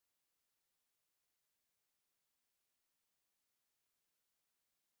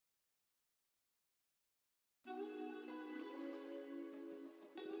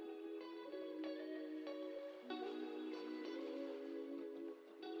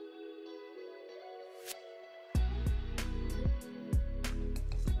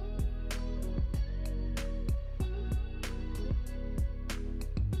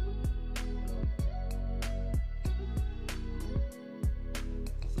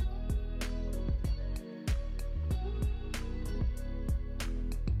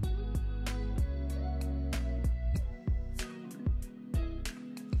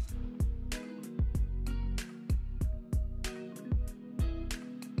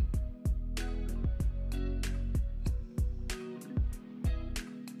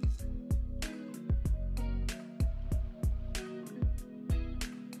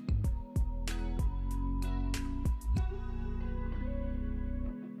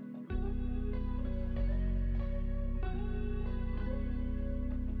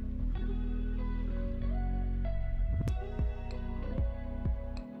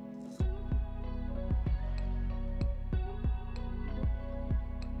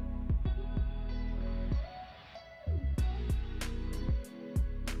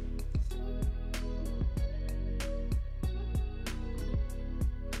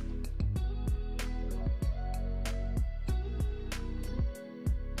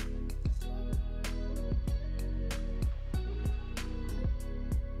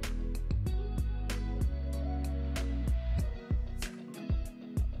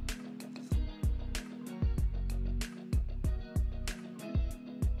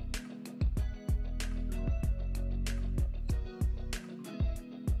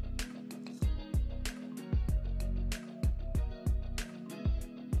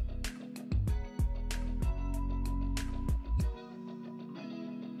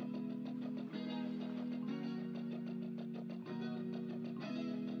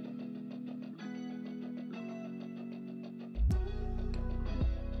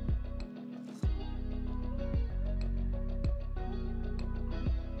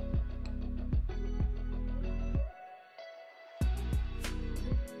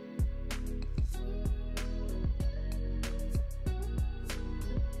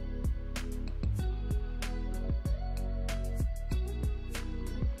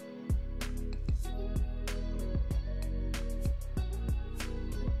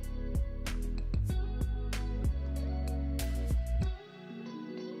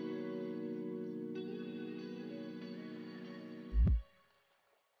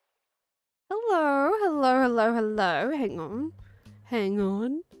hello, hello. Hang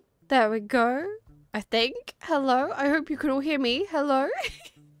on. There we go. I think. Hello. I hope you can all hear me. Hello.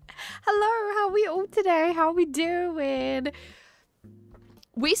 Hello. How are we all today? How are we doing?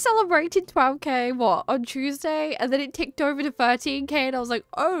 We celebrated 12k, what, on Tuesday? And then it ticked over to 13k and I was like,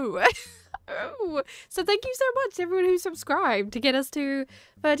 oh. Oh. So thank you so much to everyone who subscribed to get us to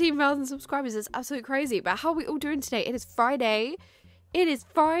 13,000 subscribers. It's absolutely crazy. But how are we all doing today? It is Friday. It is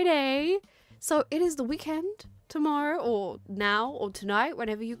Friday. So it is the weekend tomorrow or now or tonight,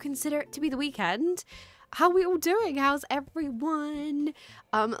 whenever you consider it to be the weekend. How are we all doing? How's everyone?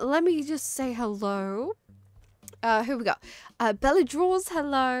 Let me just say hello. Who we got? Bella Draws,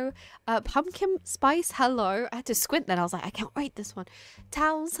 hello. Pumpkin Spice, hello. I had to squint then. I was like, I can't read this one.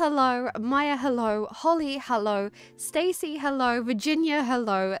 Towels, hello. Maya, hello. Holly, hello. Stacy, hello. Virginia,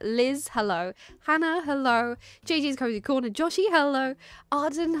 hello. Liz, hello. Hannah, hello. JJ's Cozy Corner. Joshi, hello.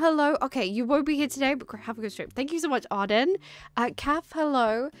 Arden, hello. Okay, you won't be here today, but have a good stream. Thank you so much, Arden. Kath,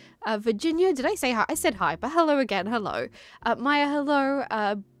 hello. Virginia, did I say hi? I said hi, but hello again. Hello. Maya, hello.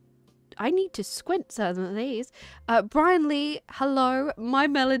 I need to squint some of these. Brian Lee, hello. My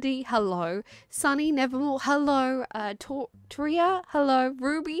Melody, hello. Sunny Nevermore, hello. Toria, hello.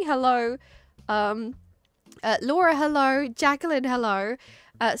 Ruby, hello. Laura, hello. Jacqueline, hello.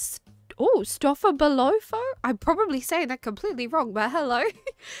 Stoffer Belofo? I'm probably saying that completely wrong, but hello.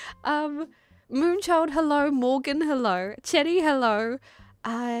 Moonchild, hello. Morgan, hello. Chetty, hello.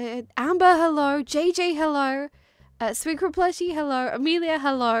 Amber, hello. JJ, hello. Sweetcrew Plushy, hello. Amelia,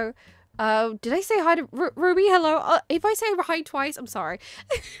 hello. Did I say hi to Ruby? Hello. If I say hi twice, I'm sorry.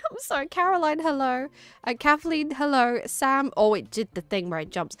 I'm sorry. Caroline, hello. Kathleen, hello. Sam. Oh, it did the thing where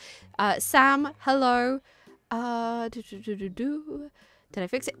it jumps. Sam, hello. Did I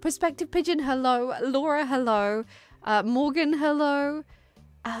fix it? Perspective Pigeon, hello. Laura, hello. Morgan, hello.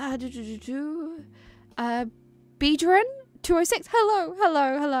 Beedrin 206, hello,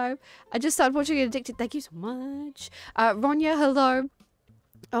 hello, hello. I just started watching it Addicted. Thank you so much. Ronya, hello.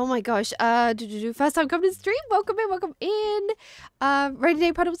 Oh my gosh. First time coming to the stream. Welcome in, welcome in. Rainy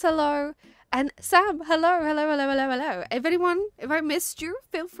Day Puddles, hello. And Sam, hello, hello, hello, hello, hello. If I missed you,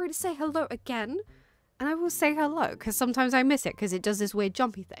 feel free to say hello again. And I will say hello, because sometimes I miss it, because it does this weird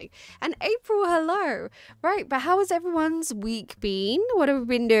jumpy thing. And April, hello. Right, but how has everyone's week been? What have we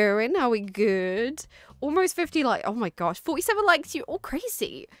been doing? Are we good? Almost 50 likes. Oh my gosh, 47 likes. You're all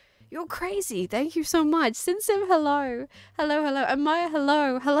crazy. You're crazy. Thank you so much. Sinsim, hello. Hello, hello. And Maya,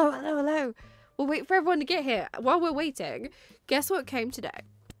 hello. Hello, hello, hello. We'll wait for everyone to get here. While we're waiting, guess what came today?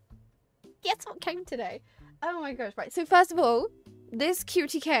 Guess what came today? Oh my gosh, right. So first of all, this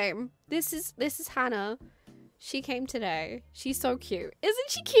cutie came. This is Hannah. She came today. She's so cute. Isn't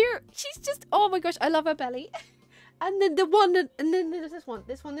she cute? She's just, oh my gosh, I love her belly. And then and then there's this one.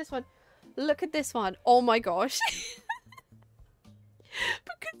 Look at this one. Oh my gosh.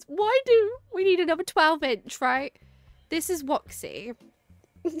 Because why do we need another 12-inch, right? This is Woxy.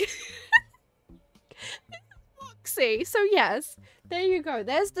 This is Woxy. So yes, there you go.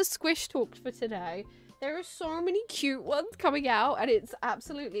 There's the squish talk for today. There are so many cute ones coming out and it's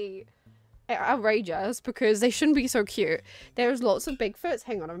absolutely outrageous because they shouldn't be so cute. There's lots of Bigfoots.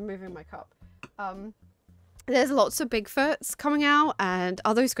 Hang on, I'm moving my cup. There's lots of Bigfoots coming out and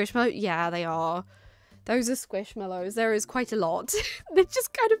are those Squishmallows? Yeah, they are. Those are Squishmallows. There is quite a lot. They're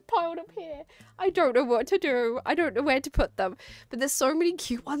just kind of piled up here. I don't know what to do. I don't know where to put them. But there's so many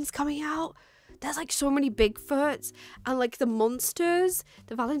cute ones coming out. There's like so many Bigfoots and like the monsters,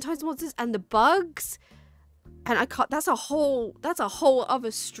 the Valentine's monsters and the bugs. And I can't, that's a whole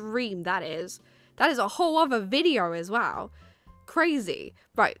other stream, that is. That is a whole other video as well. Crazy.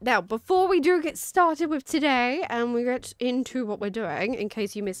 Right, now, before we do get started with today and we get into what we're doing, in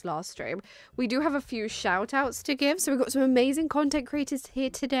case you missed last stream, we do have a few shout outs to give. So we've got some amazing content creators here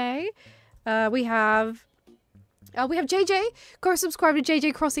today. We have JJ. Go subscribe to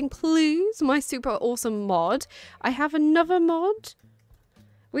JJ Crossing, please. My super awesome mod. I have another mod.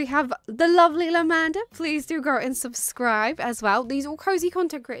 We have the lovely Lamanda. Please do go and subscribe as well. These are all cozy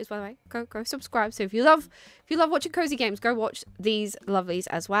content creators, by the way. Go subscribe. So if you love watching cozy games, go watch these lovelies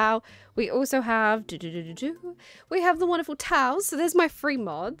as well. We also have we have the wonderful Towels. So there's my free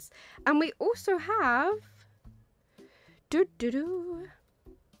mods, and we also have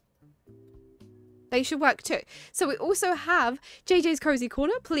they should work too. So we also have JJ's Cozy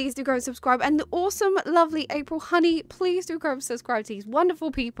Corner. Please do go and subscribe. And the awesome, lovely April Honey. Please do go and subscribe to these wonderful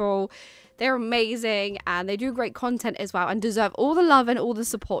people. They're amazing and they do great content as well and deserve all the love and all the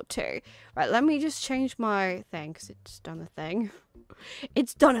support too. Right, let me just change my thing because it's done a thing.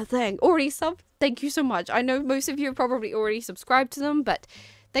 It's done a thing. Already sub. Thank you so much. I know most of you have probably already subscribed to them, but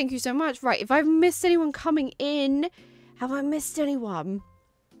Thank you so much. Right, if I've missed anyone coming in, have I missed anyone?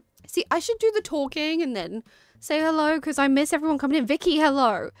 See, I should do the talking and then say hello because I miss everyone coming in. Vicky,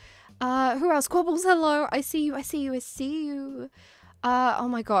 hello. Who else? Quabbles, hello. I see you, I see you, I see you. Oh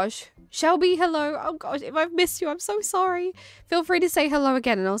my gosh. Shelby, hello. Oh gosh, if I've missed you, I'm so sorry. Feel free to say hello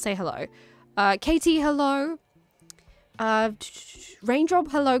again and I'll say hello. Katie, hello.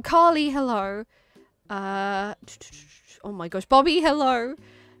 Raindrop, hello. Carly, hello. Oh my gosh. Bobby, hello.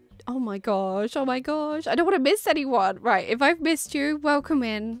 Oh my gosh. Oh my gosh. I don't want to miss anyone. Right. If I've missed you, welcome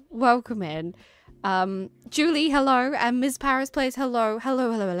in. Welcome in. Julie, hello. And Ms. Paris Plays, hello.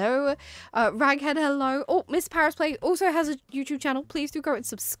 Hello, hello, hello. Raghead, hello. Oh, Miss Paris Play also has a YouTube channel. Please do go and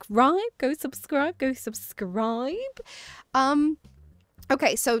subscribe. Go subscribe. Go subscribe.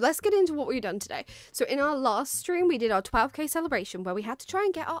 Okay, so let's get into what we've done today. So in our last stream, we did our 12K celebration where we had to try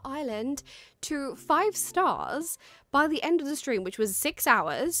and get our island to 5 stars by the end of the stream, which was 6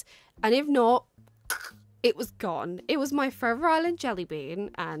 hours. And if not, it was gone. It was my Forever Island Jellybean.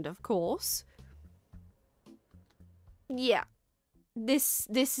 And of course, yeah, this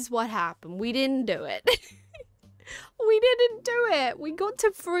is what happened. We didn't do it. We didn't do it. We got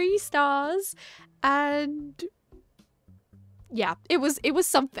to 3 stars and... yeah, it was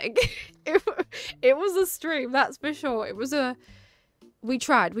something. it was a stream, that's for sure. It was we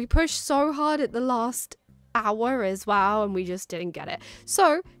tried. We pushed so hard at the last hour as well, and we just didn't get it.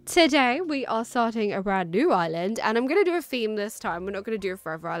 So today we are starting a brand new island, and I'm gonna do a theme this time. We're not gonna do a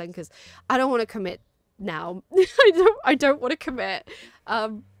Forever Island because I don't want to commit now. I don't want to commit.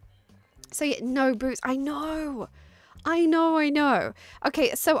 So yeah, no Boots. I know.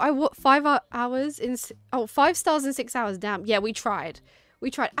 Okay, so I what 5 hours in 5 stars in 6 hours. Damn. Yeah, we tried.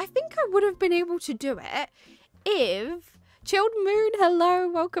 I think I would have been able to do it if Chilled Moon, hello,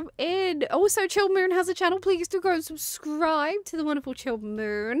 welcome in. Also, Chilled Moon has a channel. Please do go and subscribe to the wonderful Chilled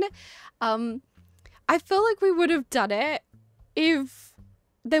Moon. I feel like we would have done it if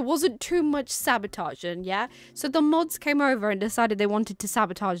there wasn't too much sabotaging, yeah? So the mods came over and decided they wanted to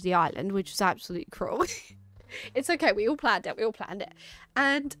sabotage the island, which was absolutely cruel. It's okay, we all planned it.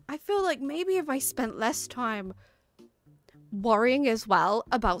 And I feel like maybe if I spent less time worrying as well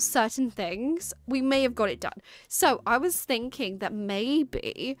about certain things, we may have got it done. So I was thinking that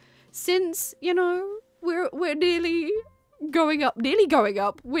maybe, since, you know, we're nearly going up.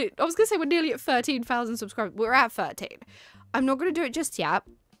 I was gonna say we're nearly at 13,000 subscribers. We're at 13. I'm not gonna do it just yet.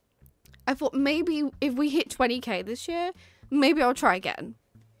 I thought maybe if we hit 20k this year, maybe I'll try again.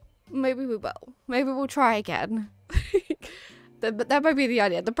 Maybe we will. Maybe we'll try again. But that might be the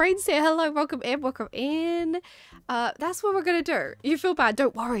idea. The brains say hello, welcome in. That's what we're gonna do. You feel bad,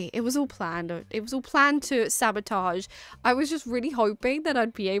 don't worry. It was all planned. It was all planned to sabotage. I was just really hoping that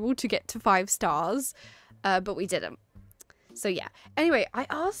I'd be able to get to 5 stars, but we didn't. So yeah. Anyway, I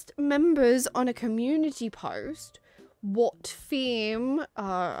asked members on a community post what theme.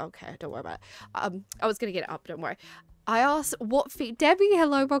 Okay, don't worry about it. I was gonna get it up. Don't worry. I asked what theme. Debbie,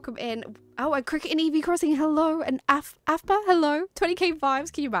 hello, welcome in. Oh, and Cricket and Evie Crossing, hello, and Afpa, hello. 20k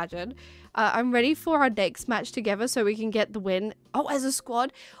vibes, can you imagine? I'm ready for our next match together so we can get the win. Oh, as a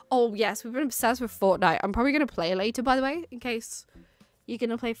squad. Oh yes, we've been obsessed with Fortnite. I'm probably gonna play later, by the way, in case you're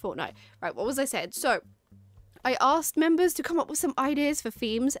gonna play Fortnite. Right, what was I saying? So I asked members to come up with some ideas for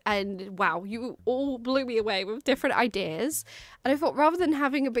themes, and wow, you all blew me away with different ideas. And I thought rather than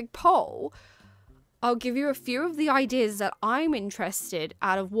having a big poll, I'll give you a few of the ideas that I'm interested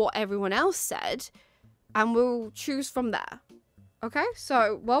out of what everyone else said, and we'll choose from there. Okay,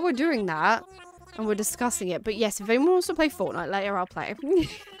 so while we're doing that, and we're discussing it, but yes, if anyone wants to play Fortnite later, I'll play.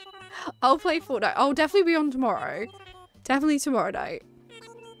 I'll play Fortnite. I'll definitely be on tomorrow. Definitely tomorrow night.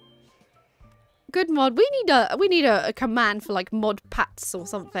 Good mod. We need a command for like mod pats or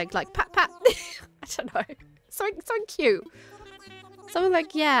something. Like pat. I don't know. Something cute. Something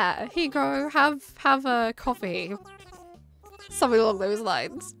like, yeah, here you go, have a coffee. Something along those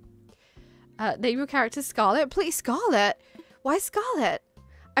lines. Name your character Scarlet. Please, Scarlet. Why Scarlet?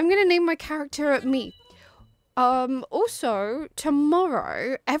 I'm gonna name my character me. Also,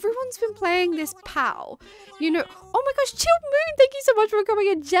 tomorrow, everyone's been playing this PAL. You know, oh my gosh, Chilled Moon, thank you so much for coming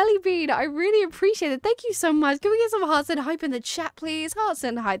in. Jellybean, I really appreciate it. Thank you so much. Can we get some hearts and hype in the chat, please? Hearts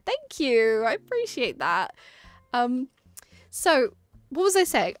and hype. Thank you. I appreciate that. So, what was I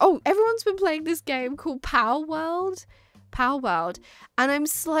saying? Oh, everyone's been playing this game called Power World. And I'm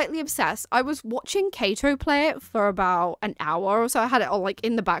slightly obsessed. I was watching Kato play it for about an hour or so. I had it all like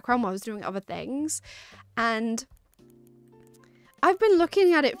in the background while I was doing other things. And I've been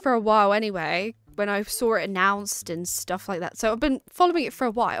looking at it for a while anyway, when I saw it announced and stuff like that. So I've been following it for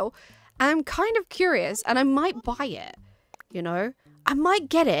a while, and I'm kind of curious, and I might buy it, you know? I might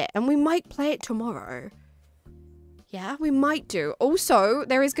get it and we might play it tomorrow. Yeah, we might do. Also,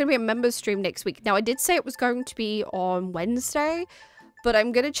 there is going to be a members stream next week. Now, I did say it was going to be on Wednesday, but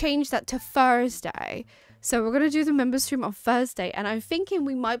I'm going to change that to Thursday. So we're going to do the members stream on Thursday. And I'm thinking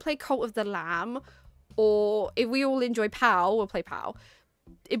we might play Cult of the Lamb. Or if we all enjoy POW, we'll play POW.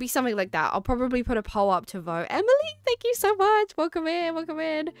 It'd be something like that. I'll probably put a poll up to vote. Emily, thank you so much. Welcome in, welcome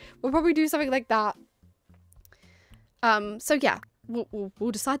in. We'll probably do something like that. So yeah,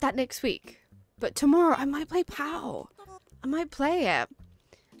 we'll decide that next week. But tomorrow, I might play POW. I might play it.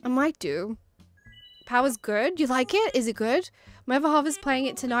 I might do. POW is good. You like it? Is it good? My other half is playing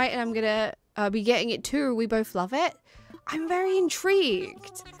it tonight, and I'm gonna be getting it too. We both love it. I'm very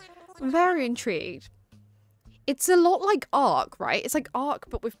intrigued. I'm very intrigued. It's a lot like Ark, right? It's like Ark,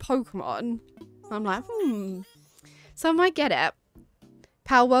 but with Pokemon. I'm like, So I might get it.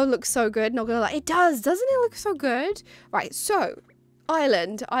 POW World looks so good. Not gonna lie. It does. Doesn't it look so good? Right, so.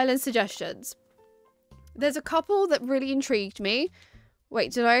 Island suggestions. There's a couple that really intrigued me.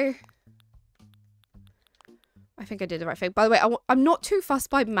 Wait, did I think I did the right thing. By the way, I'm not too fussed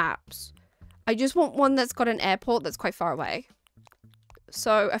by maps. I just want one that's got an airport that's quite far away.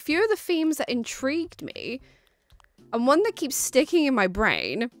 So a few of the themes that intrigued me, and one that keeps sticking in my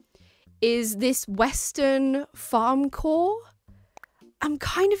brain, is this Western farm core. I'm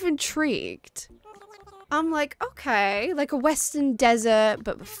kind of intrigued. I'm like, okay, like a Western desert,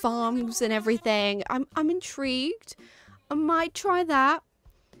 but with farms and everything. I'm intrigued. I might try that.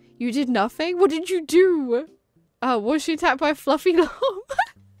 You did nothing? What did you do? Oh, was she attacked by a fluffy llama?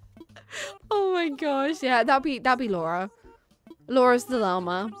 Oh my gosh, yeah, that'd be Laura. Laura's the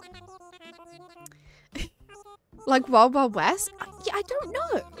llama. Like Wild Wild West? Yeah, I don't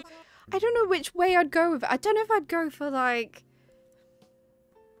know. I don't know which way I'd go with it. I don't know if I'd go for like,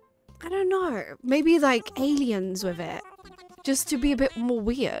 I don't know. Maybe like aliens with it. Just to be a bit more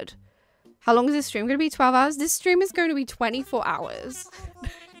weird. How long is this stream going to be? 12 hours? This stream is going to be 24 hours.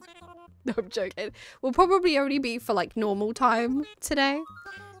 No, I'm joking. We'll probably only be for like normal time today.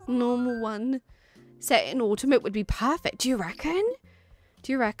 Normal one. Set in Ultimate would be perfect. Do you reckon?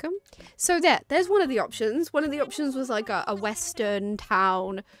 Do you reckon? So there's one of the options. One of the options was like a Western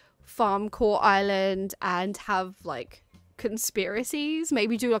town, farm core island, and have like conspiracies.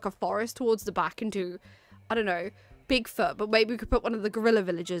 Maybe do like a forest towards the back and do, I don't know, Bigfoot, but maybe we could put one of the gorilla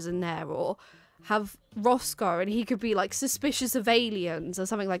villagers in there, or have Roscoe and he could be like suspicious of aliens or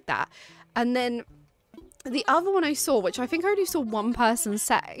something like that. And then the other one I saw, which I think I only saw one person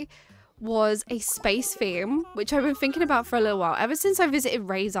say, was a space theme, which I've been thinking about for a little while. Ever since I visited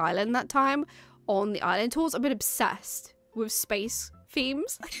Ray's Island that time on the island tours, I've been obsessed with space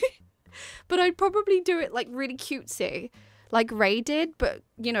themes. But I'd probably do it like really cutesy, like Ray did, but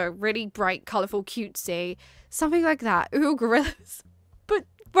you know, really bright, colourful, cutesy. Something like that. Ooh, gorillas. But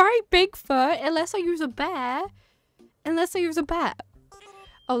right, Bigfoot, unless I use a bear. Unless I use a bear.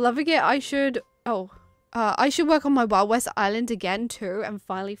 Oh, loving it. I should work on my Wild West Island again too and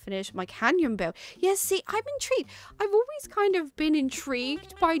finally finish my canyon build. Yeah, see, I'm intrigued. I've always kind of been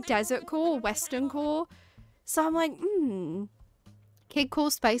intrigued by desert core, Western core. So I'm like, kid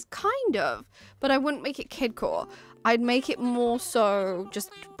core space, kind of. But I wouldn't make it kid core. I'd make it more so just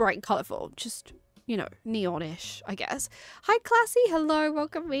bright, colourful. Just, you know, neonish, I guess. Hi, Classy. Hello.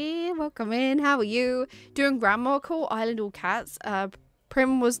 Welcome in. Welcome in. How are you? Doing grandma core, Island All Cats.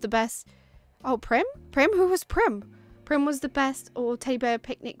 Prim was the best. Oh, Prim? Prim? Who was Prim? Prim was the best. Or Teddy Bear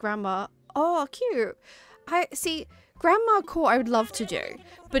Picnic Grandma. Oh, cute. I see. Grandma core I would love to do.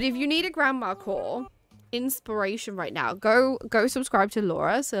 But if you need a grandma core inspiration right now, go subscribe to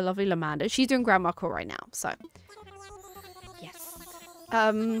Laura, so lovely Lamanda. She's doing grandma core right now. So, yes.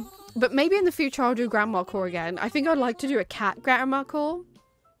 But maybe in the future I'll do grandma core again. I think I'd like to do a cat grandma core.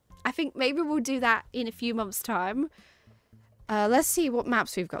 I think maybe we'll do that in a few months' time. Let's see what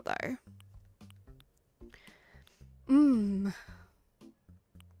maps we've got though.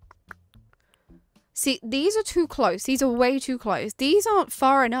 See, these are too close. These are way too close. These aren't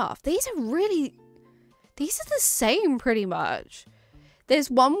far enough. These are the same pretty much. There's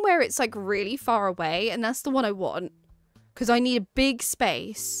one where it's like really far away, and that's the one I want because I need a big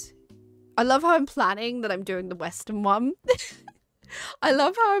space. I love how I'm planning that I'm doing the Western one. I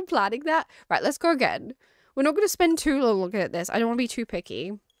love how I'm planning that. Right, let's go again. We're not going to spend too long looking at this. I don't want to be too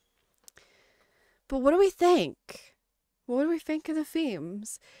picky. But what do we think? What do we think of the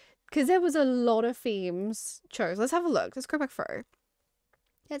themes? Because there was a lot of themes chose. Let's have a look. Let's go back through.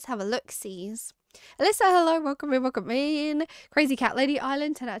 Let's have a look-sees. Alyssa, hello. Welcome in, welcome in. Crazy Cat Lady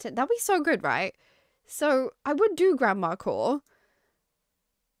Island, 10 out of 10. That'd be so good, right? So, I would do Grandma Core.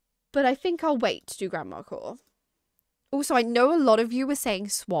 But I think I'll wait to do Grandma Core. Also, I know a lot of you were saying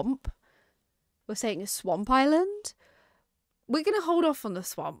swamp. We're saying a swamp island. We're going to hold off on the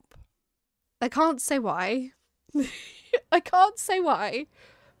swamp. I can't say why. I can't say why.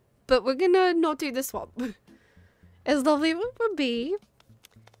 But we're going to not do the swamp. As lovely as it would be,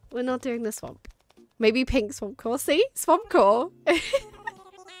 we're not doing the swamp. Maybe pink swamp core. See? Swamp core.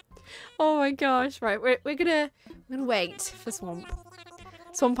 Oh my gosh. Right, we're gonna wait for swamp.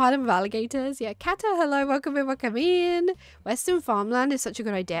 Swamp island with alligators. Yeah, Kata, hello, welcome in, welcome in. Western farmland is such a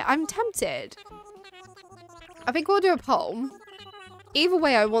good idea. I'm tempted. I think we'll do a poll. Either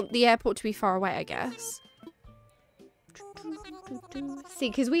way, I want the airport to be far away, I guess. See,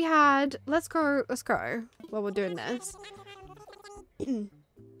 because we had... Let's go while we're doing this.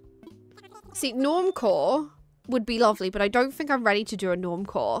 See, normcore would be lovely, but I don't think I'm ready to do a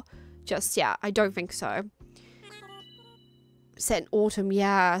normcore just yet. I don't think so. Set in autumn,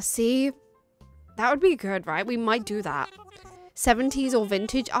 yeah. See? That would be good, right? We might do that. 70s or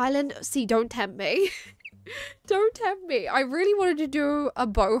vintage island. See, don't tempt me. Don't tempt me. I really wanted to do a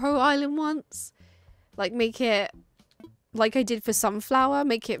boho island once. Like, make it... Like I did for Sunflower.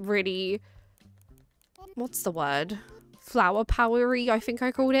 Make it really... What's the word? Flower powery, I think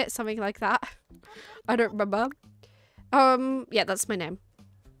I called it. Something like that. I don't remember. Yeah, that's my name.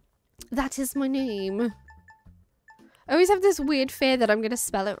 That is my name. I always have this weird fear that I'm going to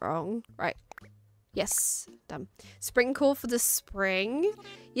spell it wrong. Right. Yes. Done. Spring call for the spring.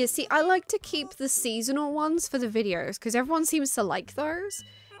 Yeah, see, I like to keep the seasonal ones for the videos because everyone seems to like those.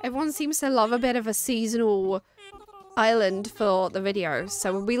 Everyone seems to love a bit of a seasonal island for the videos.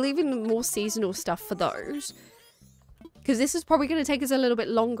 So we'll be leaving more seasonal stuff for those. Because this is probably going to take us a little bit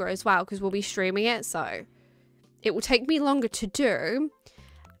longer as well because we'll be streaming it. So it will take me longer to do.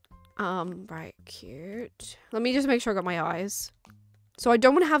 Right, cute. Let me just make sure I got my eyes. So I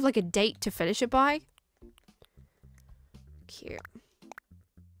don't want to have like a date to finish it by. Cute.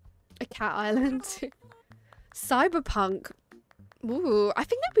 A cat island. Cyberpunk. Ooh, I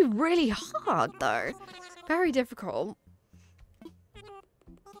think that'd be really hard though. Very difficult.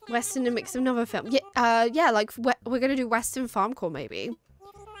 Western and mix of another film. Yeah, yeah, like we're gonna do Western farm core maybe.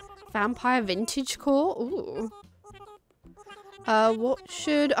 Vampire vintage core. Ooh. What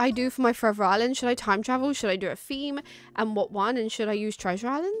should I do for my Forever Island? Should I time travel? Should I do a theme? And what one? And should I use Treasure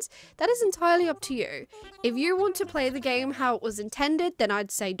Islands? That is entirely up to you. If you want to play the game how it was intended, then I'd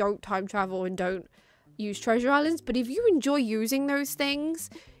say don't time travel and don't use Treasure Islands. But if you enjoy using those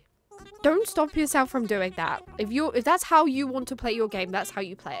things, don't stop yourself from doing that. If that's how you want to play your game, that's how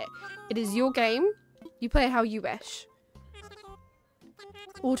you play it. It is your game. You play it how you wish.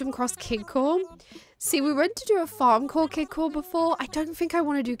 Autumn Cross Kid Core. See, we went to do a farm core kid core before. I don't think I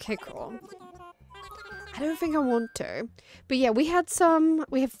want to do kid core. I don't think I want to. But yeah, we have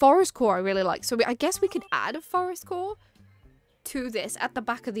forest core I really like. So I guess we could add a forest core to this at the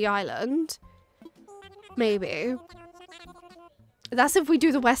back of the island. Maybe. That's if we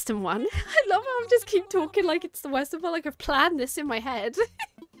do the western one. I love how I just keep talking like it's the western one. Like I've planned this in my head.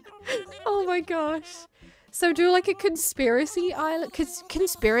 Oh my gosh. So do like a conspiracy island,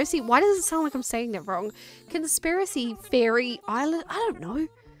 conspiracy, why does it sound like I'm saying that wrong? Conspiracy fairy island, I don't know.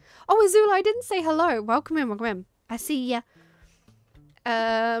 Oh, Azula, I didn't say hello. Welcome in, welcome in. I see ya.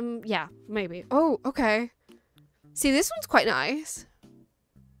 Yeah, maybe. Oh, okay. See, this one's quite nice.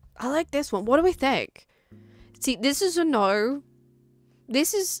 I like this one. What do we think? See, this is a no.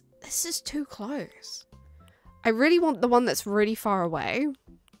 This is too close. I really want the one that's really far away.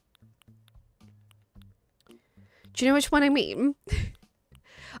 Do you know which one I mean?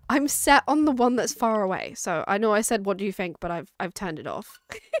 I'm set on the one that's far away. So I know I said, what do you think? But I've turned it off.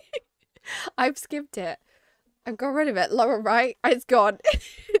 I've skipped it. I've got rid of it. Lower right. It's gone.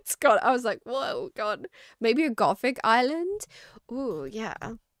 It's gone. I was like, whoa, gone. Maybe a gothic island. Ooh, yeah.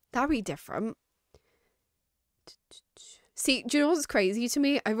 That'd be different. See, do you know what's crazy to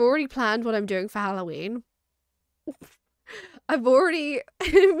me? I've already planned what I'm doing for Halloween. I've already...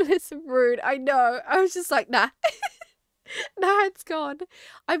 It's rude. I know. I was just like, nah. Nah, it's gone.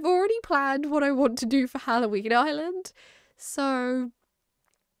 I've already planned what I want to do for Halloween Island. So...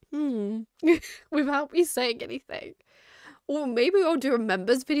 without me saying anything. Or maybe I'll do a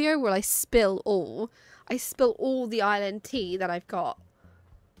members video where I spill all the island tea that I've got.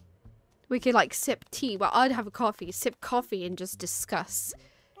 We could like sip tea. Well, I'd have a coffee, sip coffee and just discuss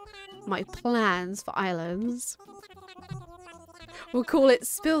my plans for islands. We'll call it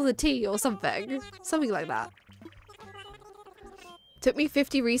spill the tea or something. Something like that. Took me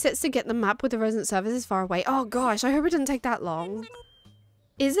 50 resets to get the map with the resident services far away. Oh gosh, I hope it didn't take that long.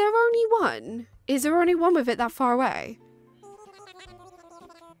 Is there only one? Is there only one with it that far away?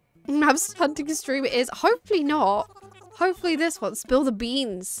 Maps hunting stream it is. Hopefully not. Hopefully this one, spill the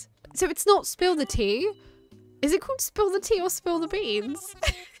beans. So it's not spill the tea. Is it called spill the tea or spill the beans?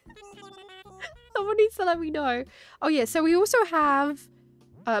 Someone needs to let me know. Oh yeah, so we also have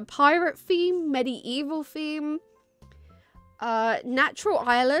a pirate theme, medieval theme, natural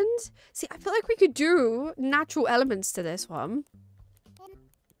island. See, I feel like we could do natural elements to this one.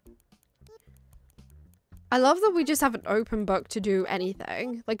 I love that we just have an open book to do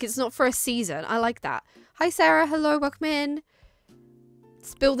anything. Like, it's not for a season. I like that. Hi, Sarah. Hello, welcome in.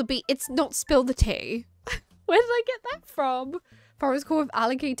 Spill the bean. It's not spill the tea. Where did I get that from? Forest Core with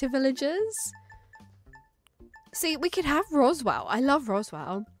alligator villages. See, we could have Roswell. I love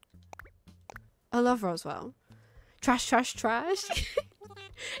Roswell. I love Roswell. Trash, trash, trash.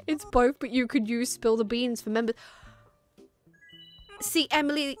 It's both, but you could use spill the beans for members. See,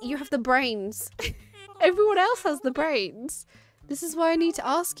 Emily, you have the brains. Everyone else has the brains. This is why I need to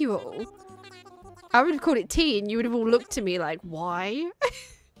ask you all. I would have called it tea and you would have all looked at me like, why?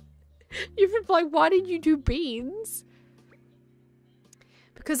 You'd be like, why did you do beans?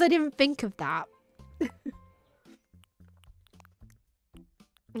 Because I didn't think of that.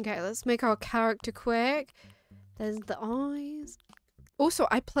 Okay, let's make our character quick. There's the eyes. Also,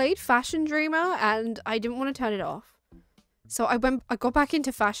 I played Fashion Dreamer and I didn't want to turn it off. So I got back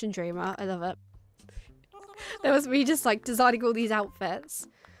into Fashion Dreamer. I love it. That was me just like designing all these outfits.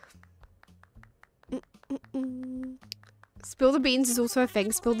 Spill the beans is also a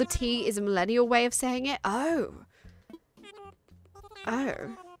thing. Spill the tea is a millennial way of saying it. Oh. Oh.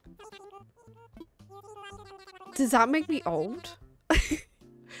 Does that make me old? I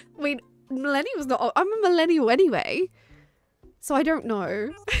mean, millennial's not old. I'm a millennial anyway. So I don't know.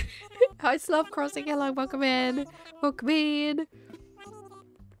 Hi, Slove Crossing. Hello, welcome in. Welcome in.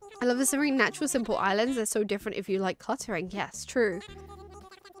 I love the serene, natural, simple islands. They're so different if you like cluttering. Yes, true.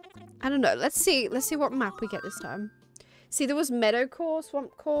 I don't know. Let's see. Let's see what map we get this time. See, there was Meadow Core,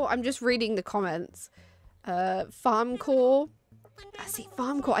 Swamp Core. I'm just reading the comments. Farm Core. I see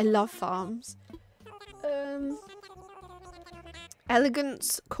Farm Core. I love farms.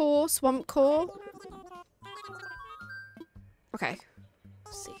 Elegance Core, Swamp Core. Okay.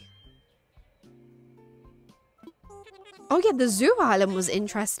 Let's see. Oh yeah, the zoo island was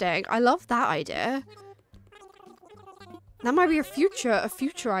interesting. I love that idea. That might be a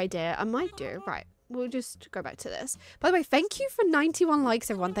future idea. I might do. Right. We'll just go back to this. By the way, thank you for 91 likes,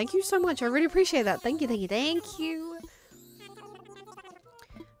 everyone. Thank you so much. I really appreciate that. Thank you, thank you, thank you.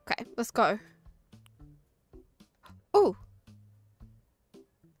 Okay, let's go. Oh.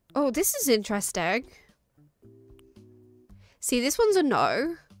 Oh, this is interesting. See, this one's a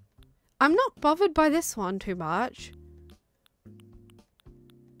no. I'm not bothered by this one too much.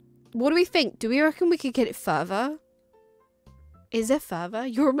 What do we think? Do we reckon we could get it further? Is it further?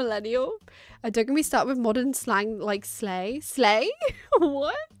 You're a millennial? Don't get me started with modern slang like slay. Slay?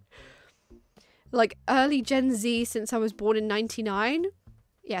 What? Like early Gen Z since I was born in 99?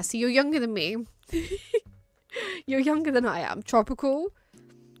 Yeah, so you're younger than me. You're younger than I am. Tropical?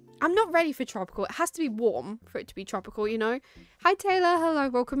 I'm not ready for tropical. It has to be warm for it to be tropical, you know? Hi, Taylor. Hello.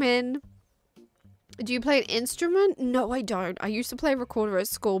 Welcome in. Do you play an instrument? No, I don't. I used to play a recorder at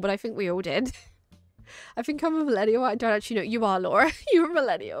school, but I think we all did. I think I'm a millennial. I don't actually know. You are, Laura. You're a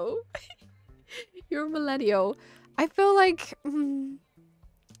millennial. You're a millennial. I feel like...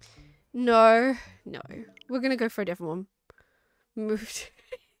 No. No. We're going to go for a different one. Moved.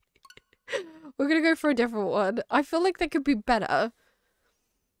 We're going to go for a different one. I feel like they could be better.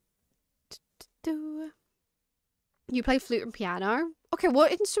 You play flute and piano? Okay,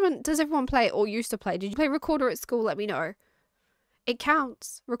 what instrument does everyone play or used to play? Did you play recorder at school? Let me know. It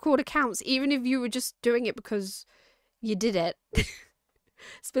counts. Recorder counts, even if you were just doing it because you did it.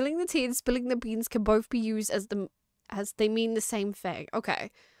 Spilling the tea and spilling the beans can both be used as they mean the same thing.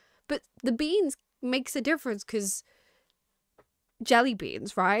 Okay. But the beans makes a difference because jelly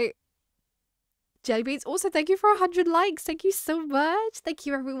beans, right? Jelly beans. Also, thank you for 100 likes. Thank you so much. Thank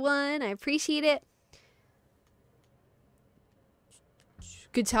you, everyone. I appreciate it.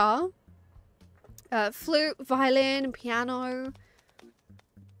 Guitar. Flute, violin, piano.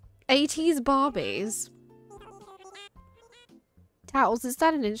 80s Barbies. Towels, is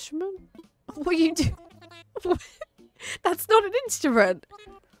that an instrument? What are you doing? That's not an instrument.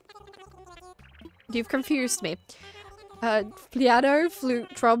 You've confused me. Piano,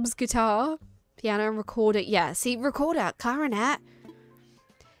 flute, drums, guitar. Piano and recorder. Yeah, see, recorder, clarinet.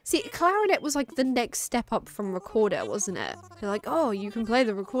 See, clarinet was like the next step up from recorder, wasn't it? They're like, oh, you can play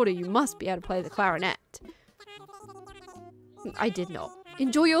the recorder, you must be able to play the clarinet. I did not.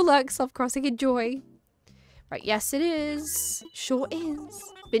 Enjoy your lurk, self-crossing, enjoy. Right, yes it is. Sure is.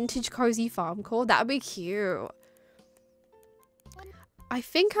 Vintage cozy farm core, that would be cute. I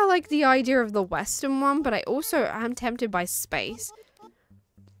think I like the idea of the Western one, but I also am tempted by space.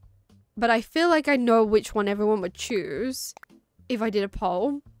 But I feel like I know which one everyone would choose if I did a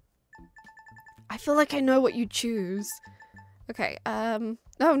poll. I feel like I know what you choose. Okay, oh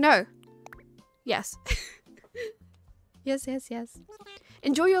no. Yes. Yes, yes, yes.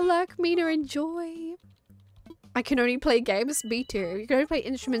 Enjoy your luck, Mina, enjoy. I can only play games, me too. You can only play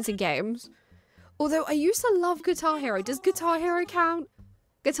instruments in games. Although I used to love Guitar Hero. Does Guitar Hero count?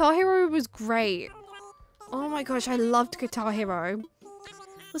 Guitar Hero was great. Oh my gosh, I loved Guitar Hero.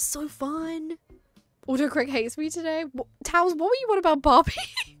 It was so fun. Autocorrect hates me today. Towels, what were you on about Barbie?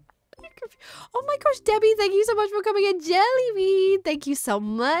 Oh my gosh, Debbie, thank you so much for coming in. Jellybean, thank you so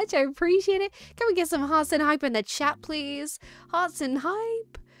much. I appreciate it. Can we get some hearts and hype in the chat, please? Hearts and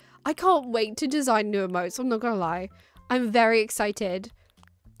hype. I can't wait to design new emotes. I'm not gonna lie. I'm very excited.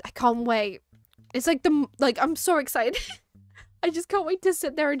 I can't wait. It's like I'm so excited. I just can't wait to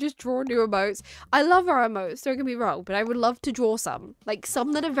sit there and just draw new emotes. I love our emotes, don't get me wrong, but I would love to draw some. Like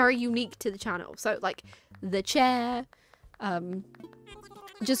some that are very unique to the channel. So like the chair,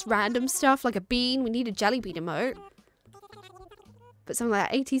 just random stuff like a bean. We need a jelly bean emote. But something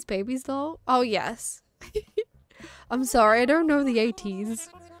like 80s babies doll. Oh yes. I'm sorry, I don't know the 80s.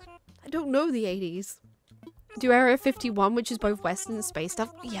 I don't know the 80s. Do Area 51, which is both Western and space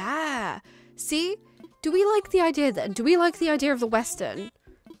stuff. Yeah. See? Do we like the idea then? Do we like the idea of the Western?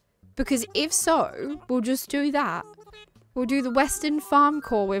 Because if so, we'll just do that. We'll do the Western farm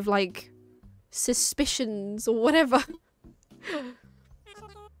core with like suspicions or whatever.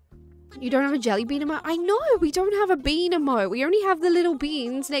 You don't have a jelly bean emote? I know, we don't have a bean emote. We only have the little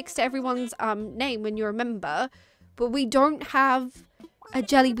beans next to everyone's name when you're a member. But we don't have a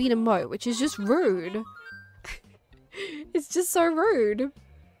jelly bean emote, which is just rude. It's just so rude.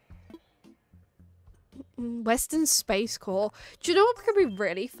 Western Space Core. Do you know what could be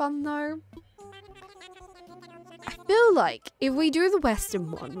really fun though? I feel like if we do the Western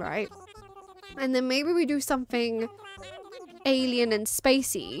one, right? And then maybe we do something alien and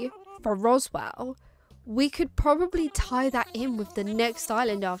spacey for Roswell, we could probably tie that in with the next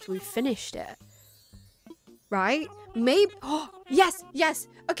island after we finished it. Right? Maybe. Oh, yes, yes.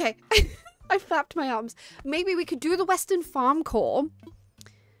 Okay. I flapped my arms. Maybe we could do the Western Farm Core.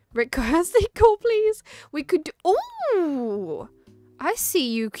 Rick Kirsty Core, please. We could do. Oh, I see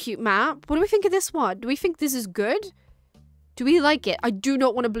you, cute map. What do we think of this one? Do we think this is good? Do we like it? I do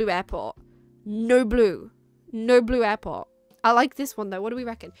not want a blue airport. No blue. No blue airport. I like this one though. What do we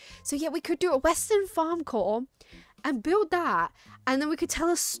reckon? So yeah, we could do a Western Farm Core and build that. And then we could tell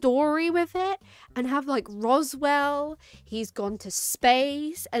a story with it and have like Roswell. He's gone to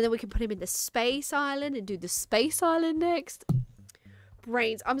space. And then we can put him in the space island and do the space island next.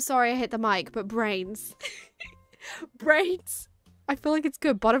 Brains. I'm sorry I hit the mic, but brains. Brains. I feel like it's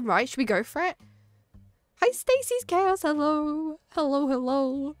good. Bottom right. Should we go for it? Hi, Stacy's Chaos. Hello. Hello,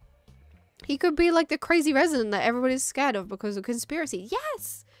 hello. He could be like the crazy resident that everybody's scared of because of conspiracy.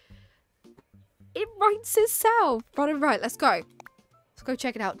 Yes! It writes itself. Bottom right, let's go. Let's go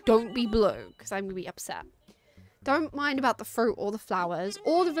check it out. Don't be blue, because I'm going to be upset. Don't mind about the fruit or the flowers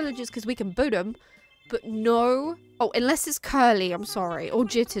or the villagers, because we can boot them. But no... Oh, unless it's curly, I'm sorry. Or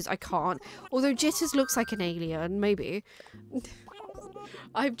Jitters, I can't. Although Jitters looks like an alien, maybe.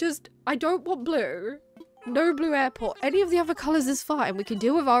 I don't want blue. No blue airport. Any of the other colours is fine. We can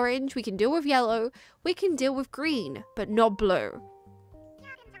deal with orange. We can deal with yellow. We can deal with green. But not blue.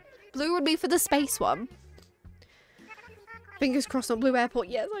 Blue would be for the space one. Fingers crossed on blue airport.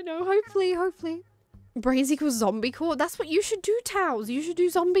 Yes, I know. Hopefully, hopefully. Brains equals zombie core. That's what you should do, Towels. You should do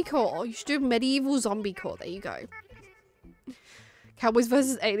zombie core. You should do medieval zombie core. There you go. Cowboys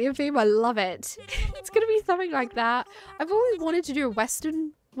versus alien theme. I love it. It's going to be something like that. I've always wanted to do a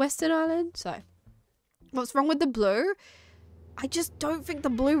Western island. So... What's wrong with the blue? I just don't think the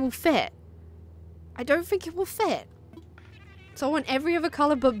blue will fit. I don't think it will fit. So I want every other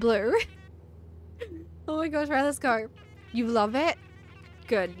color but blue. Oh my gosh, right, let's go. You love it?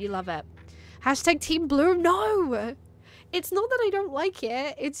 Good, you love it. Hashtag Team Blue? No! It's not that I don't like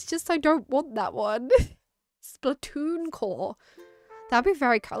it. It's just I don't want that one. Splatoon core. That'd be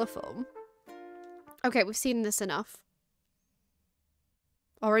very colorful. Okay, we've seen this enough.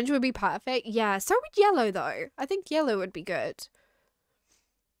 Orange would be perfect. Yeah, so would yellow though. I think yellow would be good.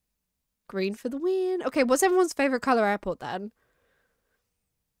 Green for the win. Okay, what's everyone's favorite color airport then?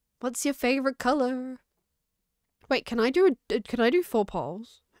 What's your favorite color? Wait, can I do 4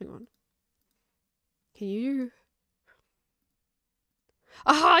 polls? Hang on. Can you?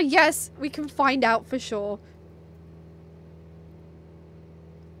 Ah, yes, we can find out for sure.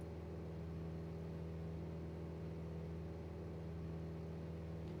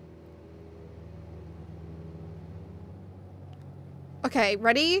 Okay,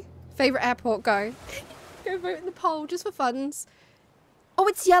 ready? Favorite airport, go. Go vote in the poll just for funs. Oh,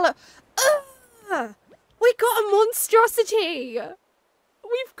 it's yellow. Ugh! We got a monstrosity.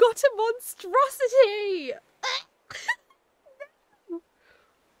 We've got a monstrosity.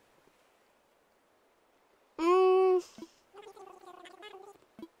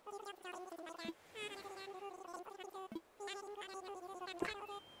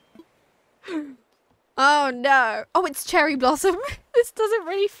 Oh no. Oh, it's cherry blossom. This doesn't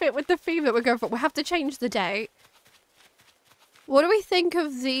really fit with the theme that we're going for. We'll have to change the date. What do we think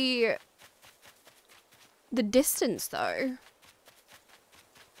of the distance though?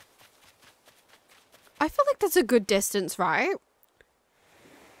 I feel like that's a good distance, right?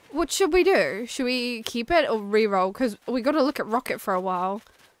 What should we do? Should we keep it or re-roll? Because we got to look at Rocket for a while.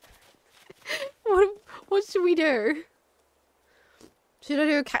 What should we do? Should I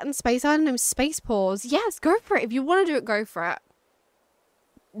do a cat and space island and space paws? Yes, go for it. If you want to do it, go for it.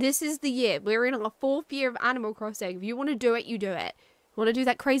 This is the year. We're in our 4th year of Animal Crossing. If you want to do it, you do it. Want to do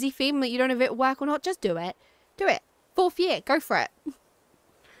that crazy theme that you don't know if it will work or not? Just do it. Do it. 4th year. Go for it.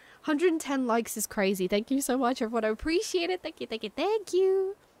 110 likes is crazy. Thank you so much, everyone. I appreciate it. Thank you, thank you, thank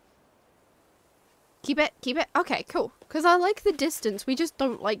you. Keep it, keep it. Okay, cool. Because I like the distance. We just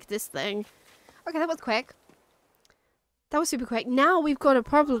don't like this thing. Okay, that was quick. That was super quick. Now we've got a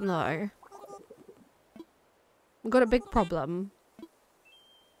problem, though. We've got a big problem.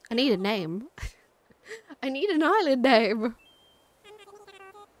 I need a name. I need an island name.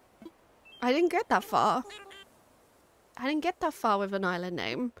 I didn't get that far. I didn't get that far with an island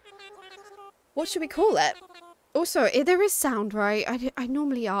name. What should we call it? Also, there is sound, right? I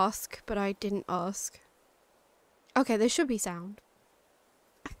normally ask, but I didn't ask. Okay, there should be sound.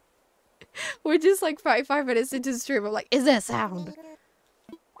 We're just like 35 minutes into the stream. I'm like, is there sound?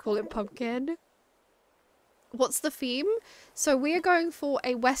 Call it pumpkin. What's the theme? So we're going for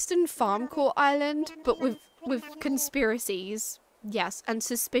a Western farm court island, but with conspiracies. Yes, and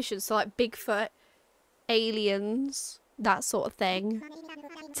suspicions. So like Bigfoot, aliens, that sort of thing.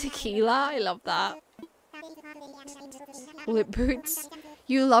 Tequila, I love that. Lip boots.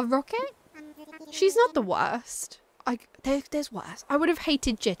 You love Rocket? She's not the worst. There's worse. I would have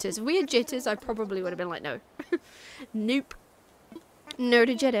hated Jitters. If we had Jitters, I probably would have been like, no. Nope. No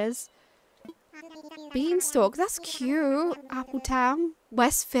to Jitters. Beanstalk, that's cute. Appletown.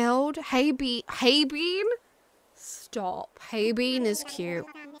 Westfield. Haybean? Stop. Haybean is cute.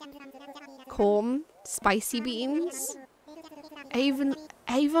 Corn. Spicy beans.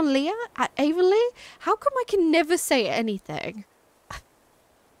 Avonlea? At Avonlea? How come I can never say anything?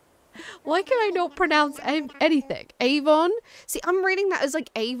 Why can I not pronounce anything? Avon? See, I'm reading that as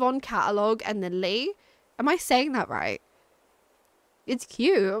like Avon catalog and then Lee. Am I saying that right? It's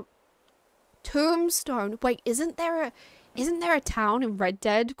cute. Tombstone. Wait, isn't there a town in Red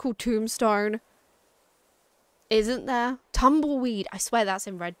Dead called Tombstone? Isn't there? Tumbleweed. I swear that's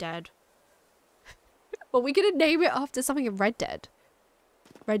in Red Dead. Well, we're gonna name it after something in Red Dead.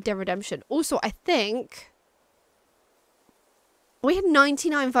 Red Dead Redemption. Also, I think we had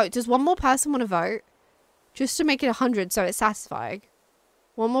 99 votes. Does one more person want to vote? Just to make it 100 so it's satisfying.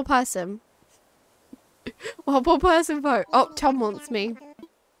 One more person. One more person vote. Oh, Tom wants me.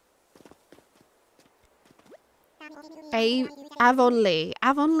 Avonlea.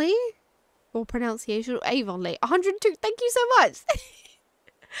 Avonlea? Or pronunciation? Avonlea. 102. Thank you so much.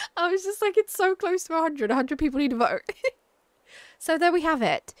 I was just like, it's so close to 100. 100 people need to vote. So there we have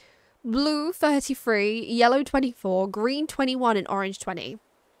it. Blue 33, yellow 24, green 21, and orange 20.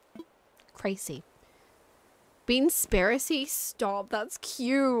 Crazy. Beanspiracy? Stop. That's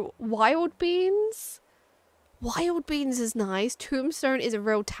cute. Wild beans? Wild beans is nice. Tombstone is a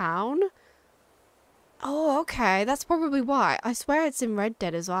real town. Oh, okay. That's probably why. I swear it's in Red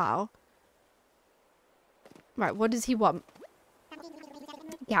Dead as well. Right, what does he want?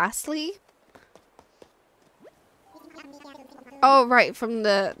 Ghastly? Oh, right, from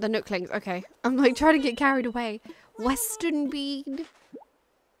the Nooklings. Okay. I'm like trying to get carried away. Western bean.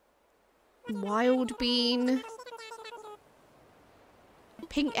 Wild bean.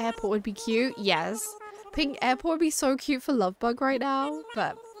 Pink airport would be cute. Yes. Pink airport would be so cute for Lovebug right now.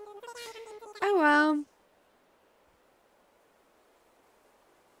 But, oh well.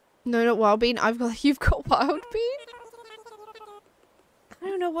 No, not wild bean. You've got wild bean? I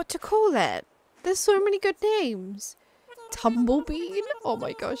don't know what to call it. There's so many good names. Tumblebean? Oh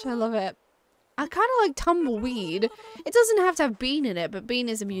my gosh, I love it. I kind of like tumbleweed. It doesn't have to have bean in it, but bean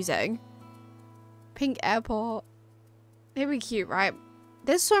is amusing. Pink airport. It'd be cute, right?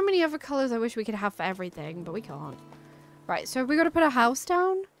 There's so many other colors I wish we could have for everything, but we can't. Right, so we got to put a house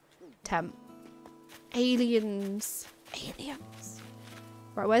down. Temp. Aliens. Aliens.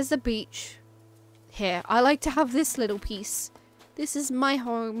 Right, where's the beach? Here. I like to have this little piece. This is my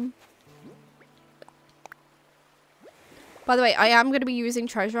home. By the way, I am going to be using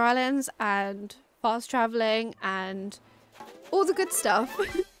treasure islands and fast traveling and all the good stuff.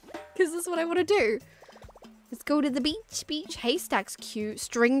 Because that's what I want to do. Let's go to the beach. Beach. Haystack's cute.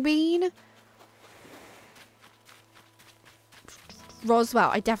 String bean. Roswell.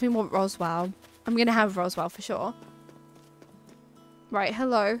 I definitely want Roswell. I'm going to have Roswell for sure. Right,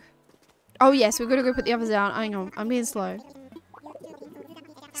 hello. Oh, yes, we're going to go put the others down. Hang on, I'm being slow.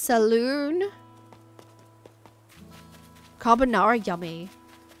 Saloon. Carbonara, yummy.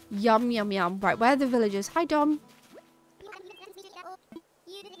 Yum, yum, yum. Right, where are the villagers? Hi, Dom.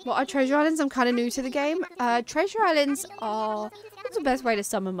 What are treasure islands? I'm kind of new to the game. Treasure islands are... What's the best way to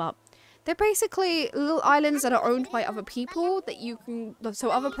sum them up? They're basically little islands that are owned by other people that you can...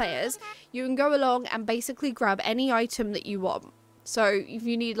 So other players, you can go along and basically grab any item that you want. So if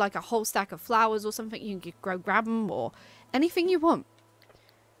you need like a whole stack of flowers or something, you can go grab them or anything you want.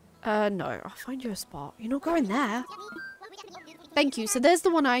 No. I'll find you a spot. You're not going there. Thank you. So there's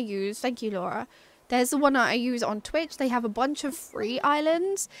the one I use. Thank you, Laura. There's the one I use on Twitch. They have a bunch of free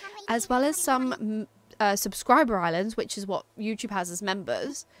islands as well as some subscriber islands, which is what YouTube has as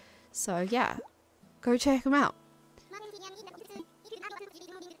members. So yeah, go check them out.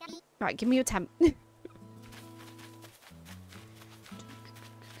 Right, give me your temp.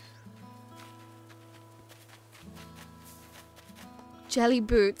 Jelly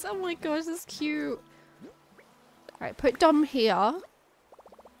boots. Oh my gosh, that's cute. Alright, put Dom here.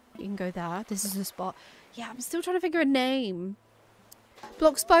 You can go there. This is the spot. Yeah, I'm still trying to figure a name.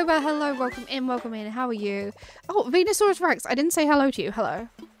 Bloxboba, hello. Welcome in. How are you? Oh, Venusaurus Rex. I didn't say hello to you. Hello.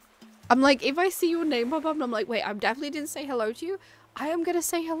 I'm like, if I see your name pop up and I'm like, wait, I definitely didn't say hello to you. I am going to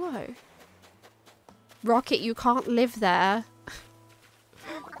say hello. Rocket, you can't live there.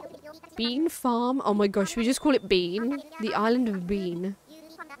 Bean Farm. Oh my gosh, we just call it Bean. The island of Bean.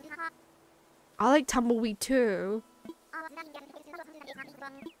 I like Tumbleweed too.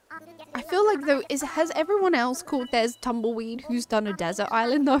 I feel like though, has everyone else called theirs Tumbleweed who's done a desert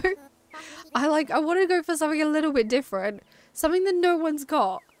island though? I want to go for something a little bit different. Something that no one's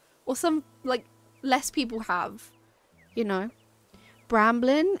got. Or some, like, less people have. You know.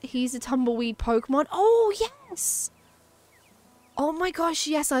 Bramblin, he's a Tumbleweed Pokemon. Oh, yes! Oh my gosh,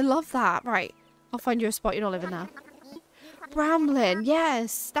 yes, I love that. Right, I'll find you a spot. You're not living there. Bramblin,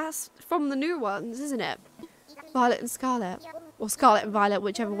 yes. That's from the new ones, isn't it? Violet and Scarlet. Or Scarlet and Violet,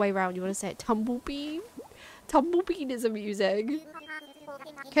 whichever way around you want to say it. Tumblebean. Tumblebean is amusing.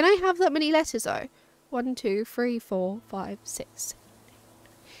 Can I have that many letters, though? 1, 2, 3, 4, 5, 6.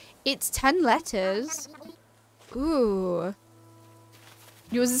 It's 10 letters. Ooh.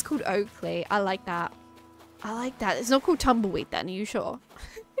 Yours is called Oakley. I like that. I like that. It's not called Tumbleweed then, are you sure?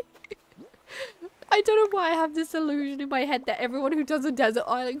 I don't know why I have this illusion in my head that everyone who does a desert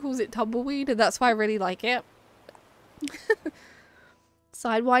island calls it Tumbleweed, and that's why I really like it.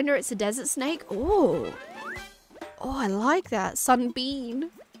 Sidewinder, it's a desert snake. Oh. Oh, I like that. Sunbean.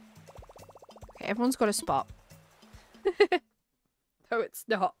 Okay, everyone's got a spot. No, it's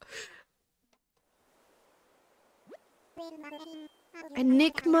not.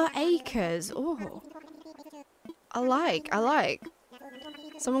 Enigma Acres. Oh. I like.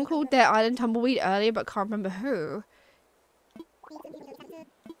 Someone called their island Tumbleweed earlier, but can't remember who.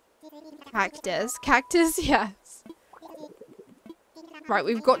 Cactus. Cactus, yes. Right,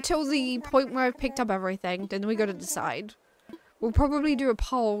 we've got till the point where I've picked up everything. Then we got to decide. We'll probably do a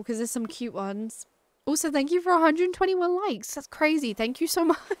poll because there's some cute ones. Also, thank you for 121 likes. That's crazy. Thank you so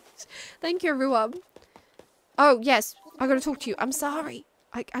much. Thank you, everyone. Oh, yes. I got to talk to you. I'm sorry.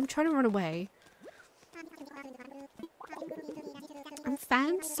 I'm trying to run away. I'm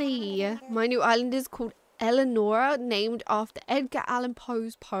fancy. My new island is called Eleanora, named after Edgar Allan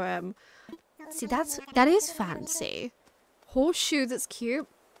Poe's poem. See, that is fancy. Horseshoe, that's cute.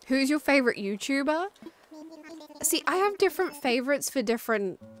 Who's your favorite YouTuber? See, I have different favorites for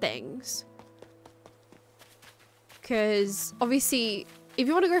different things. Because, obviously, if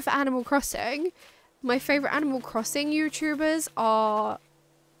you want to go for Animal Crossing, my favorite Animal Crossing YouTubers are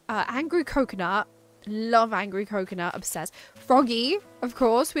Angry Coconut. Love Angry Coconut. Obsessed. Froggy, of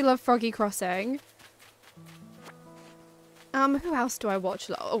course. We love Froggy Crossing. Who else do I watch?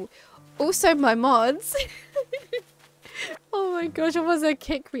 Oh, also my mods. Oh my gosh, almost gonna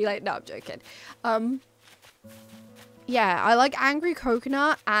kick me. Like, no, I'm joking. Yeah, I like Angry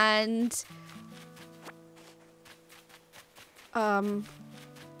Coconut and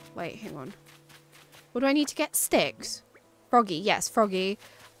wait, hang on. What do I need to get? Sticks. Froggy, yes, Froggy.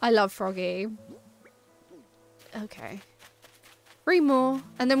 I love Froggy. Okay. 3 more.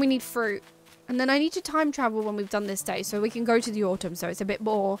 And then we need fruit. And then I need to time travel when we've done this day so we can go to the autumn so it's a bit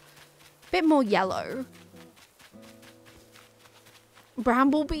more yellow.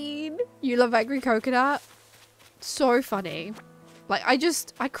 Bramblebean. You love angry coconut. So funny. Like,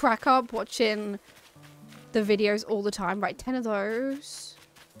 I crack up watching the videos all the time. Right, 10 of those.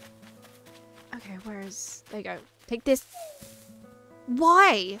 Okay, there you go. Take this.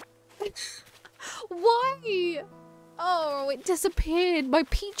 Why? Why? Oh, it disappeared. My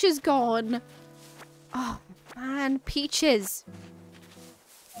peach is gone. Oh, man. Peaches.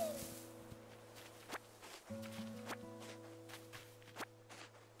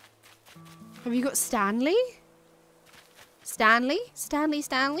 Have you got Stanley? Stanley?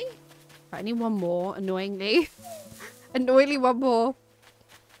 Stanley? Right, I need one more, annoyingly. Annoyingly, one more.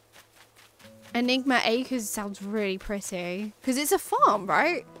 Enigma Acres sounds really pretty. Because it's a farm,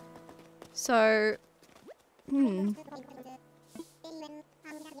 right? So,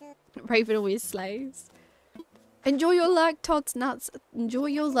 Raven always slays. Enjoy your luck, Todd's nuts. Enjoy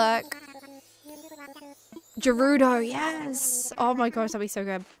your luck. Gerudo, yes. Oh my gosh, that'd be so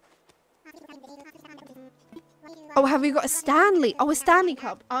good. Oh, have you got a Stanley? Oh, a Stanley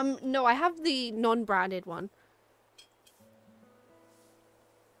Cup. No, I have the non-branded one.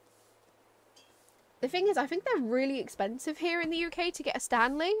 The thing is, I think they're really expensive here in the UK to get a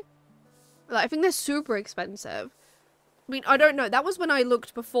Stanley. Like, I think they're super expensive. I mean, I don't know. That was when I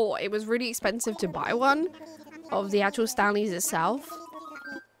looked before. It was really expensive to buy one of the actual Stanleys itself.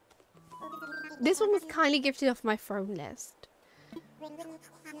 This one was kindly gifted off my throne list.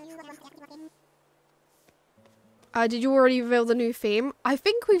 Did you already reveal the new theme? I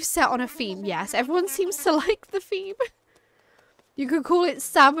think we've set on a theme, yes. Everyone seems to like the theme. You could call it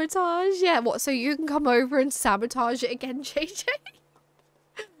sabotage. Yeah, what? So you can come over and sabotage it again, JJ?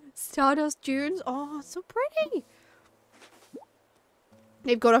 Stardust Dunes. Oh, so pretty.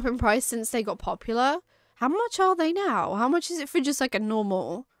 They've got up in price since they got popular. How much are they now? How much is it for just like a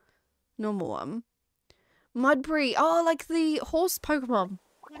normal one? Mudbury. Oh, like the horse Pokemon.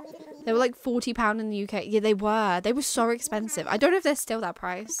 They were like £40 in the UK. Yeah, they were. They were so expensive. I don't know if they're still that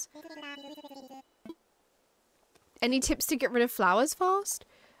price. Any tips to get rid of flowers fast?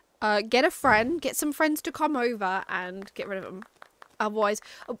 Get a friend. Get some friends to come over and get rid of them. Otherwise,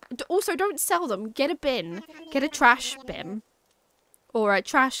 also don't sell them. Get a bin. Get a trash bin. Or a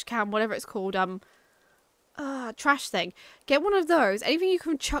trash can, whatever it's called. Trash thing. Get one of those. Anything you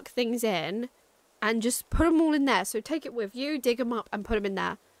can chuck things in. And just put them all in there. So take it with you, dig them up, and put them in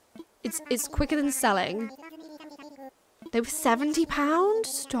there. It's quicker than selling. They were £70?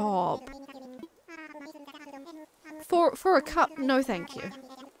 Stop. For a cup? No, thank you.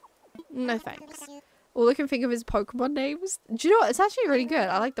 No, thanks. All I can think of is Pokemon names. Do you know what? It's actually really good.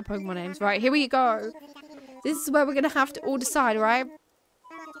 I like the Pokemon names. Right, here we go. This is where we're going to have to all decide, right?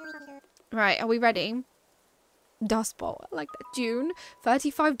 Right, are we ready? Dust Bowl. I like that. June.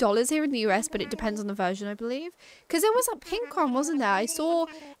 $35 here in the US, but it depends on the version, I believe. Because there was a pink one, wasn't there? I saw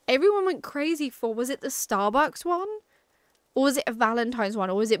everyone went crazy for, was it the Starbucks one? Or was it a Valentine's one?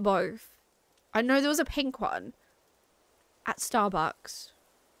 Or was it both? I know there was a pink one at Starbucks,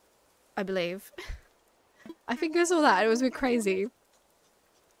 I believe. I think I saw that. It was a bit crazy.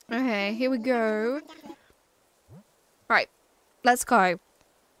 Okay, here we go. Right, let's go.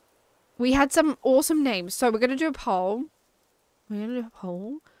 We had some awesome names, so we're going to do a poll.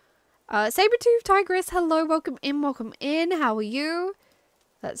 Sabertooth Tigress, hello, welcome in. How are you?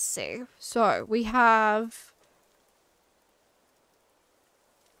 Let's see. So, we have...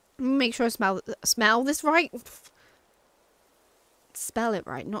 Make sure I smell this right. Spell it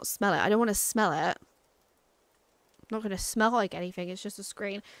right, not smell it. I don't want to smell it. I'm not going to smell like anything, it's just a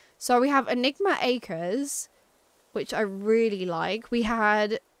screen. So, we have Enigma Acres, which I really like. We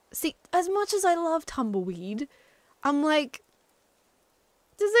had... See, as much as I love Tumbleweed, I'm like,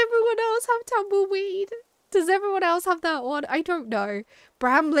 does everyone else have Tumbleweed? Does everyone else have that one? I don't know.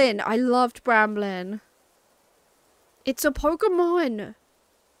 Bramblin. I loved Bramblin. It's a Pokemon.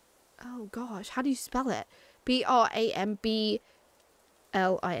 Oh gosh, how do you spell it? B-R-A-M-B-L-I-N.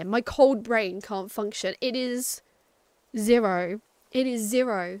 My cold brain can't function. It is 0. It is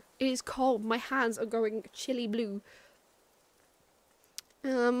 0. It is cold. My hands are going chilly blue.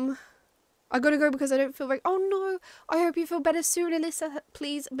 I gotta go because I don't feel very... Oh no, I hope you feel better soon, Alyssa.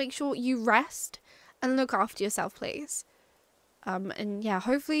 Please make sure you rest and look after yourself, please. And yeah,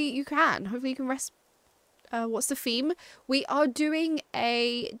 hopefully you can. Hopefully you can rest. What's the theme? We are doing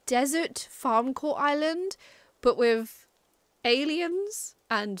a desert farm court island, but with aliens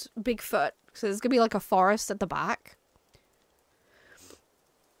and Bigfoot. So there's gonna be like a forest at the back.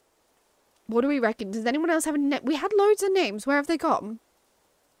 What do we reckon? Does anyone else have a name? We had loads of names. Where have they gone?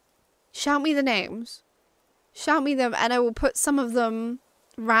 Shout me the names. Shout me them, and I will put some of them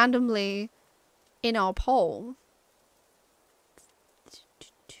randomly in our poll.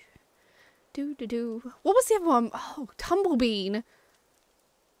 What was the other one? Oh, Tumblebean.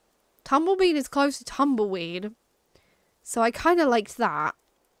 Tumblebean is close to Tumbleweed. So I kind of liked that.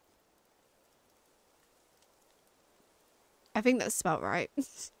 I think that's spelled right.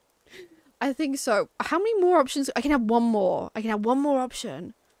 I think so. How many more options? I can have one more. I can have one more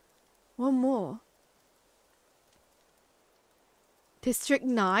option. One more. District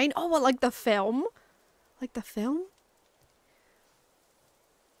 9? Oh, what, like the film? Like the film?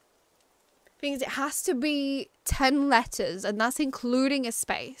 Thing is, it has to be 10 letters, and that's including a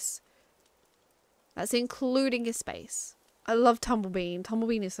space. That's including a space. I love Tumblebean.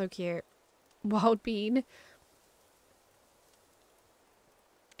 Tumblebean is so cute. Wild Bean.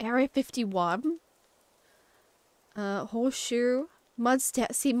 Area 51. Horseshoe.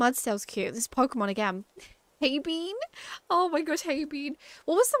 Mudstail. See, Mudstail's cute. This is Pokemon again. Haybean? Oh my gosh, Haybean.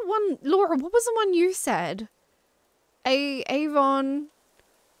 What was the one, Laura, what was the one you said? Avonlea?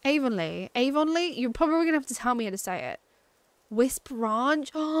 Avonlea? You're probably gonna have to tell me how to say it. Wisp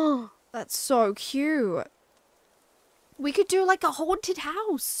Ranch? Oh, that's so cute. We could do like a haunted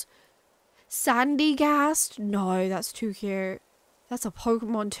house. Sandygast? No, that's too cute. That's a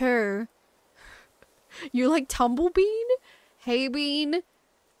Pokemon too. You like Tumblebean? Haybean?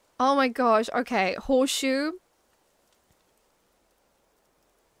 Oh my gosh. Okay, Horseshoe.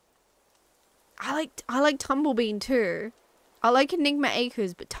 I like Tumblebean too. I like Enigma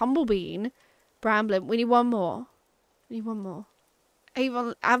Acres, but Tumblebean, Bramblin. We need one more. We need one more.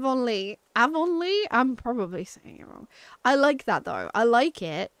 Avonlea. Avonlea? I'm probably saying it wrong. I like that though. I like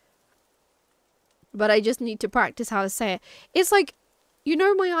it. But I just need to practice how to say it. It's like, you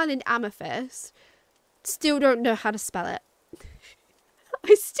know my island Amethyst? Still don't know how to spell it.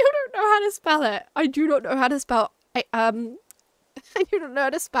 I still don't know how to spell it. I do not know how to spell I do not know how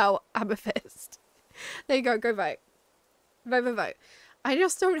to spell Amethyst. There you go, go vote. Vote. I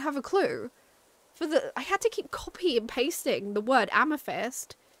just don't have a clue. I had to keep copy and pasting the word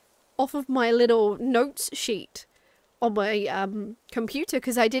amethyst off of my little notes sheet on my computer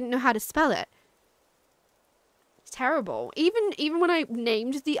because I didn't know how to spell it. It's terrible. Even when I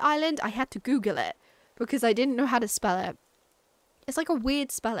named the island, I had to Google it because I didn't know how to spell it. It's like a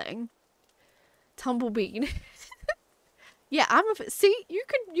weird spelling. Tumblebean. Yeah, amethyst. See, you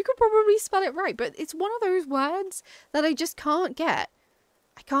could probably spell it right, but it's one of those words that I just can't get.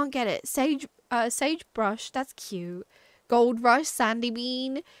 I can't get it. Sagebrush, that's cute. Gold Rush, Sandy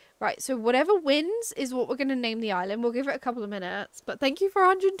Bean. Right, so whatever wins is what we're going to name the island. We'll give it a couple of minutes. But thank you for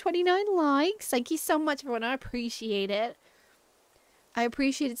 129 likes. Thank you so much, everyone. I appreciate it. I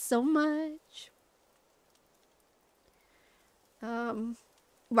appreciate it so much.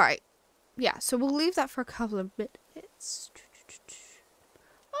 Right. Yeah, so we'll leave that for a couple of minutes.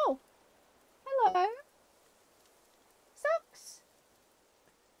 Oh. Hello. Sucks.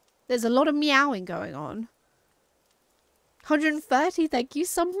 There's a lot of meowing going on. 130, thank you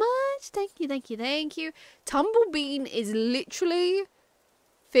so much. Thank you. Tumblebean is literally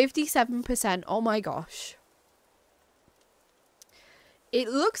 57%. Oh my gosh. It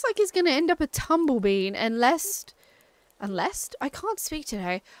looks like it's going to end up a Tumblebean unless I can't speak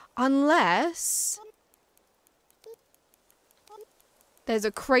today. Unless there's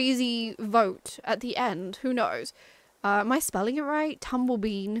a crazy vote at the end. Who knows? Am I spelling it right?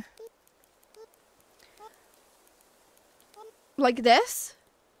 Tumblebean. Like this?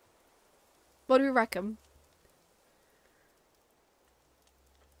 What do we reckon?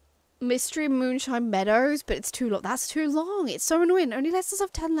 Mystery Moonshine Meadows, but it's too long. That's too long. It's so annoying. It only lets us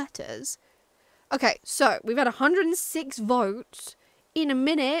have 10 letters. Okay, so we've had 106 votes in a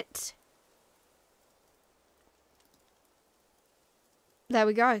minute. There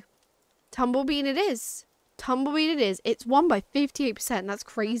we go. Tumblebean it is. Tumblebean it is. It's won by 58%. That's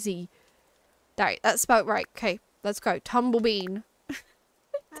crazy. Right, that's spelled right. Okay, let's go. Tumblebean.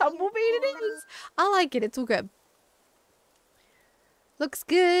 Tumblebean it is. I like it. It's all good. Looks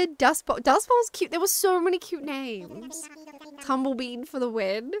good. Dustball. Dustball's cute. There were so many cute names. Tumblebean for the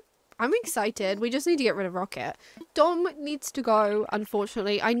win. I'm excited. We just need to get rid of Rocket. Dom needs to go,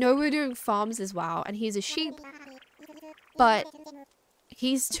 unfortunately. I know we're doing farms as well, and he's a sheep, but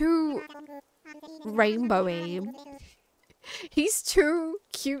he's too rainbowy. He's too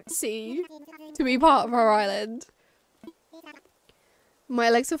cutesy to be part of our island. My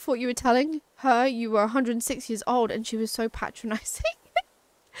Alexa thought you were telling her you were 106 years old, and she was so patronizing.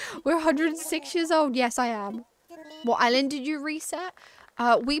 We're 106 years old. Yes, I am. What island did you reset?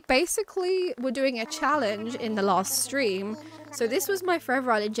 We basically were doing a challenge in the last stream. So this was my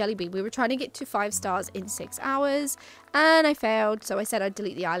Forever Island Jellybean. We were trying to get to 5 stars in 6 hours. And I failed. So I said I'd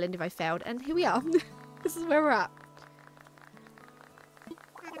delete the island if I failed. And here we are. This is where we're at.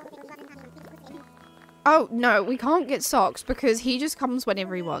 Oh, no. We can't get socks because he just comes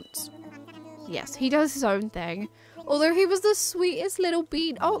whenever he wants. Yes, he does his own thing. Although he was the sweetest little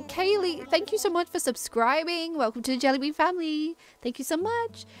bean. Oh, Kaylee, thank you so much for subscribing. Welcome to the Jellybean family. Thank you so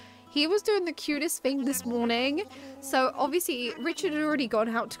much. He was doing the cutest thing this morning. So obviously Richard had already gone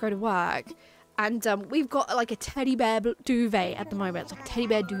out to go to work. And we've got like a teddy bear duvet at the moment. It's like a teddy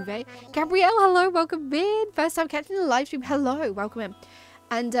bear duvet. Gabrielle, hello, welcome in. First time catching the live stream. Hello, welcome in.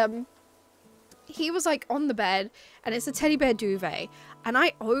 And he was like on the bed and it's a teddy bear duvet. And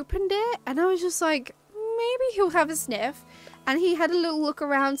I opened it and I was just like, maybe he'll have a sniff. And he had a little look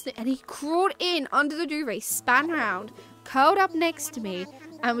around and he crawled in under the duvet, span around, curled up next to me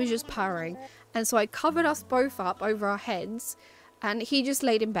and was just purring. And so I covered us both up over our heads and he just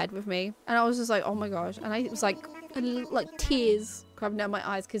laid in bed with me. And I was just like, oh my gosh. And I was like tears coming down my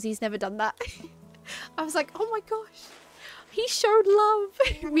eyes because he's never done that. I was like, oh my gosh. He showed love.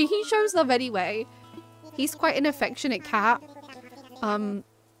 I mean, he shows love anyway. He's quite an affectionate cat.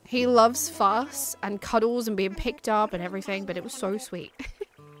 He loves fuss and cuddles and being picked up and everything, but it was so sweet.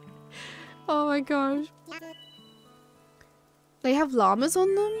 Oh my gosh. They have llamas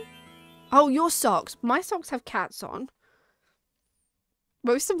on them? Oh, your socks. My socks have cats on.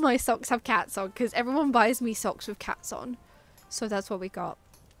 Most of my socks have cats on because everyone buys me socks with cats on. So that's what we got.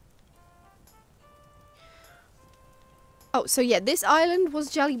 Oh, so yeah, this island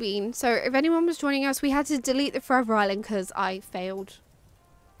was Jellybean. So if anyone was joining us, we had to delete the Forever Island because I failed.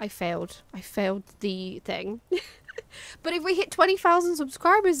 I failed the thing. But if we hit 20,000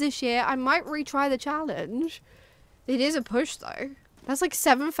 subscribers this year, I might retry the challenge. It is a push though. That's like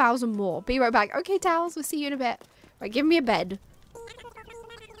 7,000 more. Be right back. Okay, Towels, we'll see you in a bit. Right, give me a bed.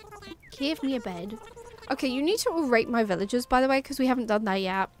 Give me a bed. Okay, you need to all rate my villagers, by the way, because we haven't done that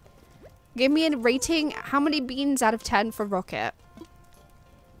yet. Give me a rating. How many beans out of 10 for Rocket?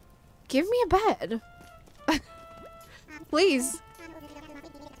 Give me a bed. Please.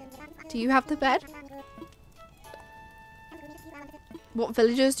 Do you have the bed? What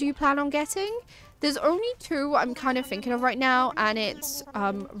villagers do you plan on getting? There's only 2 I'm kind of thinking of right now, and it's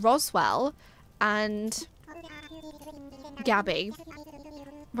Roswell and Gabby.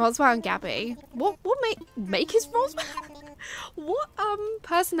 Roswell and Gabby. What make is Roswell? What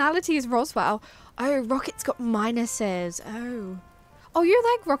personality is Roswell? Oh, Rocket's got minuses. Oh, you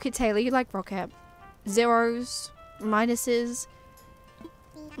like Rocket, Taylor. You like Rocket. Zeros, minuses.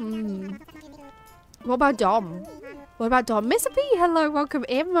 What about Dom? What about Dom? Mr. P, hello, welcome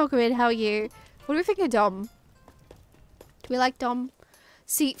in, how are you? What do we think of Dom? Do we like Dom?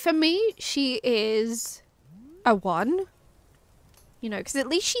 See, for me, she is a 1. You know, because at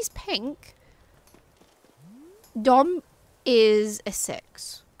least she's pink. Dom is a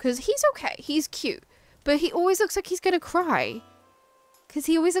 6. Because he's okay, he's cute. But he always looks like he's gonna cry. Because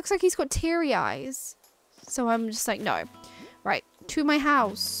he always looks like he's got teary eyes. So I'm just like, no. Right, to my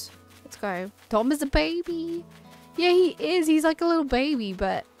house. Let's go. Dom is a baby. Yeah, he is. He's like a little baby,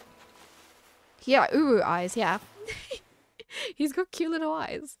 but... yeah, Uru eyes, yeah. He's got cute little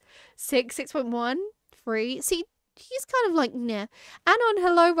eyes. 6.1, 3. See, he's kind of like, nah. Anon,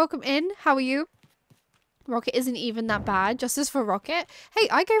 hello, welcome in. How are you? Rocket isn't even that bad. Justice for Rocket. Hey,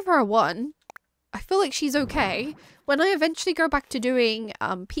 I gave her a 1. I feel like she's okay. When I eventually go back to doing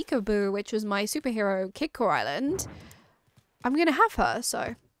Peekaboo, which was my superhero Kidcore Island, I'm gonna have her,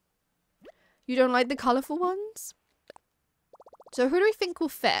 so. You don't like the colourful ones? So who do we think will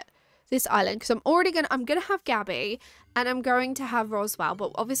fit this island? Because I'm gonna have Gabby and I'm going to have Roswell,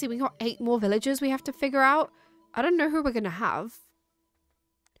 but obviously we got 8 more villagers we have to figure out. I don't know who we're gonna have.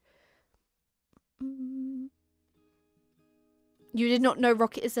 You did not know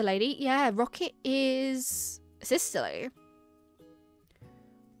Rocket is a lady? Yeah, Rocket is a sisterly.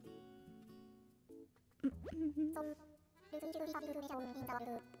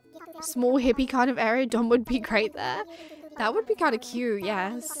 Small hippie kind of area. Dom would be great there. That would be kind of cute,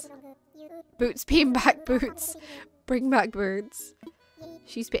 yes. Boots being back, Boots. Bring back Boots.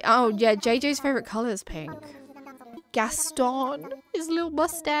 Oh, yeah, JJ's favorite color is pink. Gaston. His little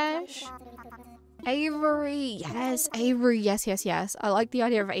mustache. Avery. Yes, Avery. Yes, yes, yes. I like the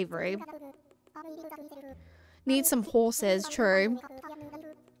idea of Avery. Need some horses, true.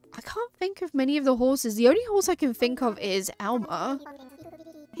 I can't think of many of the horses. The only horse I can think of is Elmer.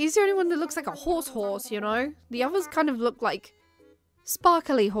 He's the only one that looks like a horse, you know? The others kind of look like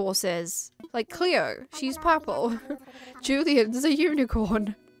Sparkly horses. Like Cleo. She's purple. Julian's a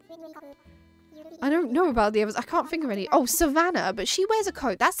unicorn. I don't know about the others. I can't think of any. Oh, Savannah. But she wears a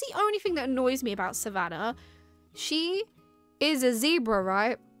coat. That's the only thing that annoys me about Savannah. She is a zebra,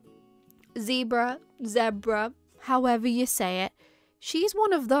 right? Zebra. However you say it. She's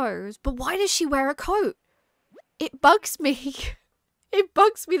one of those. But why does she wear a coat? It bugs me. It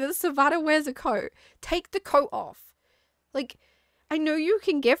bugs me that Savannah wears a coat. Take the coat off. Like, I know you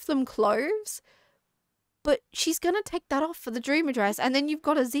can give them clothes, but she's gonna take that off for the dream dress, and then you've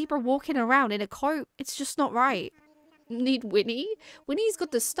got a zebra walking around in a coat. It's just not right. Need Winnie? Winnie's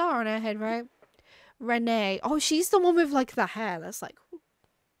got the star on her head, right? Renee. Oh, she's the one with, like, the hair. That's like...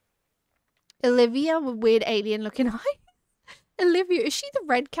 Olivia with weird alien looking eyes. Olivia, is she the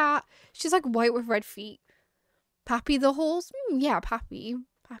red cat? She's like white with red feet. Pappy the horse? Yeah, Pappy.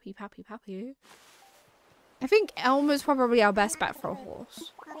 Pappy. I think Elmer's probably our best bet for a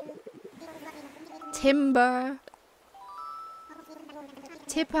horse. Timber.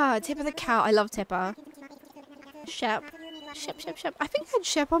 Tipper the cow. I love Tipper. Shep. I think I had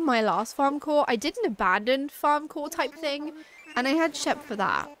Shep on my last farm court. I did an abandoned farm court type thing, and I had Shep for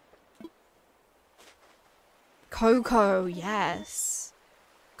that. Coco, yes.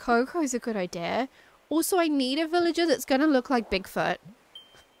 Coco's a good idea. Also, I need a villager that's gonna look like Bigfoot.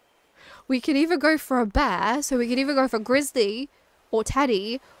 We can either go for a bear, so we could either go for Grizzly or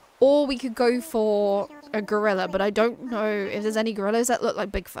Teddy, or we could go for a gorilla, but I don't know if there's any gorillas that look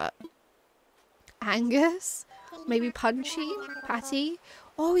like Bigfoot. Angus? Maybe Punchy? Patty?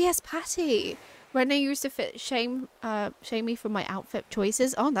 Oh yes, Patty! Renee used to shame me for my outfit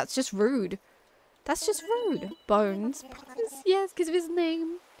choices. Oh, that's just rude. That's just rude. Bones. Yes, because of his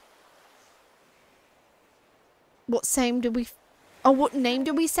name. What name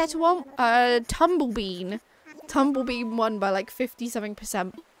did we settle on? Tumblebean. Tumblebean won by like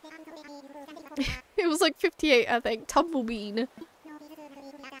 50-something%. It was like 58, I think. Tumblebean.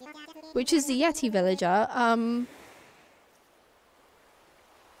 Which is the Yeti villager. I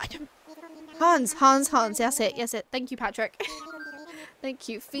don't... Hans. That's it. Thank you, Patrick. Thank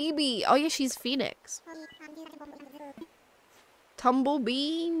you. Phoebe. Oh yeah, she's Phoenix.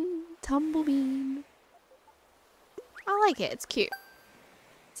 Tumblebean. I like it. It's cute.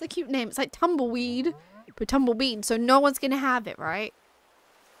 It's a cute name. It's like Tumbleweed, but Tumblebean. So no one's gonna have it, right?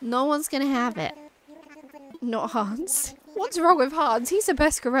 No one's gonna have it. Not Hans. What's wrong with Hans? He's the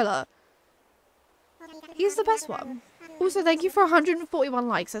best gorilla. He's the best one. Also, thank you for 141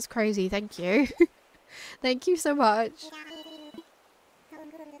 likes. That's crazy. Thank you. Thank you so much.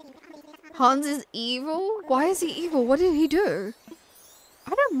 Hans is evil? Why is he evil? What did he do? I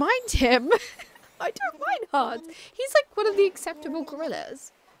don't mind him. I don't mind Hans. He's like one of the acceptable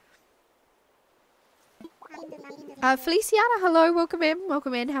gorillas. Feliciana, hello. Welcome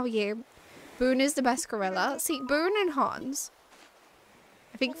in. How are you? Boone is the best gorilla. See, Boone and Hans.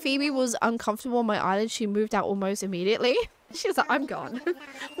 I think Phoebe was uncomfortable on my island. She moved out almost immediately. She was like, I'm gone.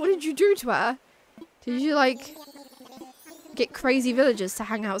 What did you do to her? Did you, like, get crazy villagers to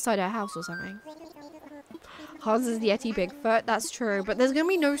hang outside her house or something? Hans is the Yeti Bigfoot. That's true. But there's going to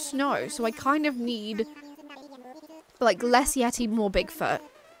be no snow. So I kind of need, like, less Yeti, more Bigfoot.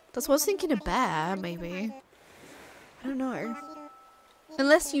 That's what I was thinking, a bear, maybe. I don't know.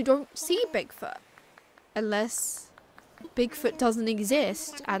 Unless you don't see Bigfoot. Unless Bigfoot doesn't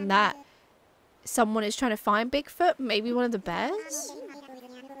exist and that someone is trying to find Bigfoot. Maybe one of the bears?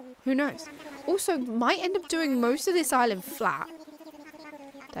 Who knows? Also, might end up doing most of this island flat.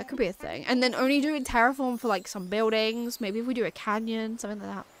 That could be a thing. And then only doing terraform for like some buildings. Maybe if we do a canyon, something like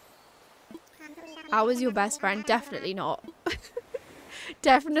that. I was your best friend. Definitely not.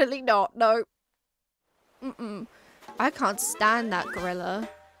 Definitely not. No. I can't stand that gorilla.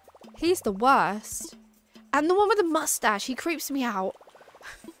 He's the worst. And the one with the mustache. He creeps me out.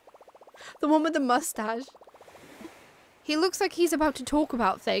 The one with the mustache. He looks like he's about to talk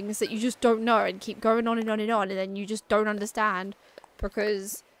about things that you just don't know and keep going on and on and on, and then you just don't understand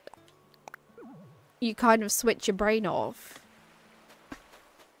because you kind of switch your brain off.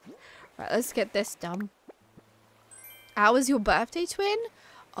 Right, let's get this done. How was your birthday, twin?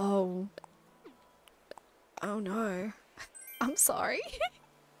 Oh. Oh no. I'm sorry.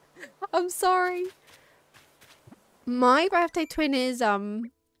 I'm sorry. My birthday twin is,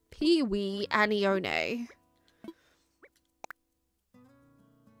 Pee-wee Anione.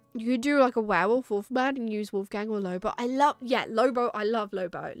 You could do like a werewolf wolfman and use Wolfgang or Lobo. Lobo. I love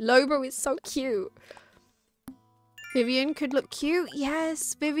Lobo. Lobo is so cute. Vivian could look cute.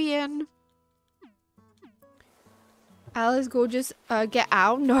 Yes, Vivian. Al is gorgeous. Get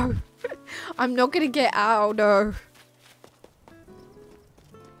out? No. I'm not gonna get out, no.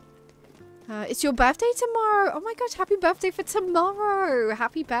 It's your birthday tomorrow. Oh my gosh, happy birthday for tomorrow.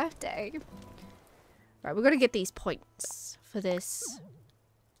 Happy birthday. Right, we're going to get these points for this.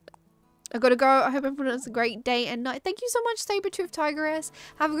 I gotta go. I hope everyone has a great day and night. Thank you so much, Sabertooth Tigress.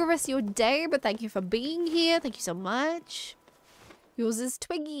 Have a good rest of your day, but thank you for being here. Thank you so much. Yours is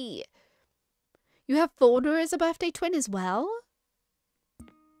Twiggy. You have Fauna as a birthday twin as well?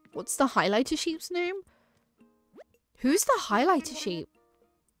 What's the highlighter sheep's name? Who's the highlighter sheep?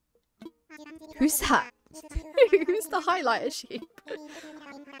 Who's that? Who's the highlighter sheep?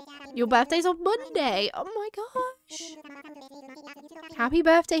 Your birthday's on Monday. Oh my gosh. Happy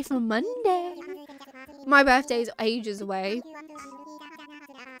birthday for Monday. My birthday's ages away.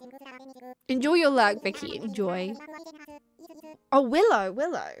 Enjoy your luck, Vicky. Enjoy. Oh,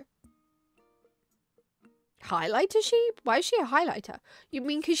 Willow. Highlighter sheep? Why is she a highlighter? You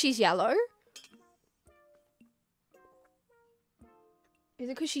mean because she's yellow? Is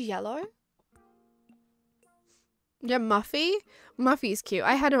it because she's yellow? Yeah, Muffy. Muffy's cute.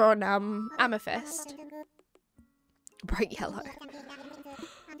 I had her on Amethyst. Bright yellow.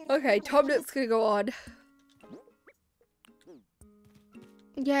 Okay, Tomnet's gonna go on.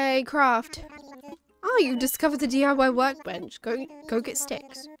 Yay, craft. Oh, you've discovered the DIY workbench. Go get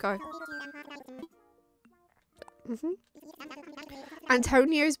sticks. Go.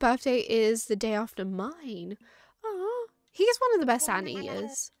 Antonio's birthday is the day after mine. Oh, he's one of the best Santa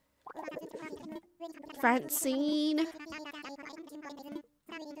eaters. Francine.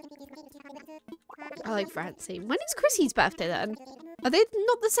 I like Francine. When is Chrissy's birthday then? Are they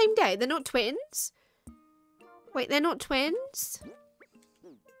not the same day? They're not twins? Wait, they're not twins?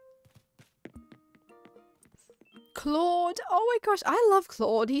 Claude. Oh my gosh, I love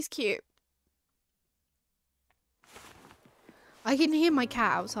Claude. He's cute. I can hear my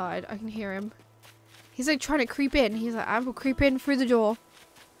cat outside. I can hear him. He's like trying to creep in. He's like, I will creep in through the door.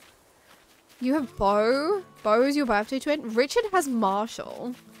 You have Bo. Bo is your birthday twin. Richard has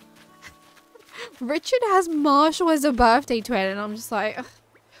Marshall. Richard has Marshall as a birthday twin. And I'm just like, ugh.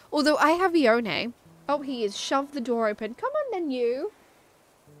 Although I have Ione. Oh, he is. Shove the door open. Come on then, you.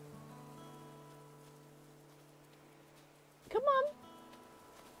 Come on.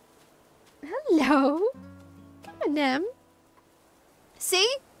 Hello. Come on, Em.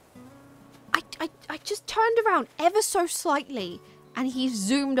 See? I just turned around ever so slightly and he's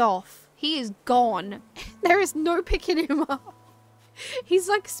zoomed off. He is gone. There is no picking him up. He's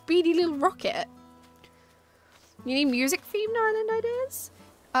like a speedy little rocket. You need music themed island ideas?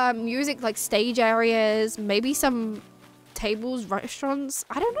 Music like stage areas, maybe some tables, restaurants.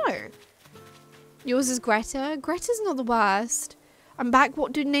 I don't know. Yours is Greta. Greta's not the worst. I'm back.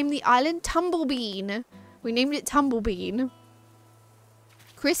 What did we name the island? Tumblebean. We named it Tumblebean.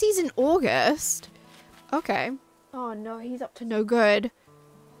 Chrissy's in August. Okay. Oh no, he's up to no good.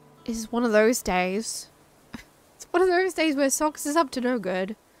 This is one of those days. It's one of those days where Socks is up to no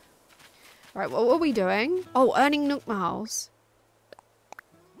good. Alright, what are we doing? Oh, earning Nook Miles.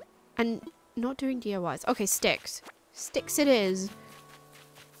 And not doing DIYs. Okay, sticks. Sticks it is.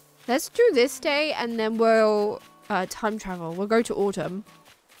 Let's do this day and then we'll time travel. We'll go to autumn.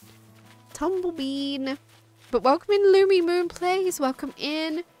 Tumblebean. But welcome in, Lumi Moon, please. Welcome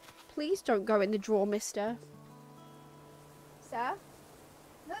in. Please don't go in the drawer, mister. Sir?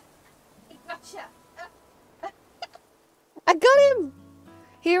 Look. I gotcha. I got him.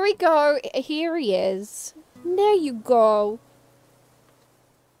 Here we go. Here he is. There you go.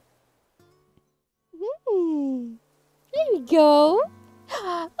 There we go.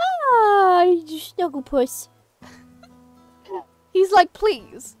 Ah, you snuggle puss. He's like,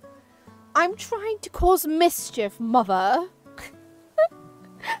 please. I'm trying to cause mischief, mother.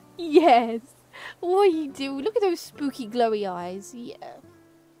 Yes. What you do? Look at those spooky glowy eyes. Yeah.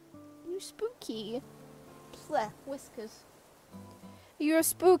 You spooky. Blech, whiskers. You're a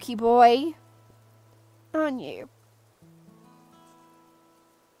spooky boy. Aren't you?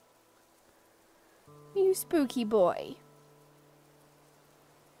 You spooky boy.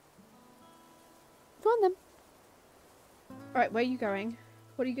 Go on then. Alright, where are you going?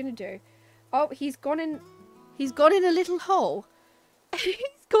 What are you gonna do? Oh, he's gone in a little hole. He's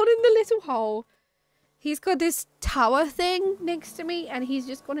gone in the little hole. He's got this tower thing next to me and he's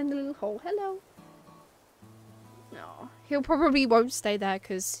just gone in the little hole. Hello. No, he'll probably won't stay there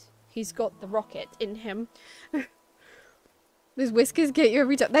because he's got the rocket in him. Those whiskers get you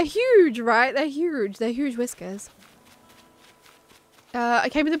every time. They're huge, right? They're huge. They're huge whiskers. I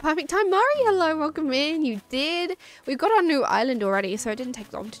came in the perfect time. Mari, hello, welcome in. You did. We've got our new island already, so it didn't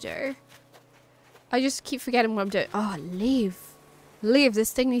take long to do. I just keep forgetting what I'm doing. Oh, leave. Leave.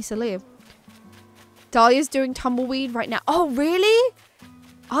 This thing needs to leave. Dahlia's doing tumbleweed right now. Oh, really?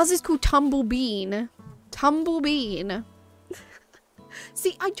 Ours is called Tumblebean. Tumblebean.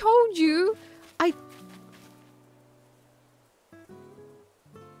 See, I told you.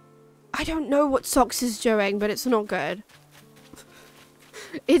 I don't know what Socks is doing, but it's not good.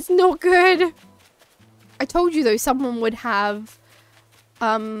 It's not good. I told you though, someone would have,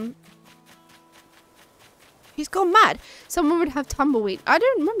 he's gone mad. Someone would have tumbleweed. I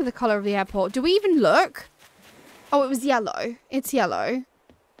don't remember the color of the airport. Do we even look? Oh, it was yellow. It's yellow.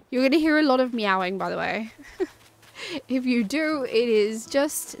 You're going to hear a lot of meowing, by the way. If you do, it is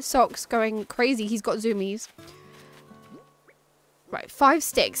just Socks going crazy. He's got zoomies. Right, 5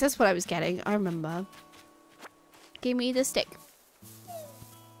 sticks. That's what I was getting. I remember. Give me the stick.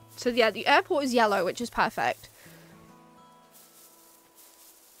 So yeah, the airport is yellow, which is perfect.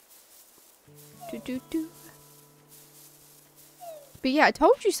 But yeah, I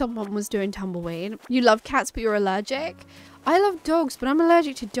told you someone was doing tumbleweed. You love cats, but you're allergic. I love dogs, but I'm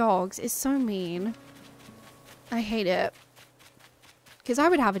allergic to dogs. It's so mean. I hate it. Because I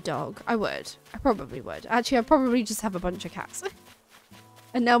would have a dog. I would. I probably would. Actually, I'd probably just have a bunch of cats.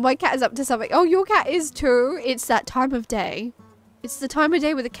 And now my cat is up to something. Oh, your cat is too. It's that time of day. It's the time of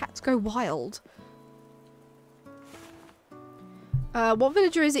day where the cats go wild. What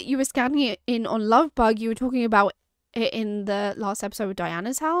villager is it you were scanning it in on Lovebug? You were talking about it in the last episode of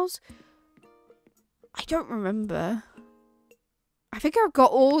Diana's house. I don't remember. I think I've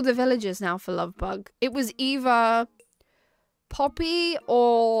got all the villagers now for Lovebug. It was either Poppy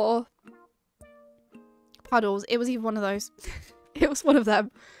or Puddles. It was either one of those. It was one of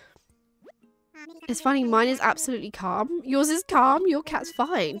them. It's funny, mine is absolutely calm. Yours is calm, your cat's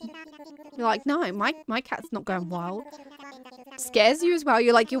fine. You're like, no, my cat's not going wild. Scares you as well.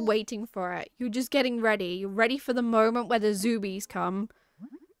 You're like, you're waiting for it. You're just getting ready. You're ready for the moment where the zoomies come.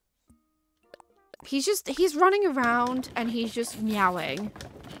 He's running around and he's just meowing.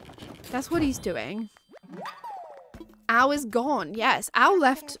 That's what he's doing. Owl is gone. Yes, Owl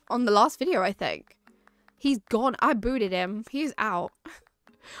left on the last video, I think. He's gone. I booted him. He's out.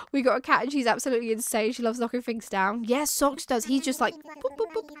 We got a cat and she's absolutely insane. She loves knocking things down. Yes, Socks does. He's just like, boop,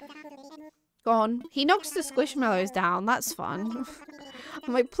 boop, boop. Gone. He knocks the squishmallows down. That's fun.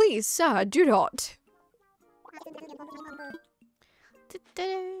 I'm like, please, sir, do not.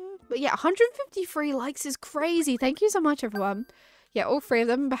 But yeah, 153 likes is crazy. Thank you so much, everyone. Yeah, all 3 of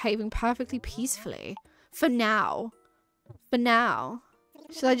them behaving perfectly peacefully. For now. For now.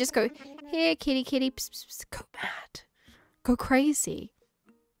 Should I just go, here, kitty, kitty, pss, pss, pss, go mad. Go crazy.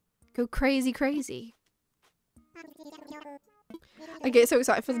 Go crazy, crazy. I get so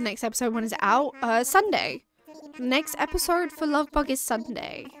excited for the next episode when it's out. Sunday. The next episode for Lovebug is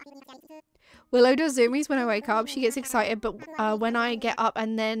Sunday. Willow does zoomies when I wake up. She gets excited, but when I get up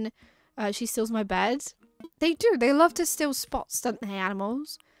and then she steals my bed. They do. They love to steal spots, don't they,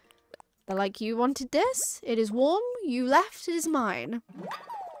 animals? They're like, you wanted this? It is warm. You left. It is mine.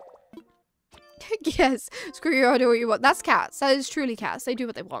 Yes. Screw you, I do what you want. That's cats. That is truly cats. They do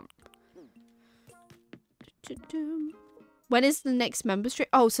what they want. When is the next member stream?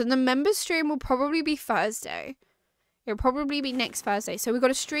 Oh, so the member stream will probably be Thursday. It'll probably be next Thursday. So we've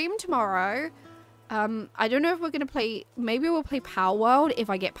got a stream tomorrow. I don't know if we're going to play... Maybe we'll play Pow World if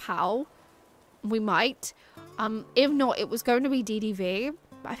I get Pow. We might. If not, it was going to be DDV.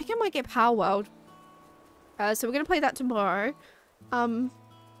 But I think I might get Pow World. So we're going to play that tomorrow.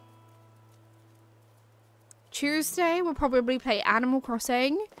 Tuesday, we'll probably play Animal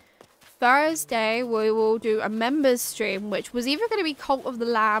Crossing. Thursday, we will do a members stream, which was either going to be Cult of the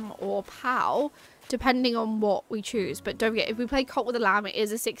Lamb or POW, depending on what we choose. But don't forget, if we play Cult of the Lamb, it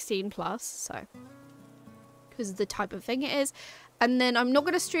is a 16 plus, so because of the type of thing it is. And then I'm not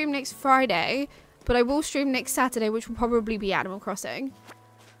going to stream next Friday, but I will stream next Saturday, which will probably be Animal Crossing.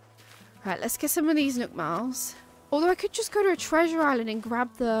 Right, let's get some of these Nook Miles. Although I could just go to a treasure island and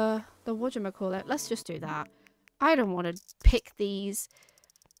grab the whatchamacallit. Let's just do that. I don't want to pick these.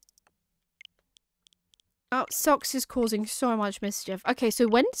 Oh, Socks is causing so much mischief. Okay, so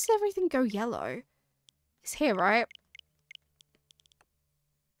when does everything go yellow? It's here, right?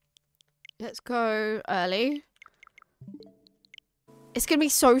 Let's go early. It's gonna be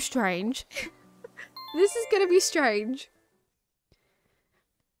so strange. This is gonna be strange.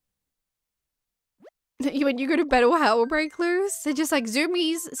 When you go to bed, all hell will break loose. They're just like,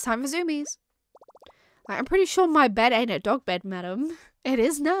 zoomies. It's time for zoomies. Like, I'm pretty sure my bed ain't a dog bed, madam. It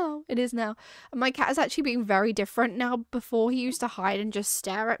is now. It is now. And my cat is actually being very different now. Before he used to hide and just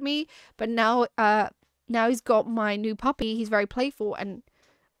stare at me. But now, now he's got my new puppy. He's very playful and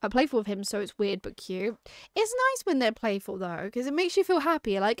playful with him. So it's weird but cute. It's nice when they're playful though. Because it makes you feel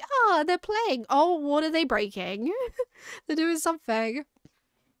happy. Like, ah, they're playing. Oh, what are they breaking? They're doing something.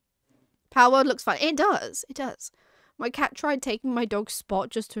 Power World looks fun. It does. It does. My cat tried taking my dog's spot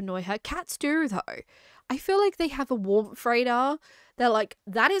just to annoy her. Cats do, though. I feel like they have a warmth radar. They're like,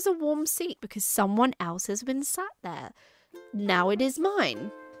 that is a warm seat because someone else has been sat there. Now it is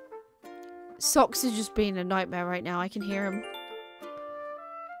mine. Socks is just being a nightmare right now. I can hear him.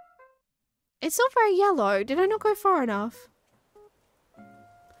 It's not very yellow. Did I not go far enough?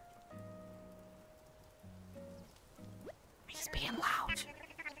 He's being loud.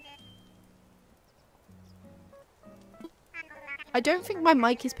 I don't think my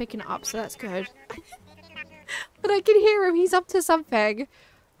mic is picking it up, so that's good. But I can hear him. He's up to something.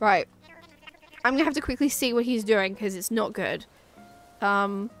 Right. I'm gonna have to quickly see what he's doing because it's not good.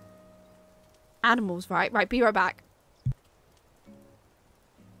 Animals, right? Right, be right back.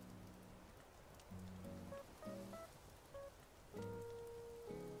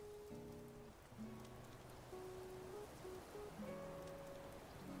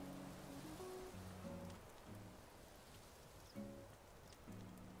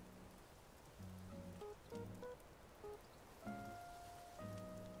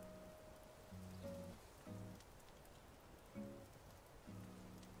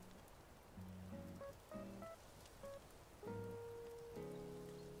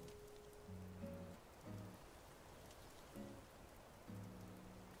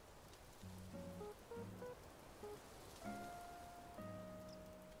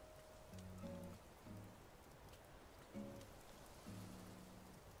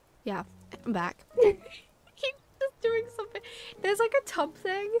 Yeah, I'm back. He's just doing something. There's like a tub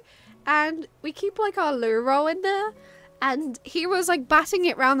thing, and we keep like our loo roll in there, and he was like batting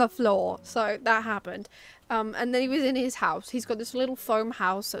it around the floor, so that happened. And then he was in his house. He's got this little foam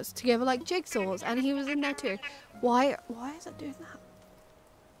house that's together like jigsaws, and he was in there too. Why is it doing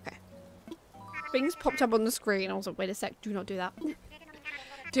that? Okay. Things popped up on the screen. I was like, wait a sec, do not do that.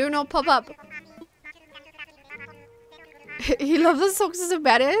 Do not pop up. He loves the socks as a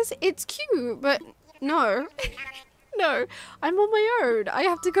badass. It's cute, but no. No, I'm on my own. I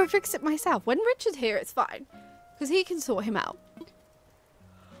have to go fix it myself. When Richard's here, it's fine. Because he can sort him out.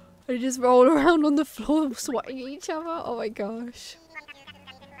 I just roll around on the floor swatting each other. Oh my gosh.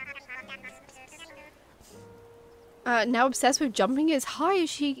 Now obsessed with jumping as high as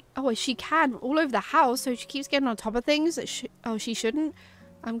she can all over the house. So she keeps getting on top of things that she shouldn't.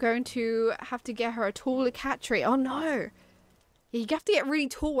 I'm going to have to get her a taller cat tree. Oh no. Yeah, you have to get a really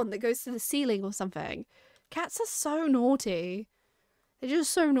tall one that goes to the ceiling or something. Cats are so naughty. They're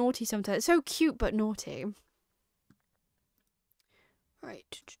just so naughty sometimes. So cute, but naughty.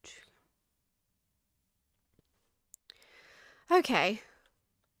 Right. Okay.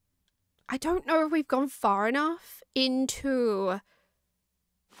 I don't know if we've gone far enough into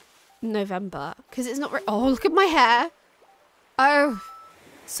November. Because it's not... Oh, look at my hair. Oh.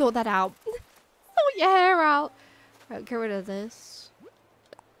 Sort that out. Sort your hair out. Right, get rid of this.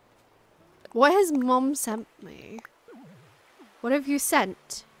 What has Mom sent me? What have you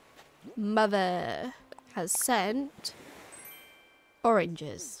sent? Mother has sent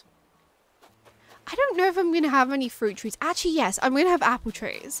oranges. I don't know if I'm going to have any fruit trees. Actually, yes, I'm going to have apple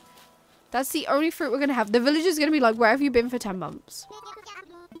trees. That's the only fruit we're going to have. The villager's going to be like, where have you been for 10 months?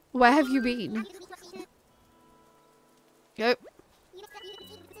 Where have you been? Yep.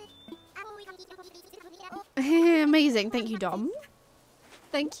 Amazing. Thank you, Dom.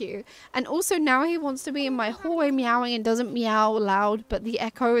 Thank you. And also now he wants to be in my hallway meowing and doesn't meow loud, but the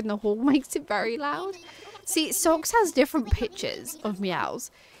echo in the hall makes it very loud. See, Socks has different pitches of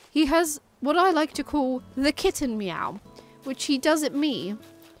meows. He has what I like to call the kitten meow, which he does at me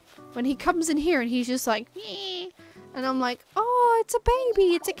when he comes in here and he's just like, meh. And I'm like, oh, it's a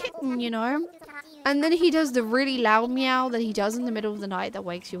baby, it's a kitten, you know? And then he does the really loud meow that he does in the middle of the night that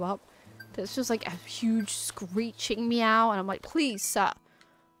wakes you up. That's just like a huge screeching meow. And I'm like, please, sir.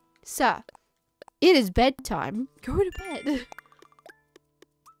 Sir, it is bedtime. Go to bed.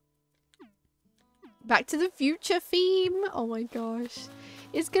 Back to the Future theme. Oh my gosh.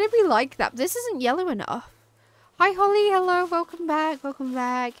 It's going to be like that. This isn't yellow enough. Hi, Holly. Hello. Welcome back. Welcome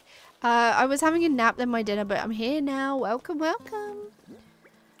back. I was having a nap then my dinner, but I'm here now. Welcome, welcome.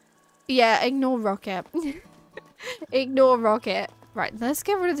 Yeah, ignore Rocket. Ignore Rocket. Right, let's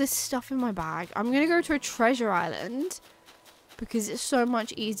get rid of this stuff in my bag. I'm going to go to a treasure island because it's so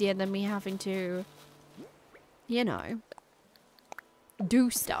much easier than me having to, you know, do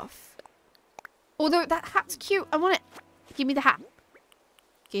stuff. Although that hat's cute. I want it. Give me the hat.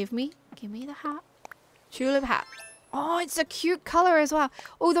 Give me the hat. Tulip hat. Oh, it's a cute color as well.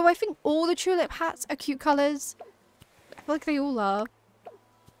 Although I think all the tulip hats are cute colors. I feel like they all are.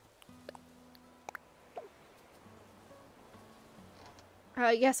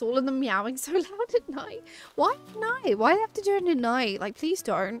 Yes, all of them meowing so loud at night. Why at night? Why do they have to do it at night? Like, please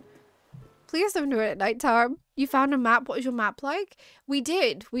don't. Please don't do it at night time. You found a map. What is your map like? We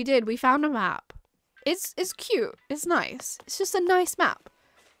did. We found a map. It's cute. It's nice. It's just a nice map.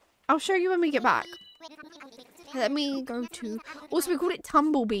 I'll show you when we get back. Let me go to... Also, we called it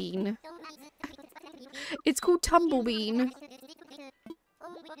Tumblebean. It's called Tumblebean.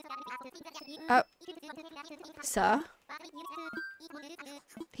 Sir?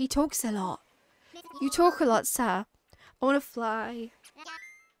 He talks a lot. You talk a lot, sir. I want to fly.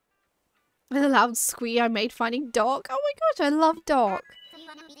 With a loud squeak I made finding Doc. Oh my gosh, I love Doc.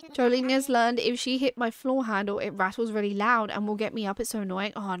 Jolene has learned if she hit my floor handle, it rattles really loud and will get me up. It's so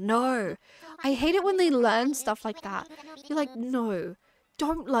annoying. Oh no. I hate it when they learn stuff like that. You're like, no,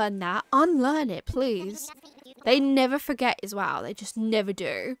 don't learn that. Unlearn it, please. They never forget as well. They just never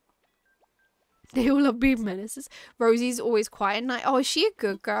do. They all love being menaces. Rosie's always quiet at night. Oh, is she a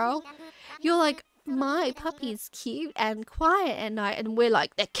good girl? You're like, my puppy's cute and quiet at night. And we're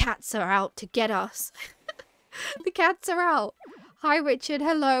like, the cats are out to get us. The cats are out. Hi, Richard.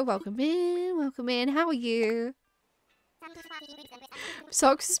 Hello. Welcome in. Welcome in. How are you?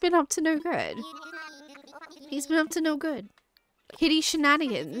 Socks has been up to no good. He's been up to no good. Kitty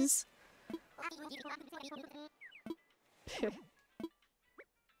shenanigans.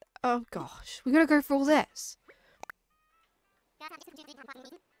 Oh gosh, we gotta go for all this.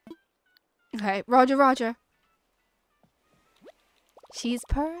 Okay, Roger, Roger. She's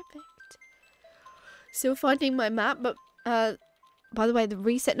perfect. Still finding my map, but by the way, the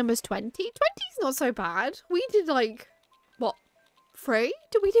reset number's 20. 20's not so bad. We did like, what, 3?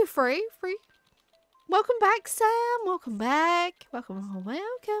 Did we do 3? 3? Welcome back, Sam. Welcome back. Welcome,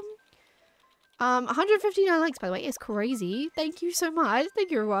 welcome. 159 likes, by the way, is crazy. Thank you so much.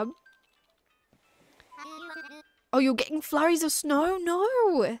 Thank you, everyone. Oh, you're getting flurries of snow?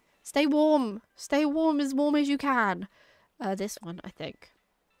 No. Stay warm. Stay warm as you can. This one, I think.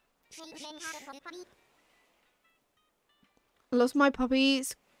 Lost my puppy.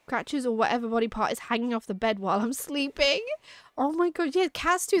 Scratches or whatever body part is hanging off the bed while I'm sleeping. Oh my god, yeah,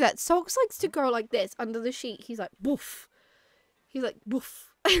 cats do that. Socks likes to go like this under the sheet. He's like, woof. He's like, woof.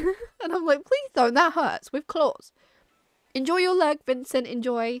 And I'm like, please don't, that hurts with claws. Enjoy your leg, Vincent,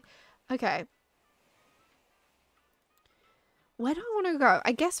 enjoy. Okay. Where do I want to go?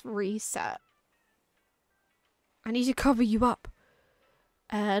 I guess reset. I need to cover you up.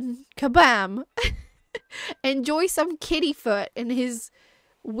 And kabam. Enjoy some kitty foot in his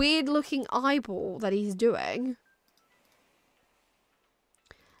weird looking eyeball that he's doing.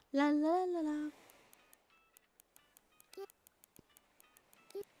 La la la la.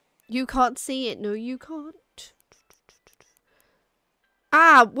 You can't see it. No, you can't.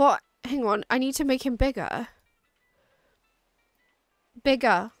 Ah, what? Hang on. I need to make him bigger.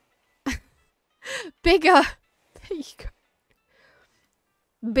 Bigger. Bigger. There you go.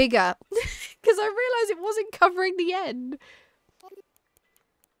 Bigger. Because I realised it wasn't covering the end.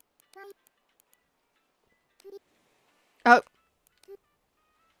 Oh.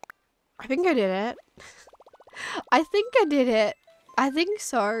 I think I did it. I think I did it. I think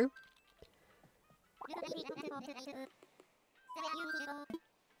so.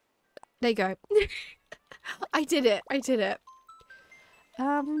 There you go. I did it. I did it.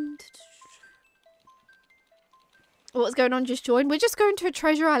 What's going on? Just joined. We're just going to a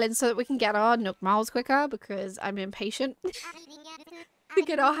treasure island so that we can get our Nook Miles quicker because I'm impatient to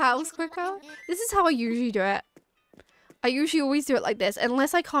get our house quicker. This is how I usually do it. I usually always do it like this.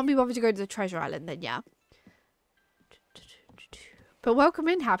 Unless I can't be bothered to go to the treasure island, then yeah. But welcome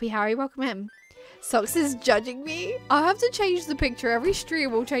in, Happy Harry. Welcome in. Socks is judging me. I'll have to change the picture. Every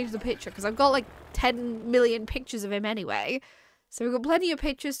stream will change the picture because I've got like 10 million pictures of him anyway. So we've got plenty of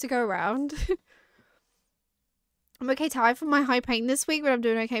pictures to go around. I'm okay tired from my high pain this week, but I'm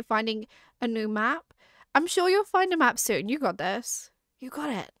doing okay finding a new map. I'm sure you'll find a map soon. You got this. You got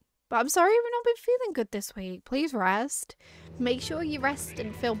it. But I'm sorry we've not been feeling good this week. Please rest. Make sure you rest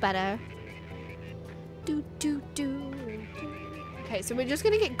and feel better. Do, do, do. Okay, so we're just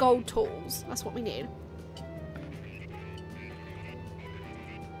going to get gold tools. That's what we need.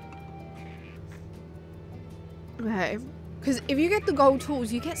 Okay. Because if you get the gold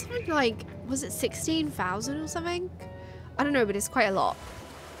tools, you get something like, was it 16,000 or something? I don't know, but it's quite a lot.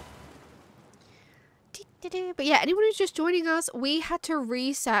 But yeah, anyone who's just joining us, we had to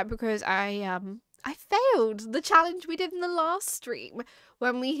reset because I failed the challenge we did in the last stream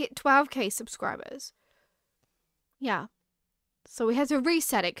when we hit 12k subscribers. Yeah. So we had to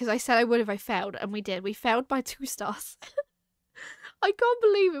reset it because I said I would if I failed, and we did. We failed by 2 stars. I can't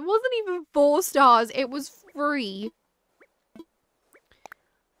believe it wasn't even 4 stars. It was 3.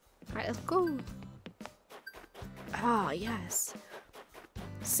 Alright, let's go. Ah, yes.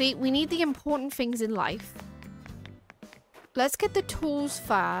 See, we need the important things in life. Let's get the tools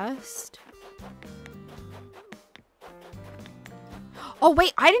first. Oh,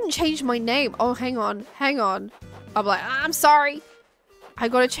 wait, I didn't change my name. Oh, hang on. Hang on. I'm like, I'm sorry. I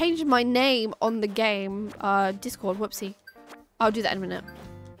gotta change my name on the game. Discord, whoopsie. I'll do that in a minute.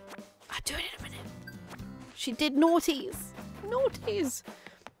 I'll do it in a minute. She did naughties. Naughties.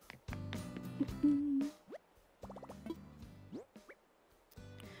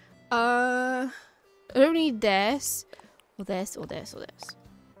 I don't need this. Or this, or this, or this.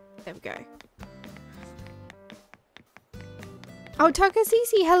 There we go. Oh,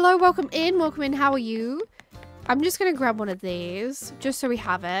 Takasisi, hello, welcome in, how are you? I'm just gonna grab one of these, just so we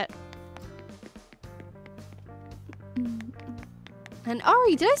have it. And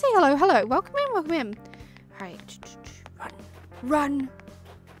Ari, did I say hello? Hello, welcome in. Alright, run.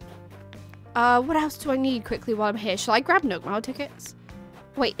 What else do I need quickly while I'm here? Shall I grab Nook Mile tickets?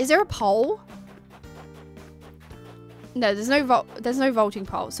 Wait, is there a pole? No, there's no vaulting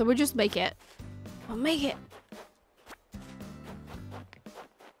pole, so we'll just make it. We'll make it.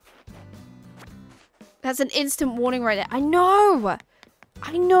 That's an instant warning right there. I know.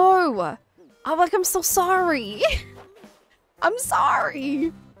 I'm so sorry. I'm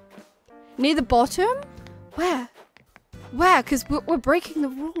sorry. Near the bottom? Where? Because we're breaking the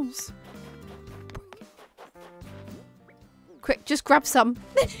rules. Quick, just grab some.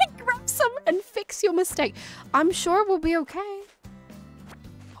 Grab some and fix your mistake. I'm sure we'll be okay.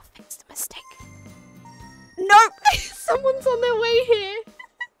 We'll fix the mistake. Nope. Someone's on their way here.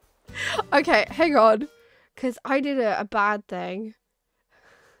 Okay, hang on. Because I did a bad thing.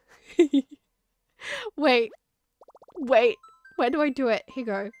 Wait. Where do I do it? Here you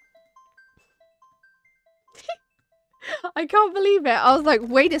go. I can't believe it. I was like,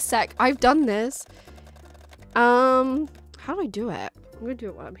 wait a sec. I've done this. How do I do it? I'm gonna do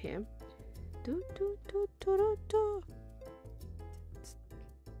it while I'm here.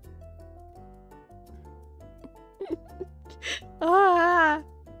 Ah.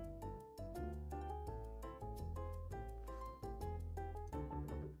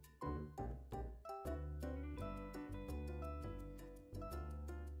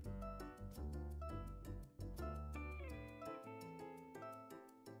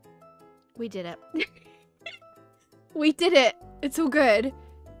 We did it. We did it. It's all good.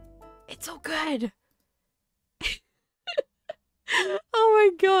 It's all good. Oh my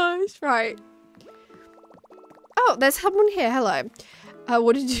gosh. Right. Oh, there's someone here. Hello.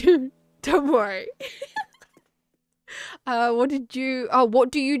 What did you... Don't worry. What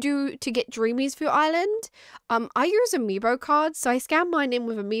do you do to get dreamies for your island? I use amiibo cards, so I scan mine in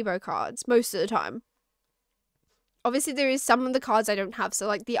with amiibo cards most of the time. Obviously, there is some of the cards I don't have. So,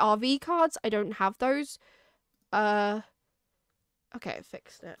 like, the RV cards, I don't have those. Okay, I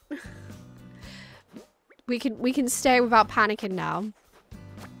fixed it. we can stay without panicking now.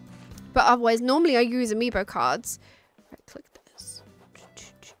 But otherwise, normally I use amiibo cards. Right, click this.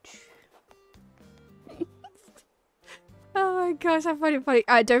 Oh my gosh, I find it funny.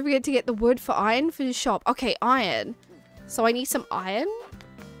 Don't forget to get the wood for iron for the shop. Okay, iron. So I need some iron.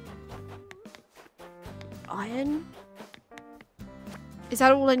 Iron? Is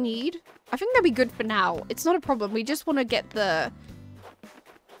that all I need? I think that'd be good for now. It's not a problem. We just want to get the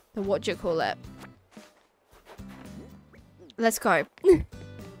what do you call it? Let's go.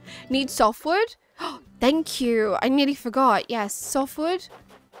 Need softwood? Thank you. I nearly forgot. Yes, softwood.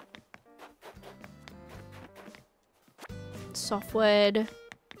 Softwood.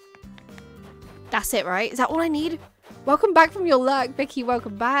 That's it, right? Is that all I need? Welcome back from your luck, Vicky.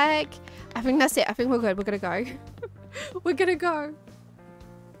 Welcome back. I think that's it. I think we're good. We're gonna go. We're gonna go.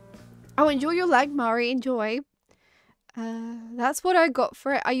 Oh, enjoy your leg, Mari. Enjoy. That's what I got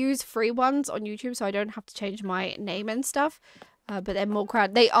for it. I use free ones on YouTube, so I don't have to change my name and stuff. But they're more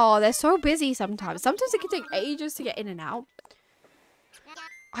crowded. They're so busy sometimes. Sometimes it can take ages to get in and out.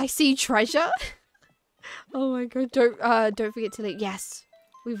 I see treasure. Oh my god! Don't forget to leave. Yes,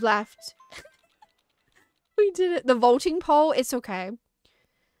 we've left. We did it. The vaulting pole. It's okay.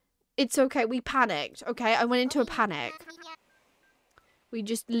 It's okay. We panicked. Okay, I went into a panic. We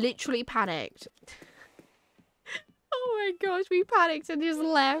just literally panicked. Oh my gosh, we panicked and just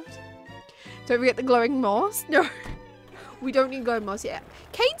left. Don't forget the glowing moss. No, we don't need glowing moss yet.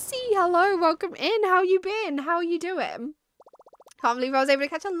 Casey, hello, welcome in. How you been? How are you doing? Can't believe I was able to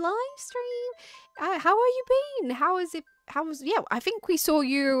catch a live stream. How are you been? Yeah, I think we saw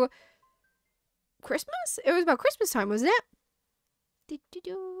you Christmas? It was about Christmas time, wasn't it?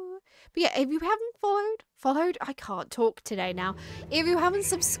 But yeah, if you haven't followed, I can't talk today now. If you haven't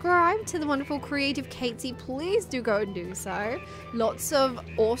subscribed to the wonderful creative Katie, please do go and do so. Lots of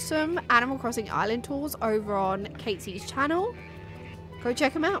awesome Animal Crossing Island tours over on Katie's channel. Go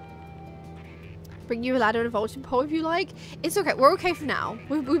check them out. Bring you a ladder and a vaulting pole if you like. It's okay. We're okay for now.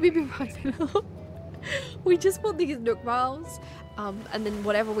 We'll be right now. We just want these Nook Miles. And then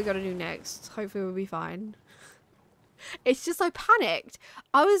whatever we gotta do next, hopefully we'll be fine. It's just I panicked.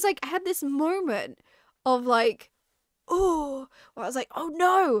 I was like, I had this moment of like, oh, I was like, oh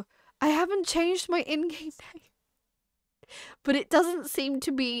no, I haven't changed my in-game name. But it doesn't seem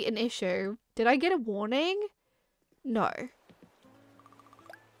to be an issue. Did I get a warning? No.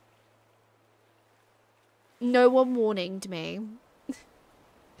 No one warninged me.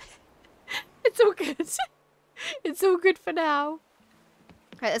 It's all good. It's all good for now.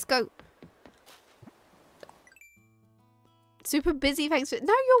 Right, let's go. Super busy, thanks for—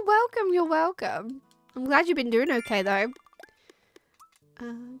 no, you're welcome, you're welcome. I'm glad you've been doing okay, though.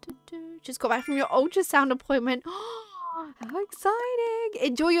 Just got back from your ultrasound appointment. Oh, how exciting.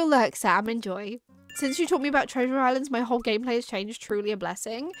 Enjoy your lurk, Sam, enjoy. Since you taught me about Treasure Islands, my whole gameplay has changed. Truly a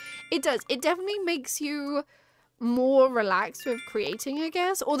blessing. It does. It definitely makes you more relaxed with creating, I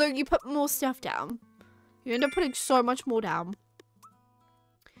guess. Although you put more stuff down. You end up putting so much more down.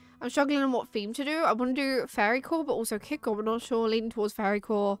 I'm struggling on what theme to do. I want to do Fairy Core, but also Kick Core. I'm not sure. Leaning towards Fairy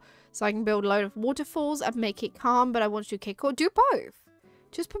Core so I can build a load of waterfalls and make it calm, but I want to do Kick Core. Do both.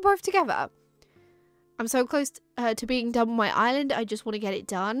 Just put both together. I'm so close to being done with my island. I just want to get it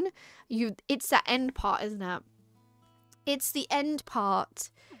done. It's that end part, isn't it? It's the end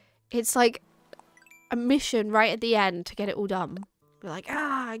part. It's like a mission right at the end to get it all done. We're like,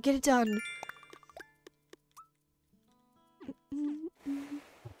 ah, get it done.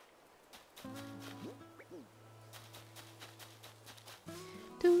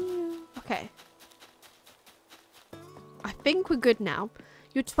 Okay. I think we're good now.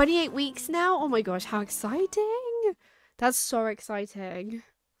 You're 28 weeks now? Oh my gosh, how exciting. That's so exciting.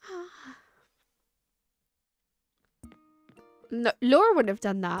 No, Laura wouldn't have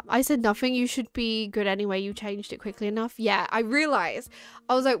done that. I said nothing. You should be good anyway. You changed it quickly enough. Yeah, I realized.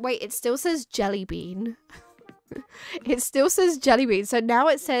 I was like, wait, it still says Jellybean. It still says Jellybean. So now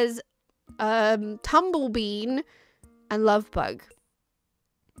it says Tumblebean and Lovebug.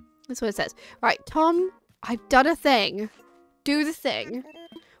 That's what it says. Right, Tom, I've done a thing. Do the thing.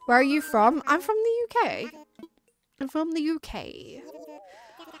 Where are you from? I'm from the UK. I'm from the UK.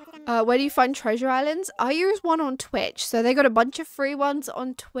 Where do you find treasure islands? I use one on Twitch. So they got a bunch of free ones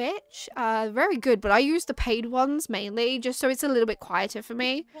on Twitch. Very good, but I use the paid ones mainly, just so it's a little bit quieter for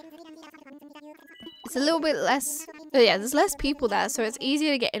me. It's a little bit less, yeah, there's less people there, so it's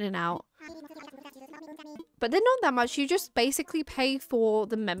easier to get in and out. But they're not that much. You just basically pay for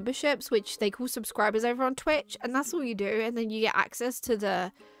the memberships, which they call subscribers over on Twitch, and that's all you do. And then you get access to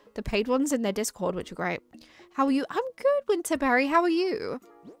the paid ones in their Discord, which are great. How are you? I'm good, Winterberry. How are you?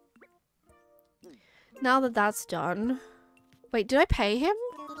 Now that that's done. Wait, did I pay him?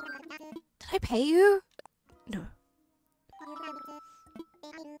 Did I pay you? No.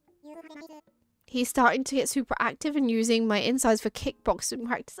 He's starting to get super active and using my insides for kickboxing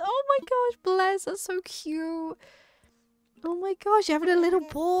practice. Oh my gosh, bless. That's so cute. Oh my gosh, you're having a little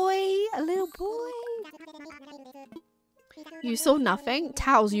boy. A little boy. You saw nothing?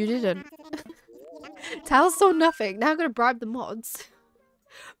 Towels, you didn't. Towels saw nothing. Now I'm going to bribe the mods.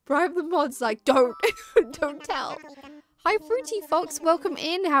 Bribe the mods like, don't. Don't tell. Hi, Fruity Fox. Welcome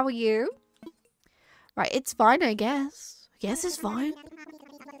in. How are you? Right, it's fine, I guess. Yes, it's fine.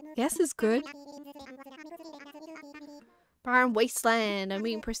 Yes, it's good. Barren Wasteland. I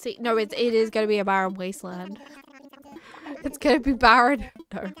mean, proceed. No, it is going to be a barren wasteland. It's going to be barren.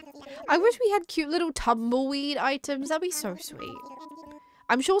 No. I wish we had cute little tumbleweed items. That'd be so sweet.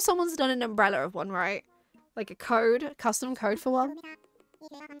 I'm sure someone's done an umbrella of one, right? Like a code, a custom code for one.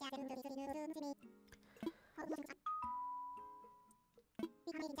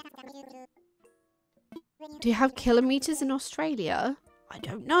 Do you have kilometers in Australia? I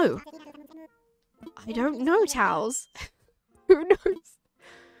don't know. I don't know, Towels. Who knows?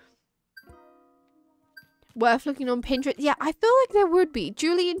 Worth looking on Pinterest. Yeah, I feel like there would be.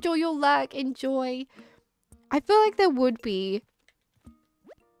 Julie, enjoy your lurk. Enjoy. I feel like there would be.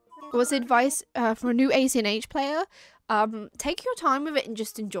 What's advice for a new ACNH player? Take your time with it and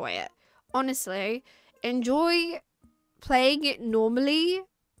just enjoy it. Honestly, enjoy playing it normally.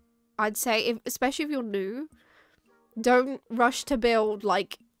 I'd say, especially if you're new, don't rush to build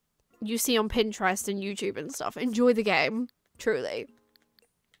like you see on Pinterest and YouTube and stuff. Enjoy the game, truly.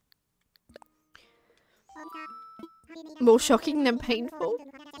 More shocking than painful.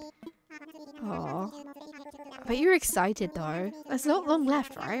 Oh. I bet you're excited though. There's not long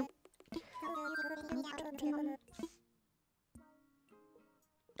left, right?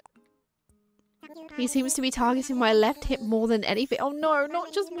 He seems to be targeting my left hip more than anything. Oh no,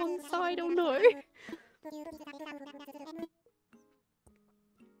 not just one side. Oh no.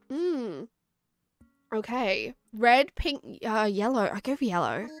 Okay. Red, pink, yellow. I go for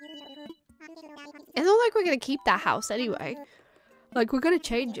yellow. It's not like we're going to keep that house anyway. Like, we're going to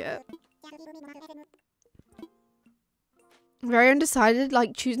change it. Very undecided,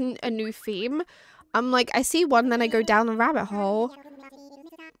 like choosing a new theme. I'm like, I see one, then I go down the rabbit hole.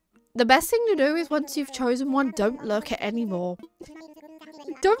 The best thing to do is once you've chosen one, don't look at anymore.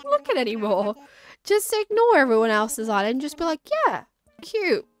 Don't look at anymore. Just ignore everyone else's island. Just be like, yeah,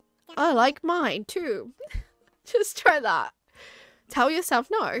 cute. I like mine too. Just try that. Tell yourself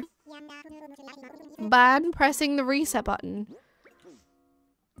no. Ban pressing the reset button.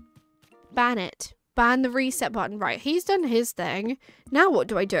 Ban it. Ban the reset button. Right, he's done his thing. Now what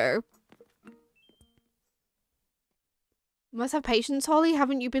do I do? Must have patience, Holly.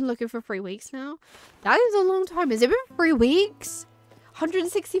 Haven't you been looking for 3 weeks now? That is a long time. Has it been 3 weeks?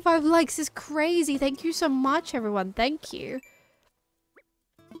 165 likes is crazy. Thank you so much, everyone. Thank you.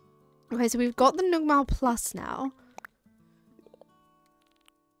 Okay, so we've got the Nugmal Plus now.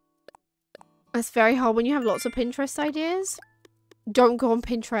 It's very hard when you have lots of Pinterest ideas. Don't go on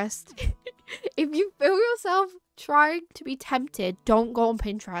Pinterest. If you feel yourself trying to be tempted, don't go on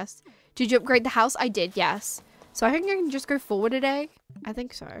Pinterest. Did you upgrade the house? I did, yes. So I think I can just go forward a day. I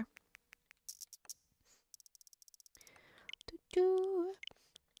think so.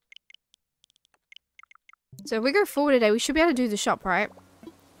 So if we go forward a day, we should be able to do the shop, right?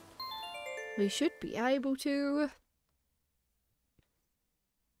 We should be able to.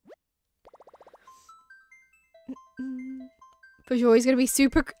 But you're always going to be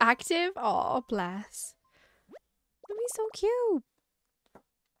super active? Oh, bless. That'd be so cute.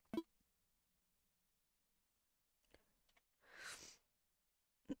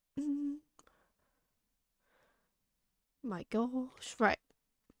 My gosh. Right.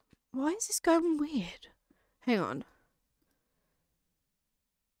 Why is this going weird? Hang on.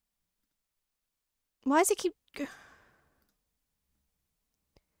 Why does it keep...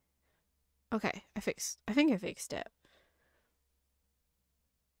 Okay, I think I fixed it.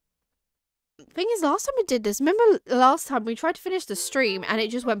 Thing is, last time I did this, remember last time we tried to finish the stream and it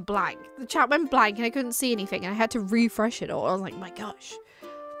just went blank. The chat went blank and I couldn't see anything and I had to refresh it all. I was like, my gosh.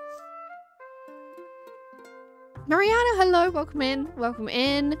 Mariana, hello, welcome in. Welcome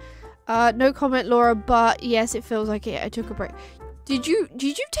in. No comment, Laura, but yes, it feels like it. I took a break. Did you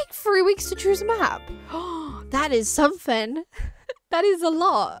take 3 weeks to choose a map? Oh, that is something. That is a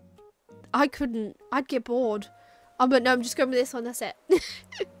lot. I couldn't. I'd get bored. Oh, but no, I'm just going with this one. That's it.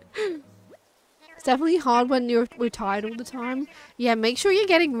 It's definitely hard when we're tired all the time. Yeah, make sure you're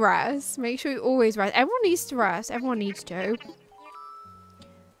getting rest. Make sure you always rest. Everyone needs to rest. Everyone needs to.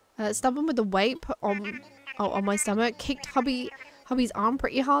 Stubborn with the weight put on my stomach. Kicked hubby's arm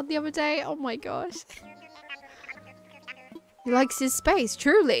pretty hard the other day. Oh my gosh. He likes his space.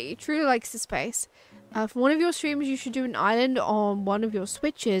 Truly likes his space. For one of your streams, you should do an island on one of your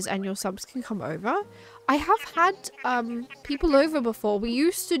switches and your subs can come over. I have had people over before. We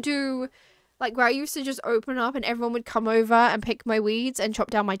used to do, like, where I used to just open up and everyone would come over and pick my weeds and chop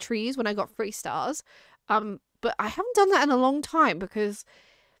down my trees when I got 3 stars. But I haven't done that in a long time because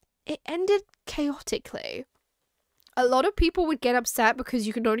it ended chaotically. A lot of people would get upset because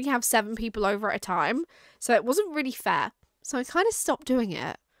you could only have 7 people over at a time. So it wasn't really fair. So I kind of stopped doing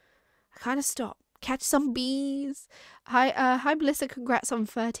it. I kind of stopped. Catch some bees. Hi Melissa, congrats on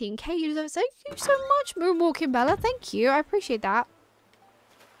 13k users. Thank you so much, Moonwalking Bella. Thank you. I appreciate that.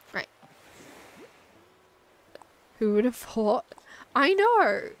 Right. Who would have thought? I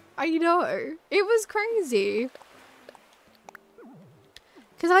know. It was crazy.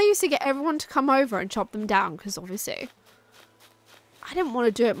 Because I used to get everyone to come over and chop them down because obviously I didn't want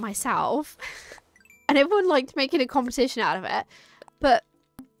to do it myself. And everyone liked making a competition out of it. But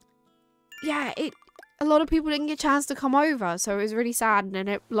yeah, a lot of people didn't get a chance to come over. So it was really sad. And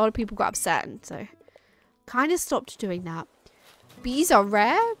a lot of people got upset. And so kind of stopped doing that. Bees are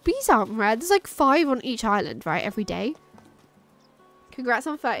rare? Bees aren't rare. There's like 5 on each island, right? Every day. Congrats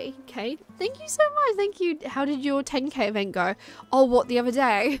on 30k. Thank you so much. Thank you. How did your 10k event go? Oh, what, the other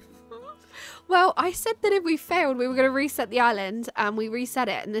day? Well, I said that if we failed, we were going to reset the island. And we reset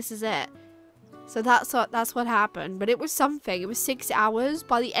it. And this is it. So that's what happened. But it was something. It was 6 hours.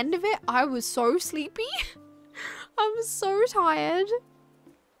 By the end of it, I was so sleepy. I was so tired.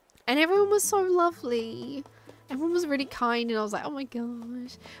 And everyone was so lovely. Everyone was really kind and I was like, oh my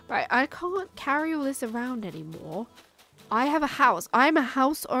gosh. Right, I can't carry all this around anymore. I have a house. I'm a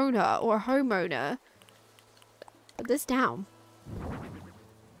house owner or a homeowner. Put this down.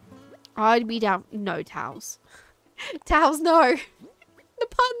 I'd be down. No, towels. Towels, no. The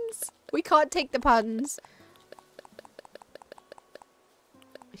puns. We can't take the puns.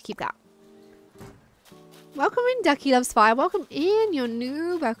 Keep that. Welcome in, Ducky Loves Fire. Welcome in. You're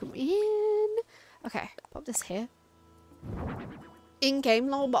new. Welcome in. Okay, pop this here. In-game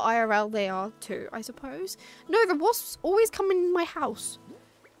lol, but IRL they are too, I suppose. No, the wasps always come in my house.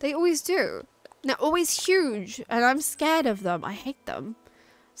 They always do. They're always huge, and I'm scared of them. I hate them.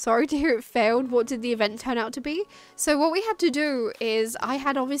 Sorry to hear it failed. What did the event turn out to be? So what we had to do is, I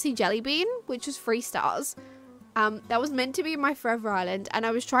had obviously JELLYBEAN, which was 3 stars. That was meant to be my Forever Island, and I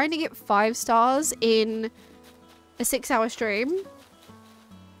was trying to get 5 stars in a 6-hour stream.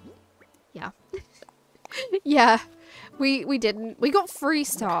 Yeah. Yeah. We didn't. We got 3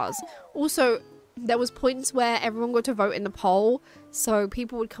 stars. Also, there was points where everyone got to vote in the poll. So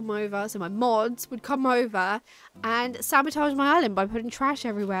people would come over. So my mods would come over and sabotage my island by putting trash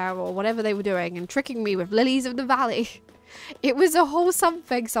everywhere or whatever they were doing and tricking me with lilies of the valley. It was a whole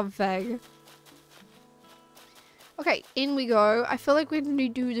something. Okay, in we go. I feel like we're going to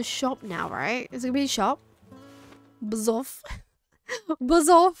do the shop now, right? Is it going to be a shop? Buzz off. Buzz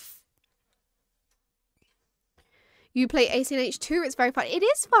off. You play ACNH too? It's very fun. It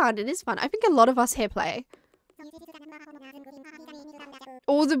is fun. It is fun. I think a lot of us here play.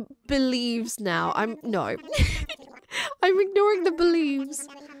 All the believes now. No. I'm ignoring the believes.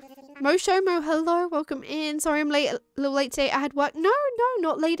 Moshomo, hello. Welcome in. Sorry I'm late. A little late today. I had work. No,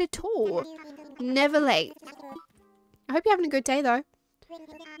 not late at all. Never late. I hope you're having a good day though.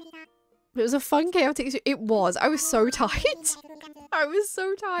 It was a fun, chaotic... It was. I was so tired. I was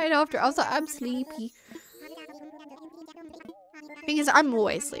so tired after. I was like, I'm sleepy. Thing is, I'm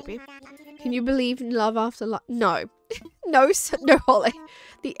always sleepy. Can you believe in love after love? No. No, Holly.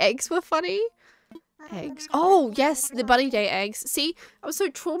 The eggs were funny. Eggs. Oh, yes, the Bunny Day eggs. See, I was so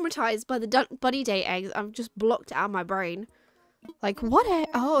traumatized by the Bunny Day eggs. I've just blocked out my brain. Like, what egg?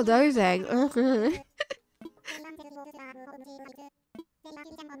 Oh, those eggs.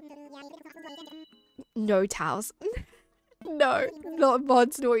 No towels. No, not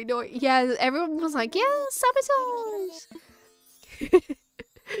mods, naughty. Yeah, everyone was like, yeah, sabotage.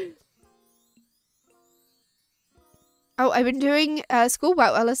 Oh, I've been doing school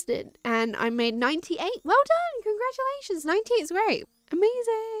while listening, and I made 98. Well done, congratulations. 98 is great,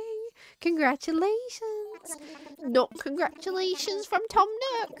 amazing. Congratulations. Not congratulations from Tom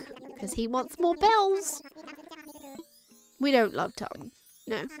Nook, because he wants more bells. We don't love Tom.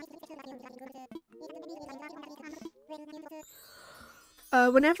 No.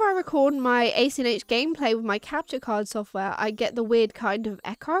 Whenever I record my ACNH gameplay with my capture card software, I get the weird kind of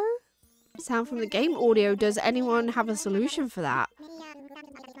echo sound from the game audio. Does anyone have a solution for that?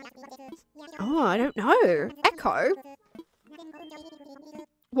 Oh, I don't know. Echo?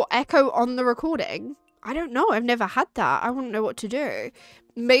 What, echo on the recording? I don't know. I've never had that. I wouldn't know what to do.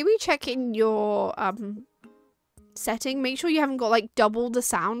 Maybe check in your setting. Make sure you haven't got like double the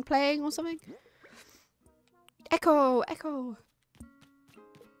sound playing or something. Echo.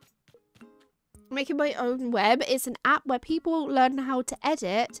 Making my own web. It's an app where people learn how to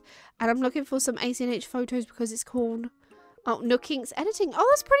edit, and I'm looking for some ACNH photos because it's called Nookink's Editing. Oh,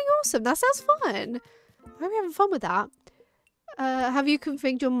 that's pretty awesome. That sounds fun. I hope you're having fun with that. Have you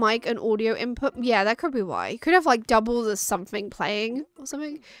configured your mic and audio input? Yeah, that could be why. You could have like double the something playing or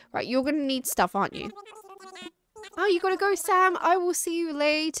something. Right, you're gonna need stuff, aren't you? Oh, you gotta go, Sam. I will see you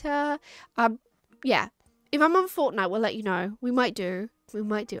later. Yeah. If I'm on Fortnite, we'll let you know. We might do.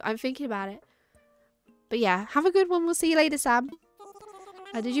 I'm thinking about it. But yeah, have a good one. We'll see you later, Sam.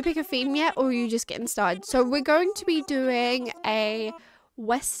 Did you pick a theme yet, or are you just getting started? So we're going to be doing a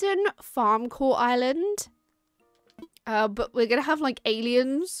Western farm core island. But we're going to have like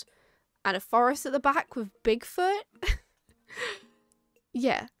aliens and a forest at the back with Bigfoot.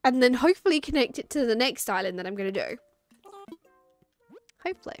 Yeah. And then hopefully connect it to the next island that I'm going to do.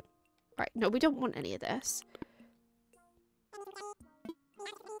 Hopefully. Right. No, we don't want any of this.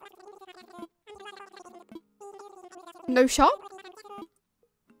 No shop?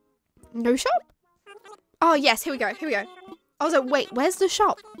 No shop? Oh, yes. Here we go. I was like, wait, where's the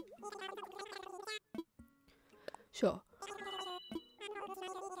shop? Sure.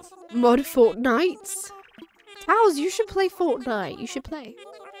 Mod Fortnite. Towels, you should play Fortnite. You should play.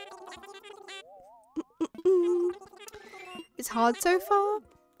 It's hard so far?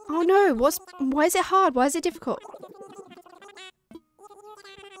 Oh no, why is it hard? Why is it difficult?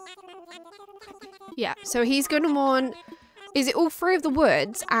 Yeah, so he's going to want... Is it all 3 of the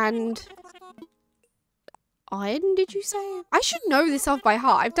woods and... iron, did you say? I should know this off by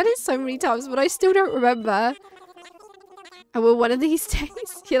heart. I've done it so many times, but I still don't remember. I will one of these days.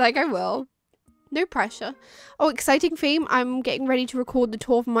 You're like, I will. No pressure. Oh, exciting theme. I'm getting ready to record the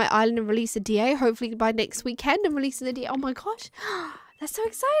tour from my island and release a DA. Hopefully by next weekend I'm releasing the DA. Oh my gosh. That's so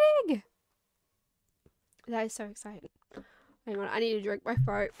exciting. That is so exciting. Hang on, I need to drink my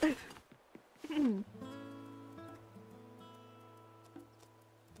throat.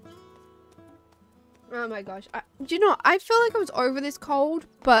 Oh my gosh. Do you know, I feel like I was over this cold,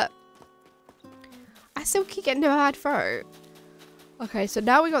 but I still keep getting a bad throat. Okay, so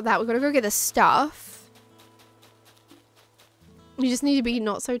now we got that. We've got to go get the stuff. You just need to be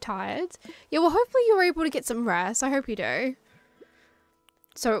not so tired. Yeah, well, hopefully you're able to get some rest. I hope you do.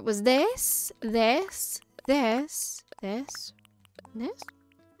 So it was this, this, this, this, this.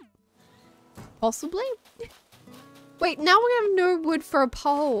 Possibly? Wait, now we have no wood for a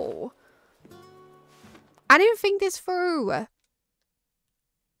pole. I didn't think this through.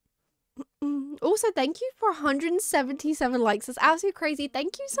 Also, thank you for 177 likes. That's absolutely crazy.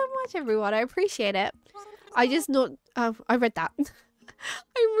 Thank you so much, everyone. I appreciate it. I just not... I read that.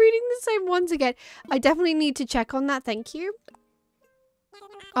 I'm reading the same ones again. I definitely need to check on that. Thank you.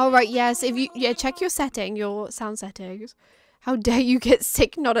 All right. Yes. If you... Yeah, check your setting. Your sound settings. How dare you get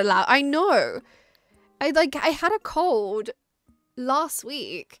sick, not allowed. I know. I had a cold last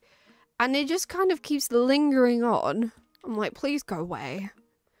week. And it just kind of keeps lingering on. I'm like, please go away.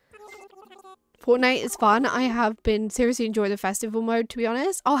 Fortnite is fun. I have been seriously enjoying the festival mode, to be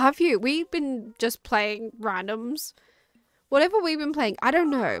honest. Oh, have you? We've been just playing randoms. Whatever we've been playing, I don't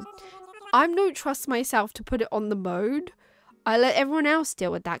know. I don't trust myself to put it on the mode. I let everyone else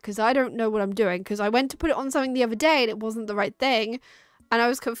deal with that because I don't know what I'm doing. Because I went to put it on something the other day and it wasn't the right thing. And I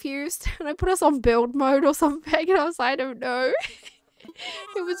was confused. And I put us on build mode or something. And I was like, I don't know.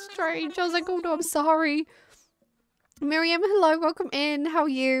 It was strange. I was like, oh no, I'm sorry. Miriam, hello, welcome in. How are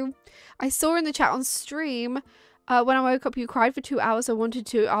you? I saw in the chat on stream when I woke up you cried for 2 hours. I wanted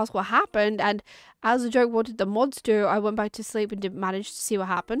to ask what happened, and as a joke, what did the mods do? I went back to sleep and didn't manage to see what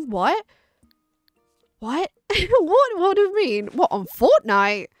happened. What? What? What do you mean? What, on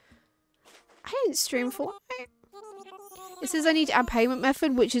Fortnite? I didn't stream Fortnite. It says I need to add payment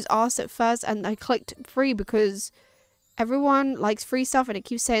method, which is asked at first, and I clicked free because everyone likes free stuff and it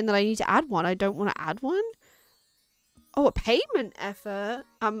keeps saying that I need to add one. I don't want to add one. Oh, a payment effort.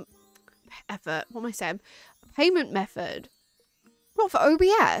 What am I saying? A payment method. What, for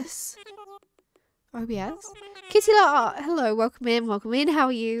OBS? OBS? Kitty hello, welcome in, how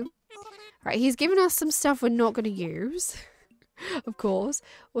are you? Right, he's given us some stuff we're not going to use. Of course.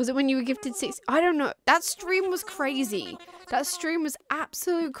 Was it when you were gifted 6? I don't know. That stream was crazy. That stream was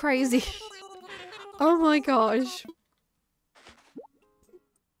absolute crazy. Oh my gosh.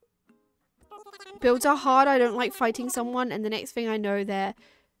 Builds are hard. I don't like fighting someone, and the next thing I know, they're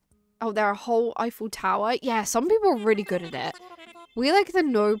a whole Eiffel Tower. Yeah, some people are really good at it. We like the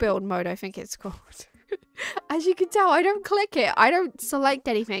no build mode, I think it's called. As you can tell, I don't click it. I don't select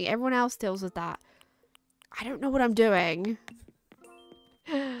anything. Everyone else deals with that. I don't know what I'm doing.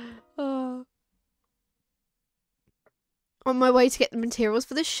 On my way to get the materials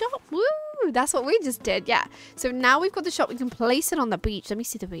for the shop. Woo! That's what we just did. Yeah. So now we've got the shop. We can place it on the beach. Let me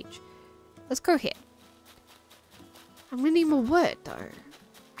see the beach. Let's go here. I'm gonna need more wood though.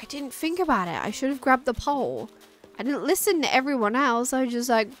 I didn't think about it. I should have grabbed the pole. I didn't listen to everyone else. I was just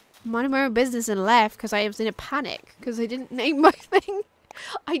like minding my own business and left because I was in a panic because I didn't name my thing.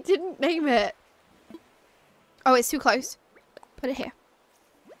 I didn't name it. Oh, it's too close. Put it here.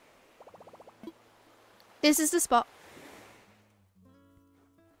 This is the spot.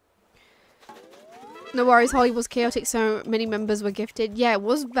 No worries, Holly was chaotic, so many members were gifted. Yeah, it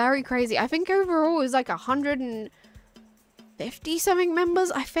was very crazy. I think overall it was like 150 something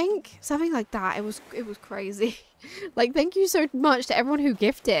members, I think. Something like that. It was crazy. Like, thank you so much to everyone who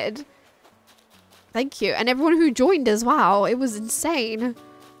gifted. Thank you. And everyone who joined as well. It was insane.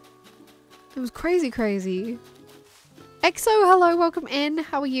 It was crazy, crazy. EXO, hello, welcome in.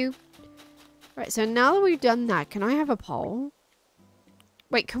 How are you? Right, so now that we've done that, can I have a poll?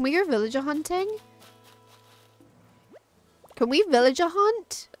 Wait, can we go villager hunting? Can we villager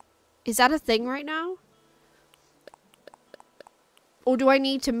hunt? Is that a thing right now? Or do I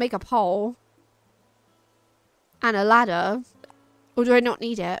need to make a pole? And a ladder? Or do I not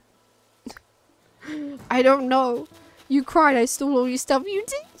need it? I don't know. You cried, I stole all your stuff. You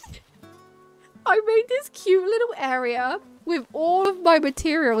did? I made this cute little area with all of my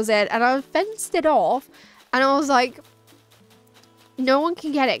materials in, and I fenced it off, and I was like, no one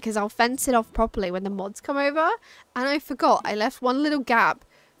can get it because I'll fence it off properly when the mods come over. And I forgot. I left one little gap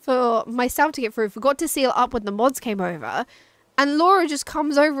for myself to get through. Forgot to seal it up when the mods came over. And Laura just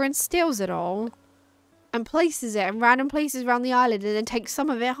comes over and steals it all. And places it in random places around the island and then takes some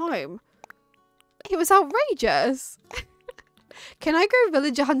of it home. It was outrageous. Can I go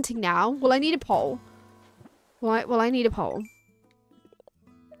villager hunting now? Will I need a pole? Will I need a pole?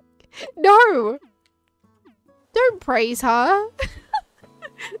 No! Don't praise her.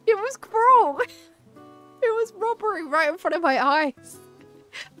 It was cruel. It was robbery right in front of my eyes.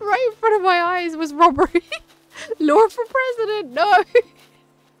 Right in front of my eyes was robbery. Lord for president, no.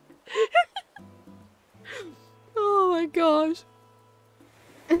 Oh my gosh.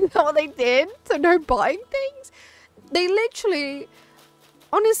 Is that what they did? So no buying things? They literally,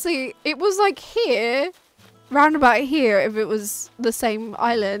 honestly, it was like here, round about here if it was the same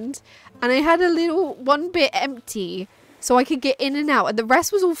island. And I had a little one bit empty so I could get in and out. And the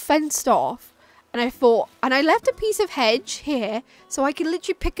rest was all fenced off. And I thought, and I left a piece of hedge here so I could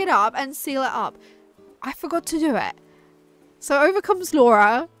literally pick it up and seal it up. I forgot to do it. So over comes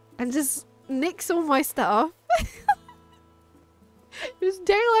Laura and just nicks all my stuff. It was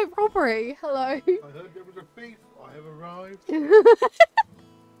daylight robbery. Hello. I heard there was a thief. I have arrived.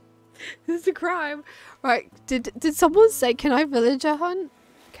 This is a crime. Right, did someone say, can I villager hunt?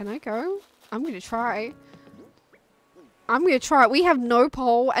 Can I go? I'm going to try. I'm going to try. We have no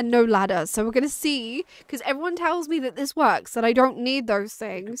pole and no ladder. So we're going to see. Because everyone tells me that this works. That I don't need those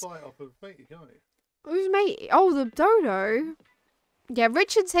things. You can buy it off of matey, can't you? Who's mate? Oh, the dodo. Yeah,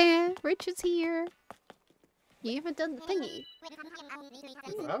 Richard's here. Richard's here. You haven't done the thingy.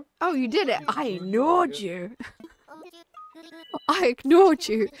 Oh, you did it. I ignored you. I ignored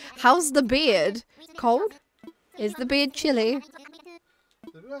you. How's the beard? Cold? Is the beard chilly?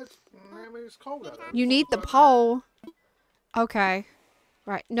 It's cold out there. You need the pole. Okay.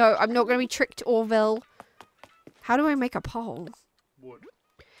 Right. No, I'm not going to be tricked, Orville. How do I make a pole? Wood.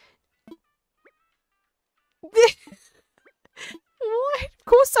 What? Of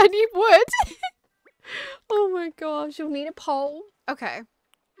course I need wood. Oh my gosh, you'll need a pole. Okay.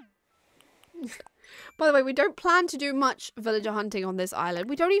 By the way, we don't plan to do much villager hunting on this island.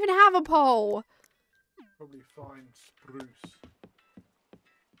 We don't even have a pole. Probably find spruce.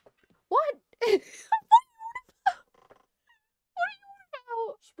 What? What are you on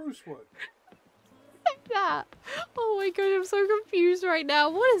about? Spruce wood. Like that. Oh my god, I'm so confused right now.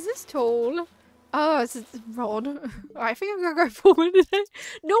 What is this tool? Oh, it's a rod. I think I'm gonna go forward today.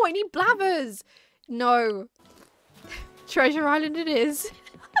 No, I need blabbers. No. Treasure Island it is.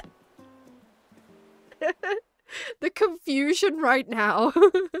 The confusion right now.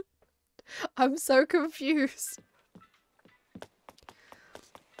 I'm so confused.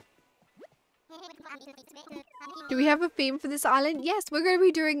 Do we have a theme for this island? Yes, we're going to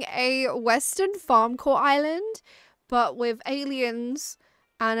be doing a Western farm core island, but with aliens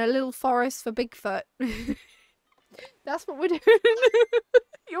and a little forest for Bigfoot. That's what we're doing.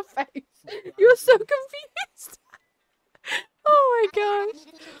 Your face. You're so confused. Oh my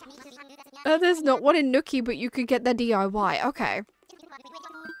gosh. There's not one in Nookie, but you could get the DIY. Okay.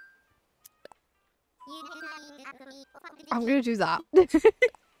 I'm going to do that.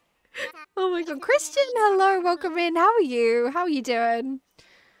 Oh my god. Christian, hello. Welcome in. How are you? How are you doing?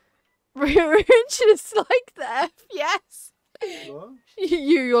 Richard is like the F. Yes. What?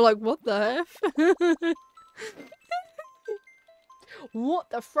 You're like, what the F? What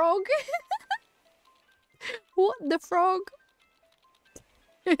the frog? What the frog?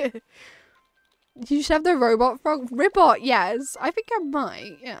 You should have the robot frog. Ribot, yes. I think I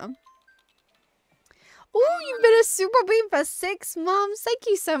might, yeah. Oh, you've been a super bean for 6 months. Thank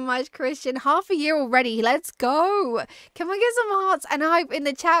you so much, Christian. Half a year already. Let's go. Can we get some hearts and hype in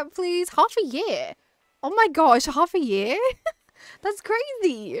the chat, please? Half a year. Oh my gosh, half a year? That's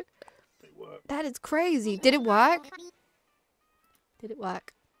crazy. It worked. That is crazy. Did it work? Did it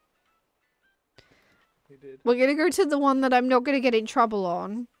work? It did. We're gonna go to the one that I'm not gonna get in trouble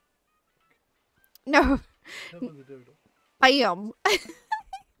on. No. Cover the dodo. Bam.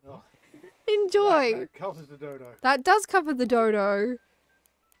 Oh, Enjoy. that covers the dodo. That does cover the dodo.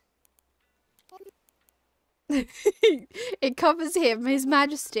 It covers him, His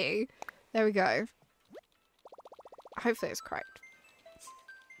Majesty. There we go. Hopefully it's correct.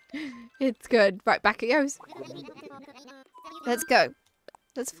 It's good. Right, back it goes. Let's go.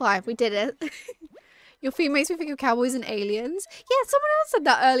 Let's fly. We did it. Your theme makes me think of cowboys and aliens. Yeah, someone else said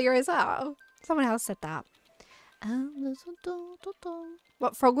that earlier as well. Someone else said that.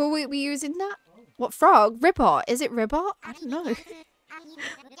 What frog will we be using that? What frog? Ribot. Is it Ribot? I don't know.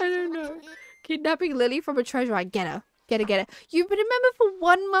 I don't know. Kidnapping Lily from a treasure. I get her. Get it. You've been a member for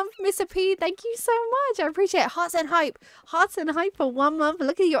 1 month, Mr. P. Thank you so much. I appreciate it. Hearts and hype. Hearts and hype for 1 month.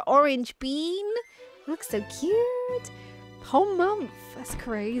 Look at your orange bean. Looks so cute. Whole month. That's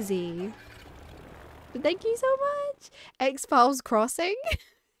crazy. But thank you so much. X-Files Crossing.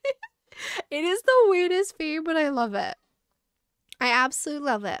 It is the weirdest theme, but I love it. I absolutely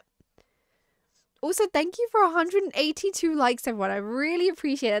love it. Also, thank you for 182 likes, everyone. I really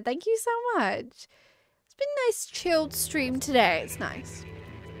appreciate it. Thank you so much. It's been a nice chilled stream today. It's nice.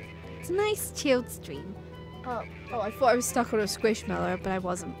 It's a nice chilled stream. Oh, I thought I was stuck on a squishmallow, but I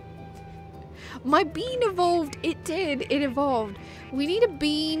wasn't. My bean evolved. It did. It evolved. We need a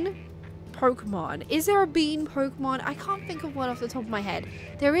bean Pokemon. Is there a bean Pokemon? I can't think of one off the top of my head.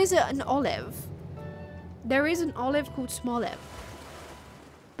 There is an olive. There is an olive called Smoliv.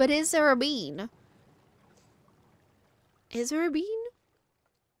 But is there a bean? Is there a bean?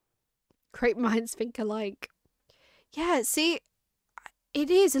 Great minds think alike. Yeah, see,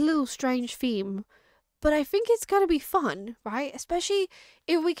 it is a little strange theme, but I think it's gonna be fun, right? Especially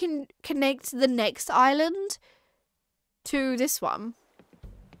if we can connect the next island to this one.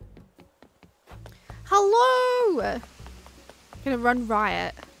 Hello! Gonna run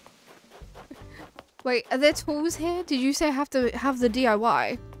riot. Wait, are there tools here? Did you say I have to have the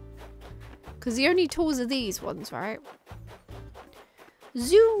DIY? Because the only tools are these ones, right?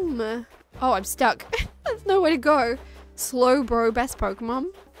 Zoom! Oh, I'm stuck. There's nowhere to go. Slowbro, best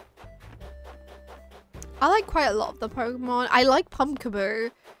Pokemon. I like quite a lot of the Pokemon. I like Pumpkaboo.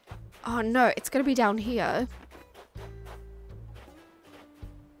 Oh no, it's gonna be down here.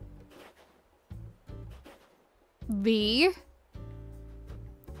 V.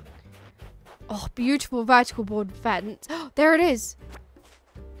 Oh, beautiful vertical board fence. There it is.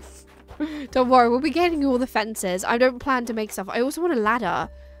 Don't worry, we'll be getting all the fences. I don't plan to make stuff. I also want a ladder.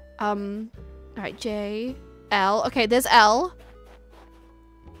 Alright, J, L. Okay, there's L.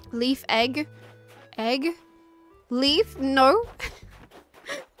 Leaf, egg. Egg. Leaf, no.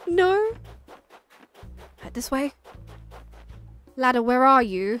 No. Right, this way. Ladder, where are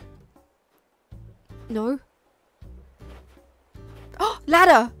you? No. Oh,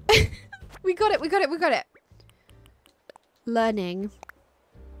 ladder! We got it. Learning.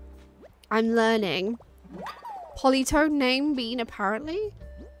 I'm learning. Polytoad named Bean, apparently.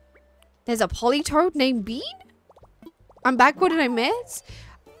 There's a Polytoad named Bean? I'm back. What did I miss?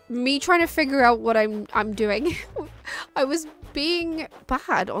 Me trying to figure out what I'm doing. I was being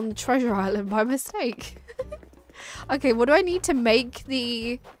bad on the treasure island by mistake. Okay, what do I need to make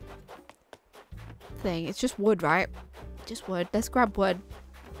the thing? It's just wood, right? Just wood. Let's grab wood.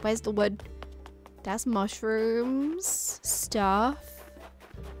 Where's the wood? That's mushrooms. Stuff.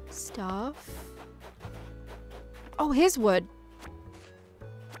 Oh, here's wood.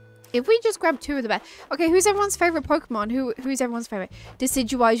 If we just grab 2 of the best. Okay, who's everyone's favorite Pokemon? Who's everyone's favorite?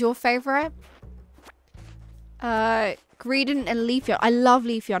 Decidueye your favorite? Greedent and Leafeon. I love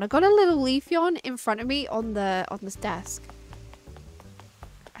Leafeon. I got a little Leafeon in front of me on this desk.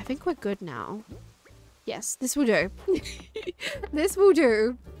 I think we're good now. Yes, this will do. This will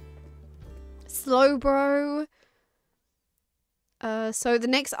do. Slowbro. So the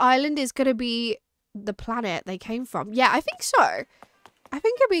next island is gonna be the planet they came from. Yeah, I think so. I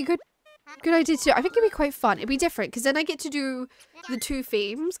think it'd be a good idea to do. I think it'd be quite fun. It'd be different because then I get to do the 2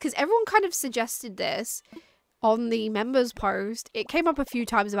 themes because everyone kind of suggested this on the members post. It came up a few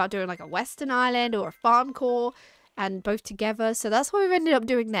times about doing like a Western Island or a farm core and both together. So that's why we've ended up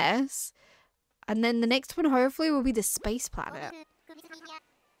doing this. And then the next one hopefully will be the space planet.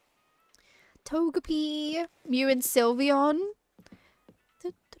 Togepi, Mew and Sylveon.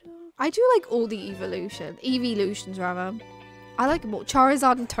 I do like all the evolutions rather. I like them all.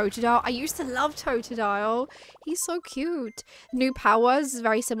 Charizard and Totodile. I used to love Totodile. He's so cute. New powers is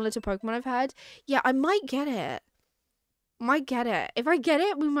very similar to Pokemon I've had. Yeah, I might get it. If I get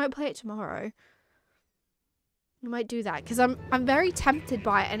it, we might play it tomorrow. We might do that because I'm very tempted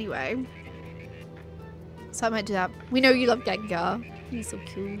by it anyway. So I might do that. We know you love Gengar. He's so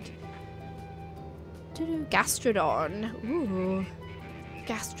cute. Gastrodon. Ooh.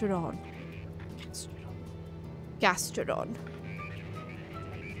 Gastrodon.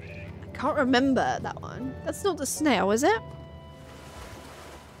 I can't remember that one. That's not the snail, is it?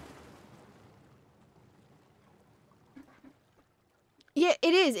 Yeah,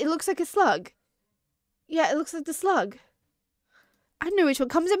 it is. It looks like a slug. Yeah, it looks like the slug. I know which one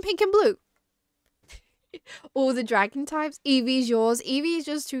comes in pink and blue. All the dragon types. Eevee's yours. Eevee is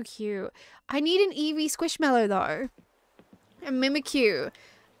just too cute. I need an Eevee Squishmallow though. A Mimikyu.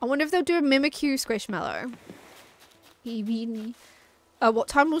 I wonder if they'll do a Mimikyu Squishmallow. Eevee. What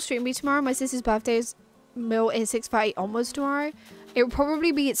time will stream be tomorrow? My sister's birthday is Mill is 6:30 onwards tomorrow. It will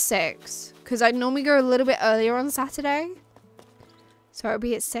probably be at 6 because I normally go a little bit earlier on Saturday. So it'll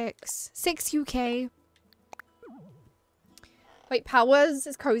be at 6. 6 UK. Wait, Powers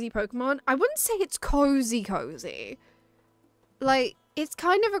is cozy Pokemon. I wouldn't say it's cozy. Like, it's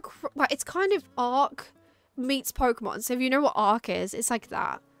kind of it's kind of Arc meets Pokemon. So if you know what Arc is, it's like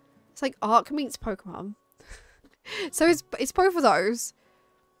that. It's like Arc meets Pokemon. So it's both of those.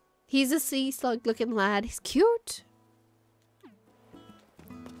 He's a sea slug looking lad. He's cute.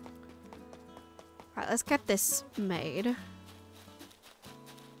 Right, let's get this made.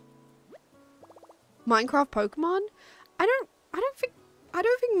 Minecraft Pokemon? I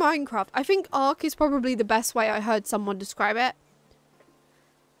don't think Minecraft. I think Ark is probably the best way I heard someone describe it.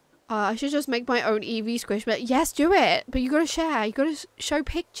 I should just make my own EV Squishmallow. Yes, do it. But you gotta share. You gotta show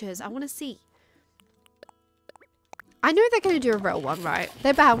pictures. I want to see. I know they're gonna do a real one, right?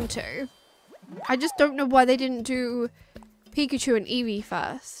 They're bound to. I just don't know why they didn't do Pikachu and Eevee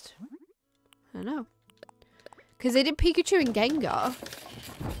first. I don't know. Because they did Pikachu and Gengar.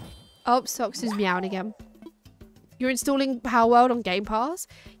 Oh, Socks is meowing again. You're installing Power World on Game Pass?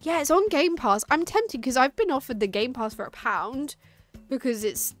 Yeah, it's on Game Pass. I'm tempted because I've been offered the Game Pass for £1 because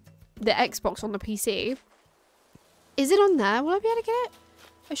it's the Xbox on the PC. Is it on there? Will I be able to get it?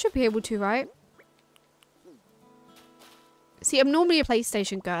 I should be able to, right? See, I'm normally a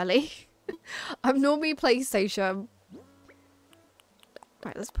PlayStation girly. I'm normally a PlayStation.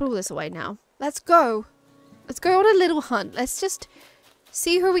 Right, let's put all this away now. Let's go. Let's go on a little hunt. Let's just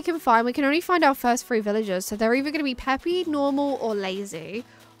see who we can find. We can only find our first 3 villagers, so they're either going to be peppy, normal, or lazy.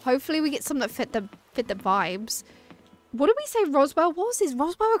 Hopefully we get some that fit the vibes. What did we say Roswell was? Is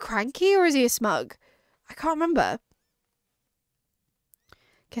Roswell a cranky or is he a smug? I can't remember.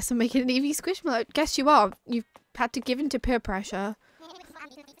 Guess I'm making an EV Squishmallow. Guess you are. You've had to give in to peer pressure.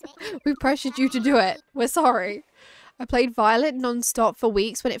 We pressured you to do it. We're sorry. I played Violet non-stop for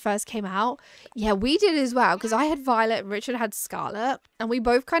weeks when it first came out. Yeah, we did as well, because I had Violet and Richard had Scarlet, and we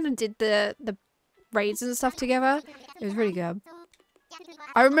both kind of did the raids and stuff together. It was really good.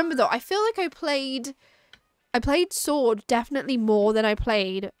 I remember though, I feel like I played Sword definitely more than I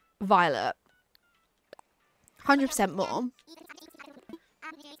played Violet. 100% more.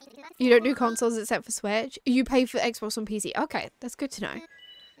 You don't do consoles except for Switch? You pay for Xbox on PC. Okay, that's good to know.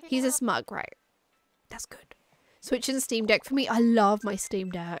 He's a smug, right? That's good. Switch and Steam Deck for me. I love my Steam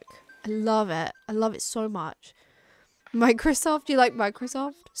Deck. I love it. I love it so much. Microsoft. Do you like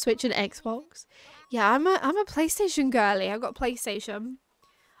Microsoft? Switch and Xbox. Yeah, I'm a PlayStation girly. I've got PlayStation.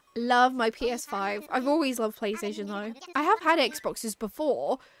 Love my PS5. I've always loved PlayStation though. I have had Xboxes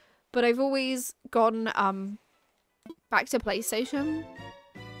before, but I've always gone back to PlayStation.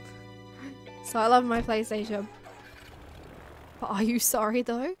 So I love my PlayStation. But are you sorry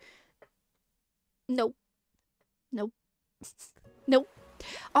though? Nope. Nope. Nope.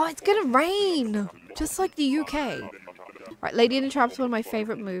 Oh, it's gonna rain! Just like the UK. Right, Lady and the Tramp's one of my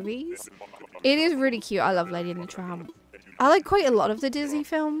favourite movies. It is really cute. I love Lady and the Tramp. I like quite a lot of the Disney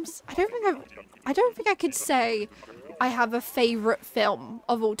films. I don't think I could say I have a favourite film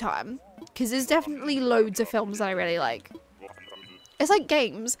of all time. Because there's definitely loads of films that I really like. It's like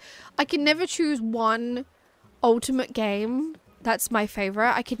games. I can never choose one ultimate game that's my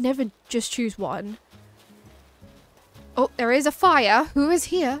favourite. I could never just choose one. Oh, there is a fire. Who is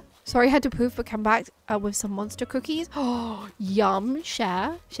here? Sorry, I had to poof, but come back with some monster cookies. Oh, yum.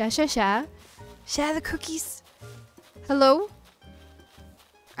 Share. Share the cookies. Hello?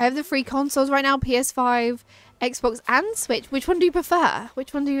 I have the free consoles right now. PS5, Xbox, and Switch. Which one do you prefer?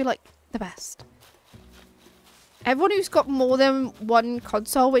 Which one do you like the best? Everyone who's got more than one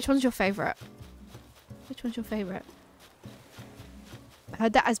console, which one's your favourite? Which one's your favourite? I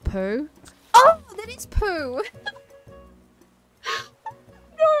heard that as poo. Oh, that is poo.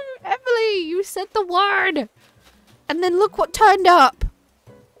 No, Emily, you said the word. And then look what turned up.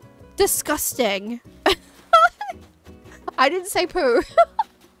 Disgusting. I didn't say poo.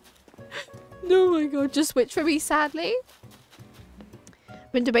 No, my God. Just Switch for me, sadly.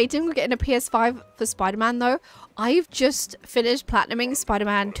 Been debating we're getting a PS5 for Spider-Man, though. I've just finished platinuming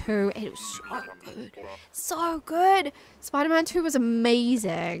Spider-Man 2. It was so good. So good. Spider-Man 2 was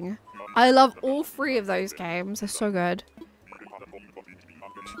amazing. I love all 3 of those games. They're so good.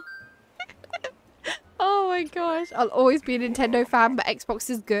 Oh my gosh. I'll always be a Nintendo fan, but Xbox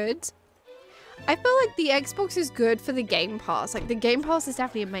is good. I feel like the Xbox is good for the Game Pass. Like, the Game Pass is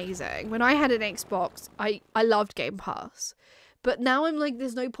definitely amazing. When I had an Xbox, I loved Game Pass. But now I'm like,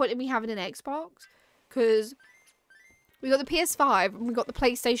 there's no point in me having an Xbox. Because we got the PS5 and we got the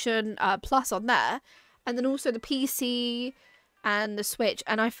PlayStation Plus on there. And then also the PC and the Switch.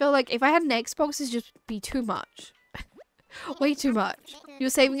 And I feel like if I had an Xbox, it'd just be too much. Way too much. You're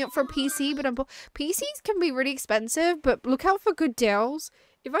saving it for a PC, but PCs can be really expensive, but look out for good deals.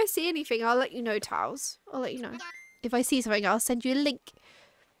 If I see anything, I'll let you know, Towels. I'll let you know. If I see something, I'll send you a link.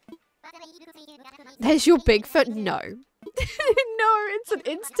 There's your Bigfoot. No. No, it's an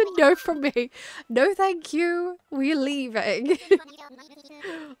instant no from me. No, thank you. We're leaving.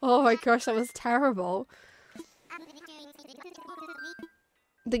 Oh my gosh, that was terrible.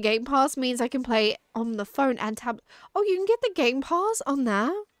 The Game Pass means I can play on the phone and tablet. Oh, you can get the Game Pass on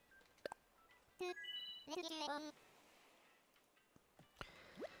there?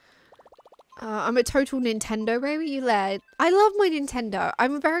 I'm a total Nintendo baby. You led. I love my Nintendo.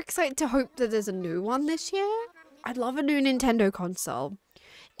 I'm very excited to hope that there's a new one this year. I'd love a new Nintendo console.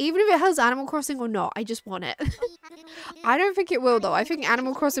 Even if it has Animal Crossing or not, I just want it. I don't think it will though. I think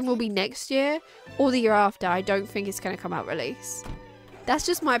Animal Crossing will be next year or the year after. I don't think it's going to come out release. That's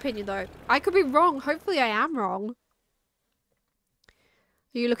just my opinion though. I could be wrong. Hopefully I am wrong.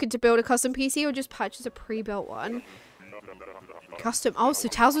 Are you looking to build a custom PC or just purchase a pre-built one? Custom. Oh, so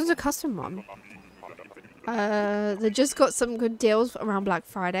Towson's a custom one. They just got some good deals around Black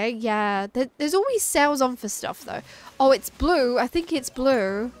Friday. Yeah, there's always sales on for stuff though. Oh, it's blue. I think it's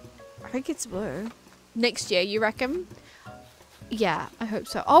blue. I think it's blue. Next year, you reckon? Yeah, I hope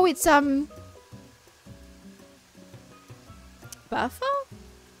so. Oh, it's Bertha?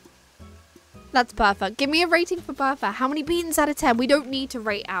 That's Bertha. Give me a rating for Bertha. How many beans out of 10? We don't need to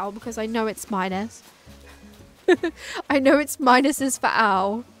rate Owl because I know it's minus. I know it's minuses for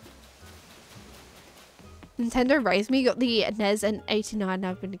Owl. Nintendo raised me, got the NES and 89,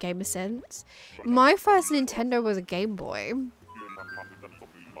 I've been a gamer since. My first Nintendo was a Game Boy.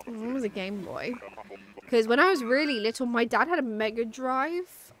 It was a Game Boy. Because when I was really little, my dad had a Mega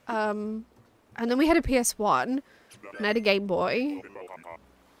Drive. And then we had a PS1. And I had a Game Boy.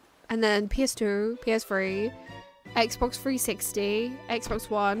 And then PS2, PS3, Xbox 360, Xbox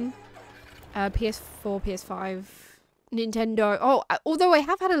One, PS4, PS5, Nintendo. Oh, although I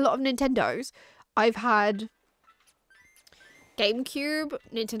have had a lot of Nintendos. I've had GameCube,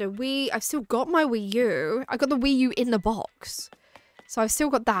 Nintendo Wii. I've still got my Wii U. I got the Wii U in the box. So I've still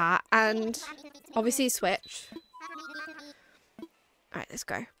got that. And obviously Switch. Alright, let's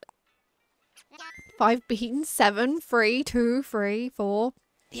go. 5 beans, 7, 3, 2, 3, 4.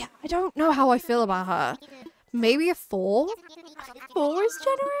 Yeah, I don't know how I feel about her. Maybe a 4? 4 is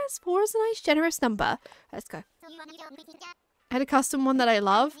generous. 4 is a nice, generous number. Let's go. I had a custom one that I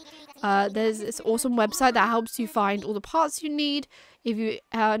love. There's this awesome website that helps you find all the parts you need if you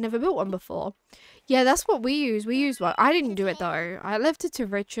never built one before. Yeah, that's what we use. We use one. I didn't do it though. I left it to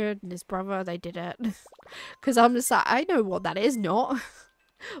Richard and his brother. They did it. Because I'm just like, I know what that is not.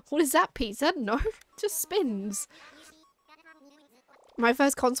 What is that pizza? No, it just spins. My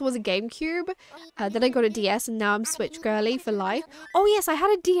first console was a GameCube. Then I got a DS and now I'm Switch girly for life. Oh yes, I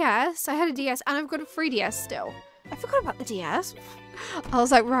had a DS. I had a DS and I've got a 3DS still. I forgot about the DS. I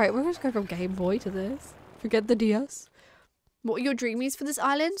was like, right, we're going to go from Game Boy to this. Forget the DS. What are your dreamies for this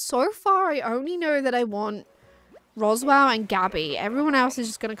island? So far, I only know that I want Roswell and Gabby. Everyone else is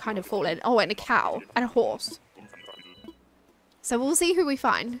just going to kind of fall in. Oh, and a cow. And a horse. So we'll see who we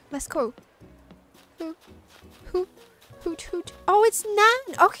find. Let's go. Hoot, hoot. Oh, it's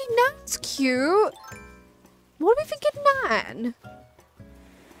Nan. Okay, Nan's cute. What do we think of Nan?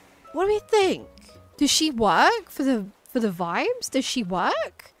 What do we think? Does she work for the vibes? Does she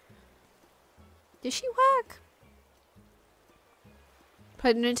work? Does she work?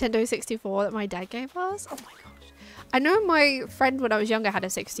 Played a Nintendo 64 that my dad gave us. Oh my gosh. I know my friend when I was younger had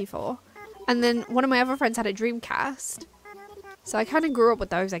a 64. And then one of my other friends had a Dreamcast. So I kind of grew up with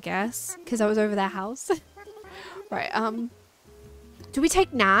those, I guess. Because I was over their house. Right, do we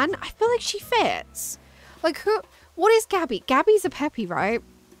take Nan? I feel like she fits. Like, who? What is Gabby? Gabby's a peppy, right?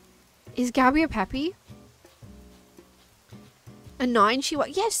 Is Gabby a peppy? A 9? She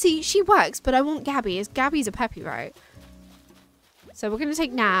works. Yeah, see, she works, but I want Gabby. Gabby's a peppy, right? So we're going to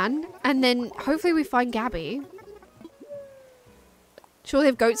take Nan, and then hopefully we find Gabby. Sure, they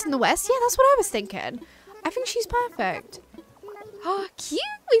have goats in the west? Yeah, that's what I was thinking. I think she's perfect. Oh, cute.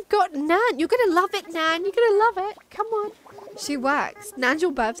 We've got Nan. You're going to love it, Nan. You're going to love it. Come on. She works. Nan's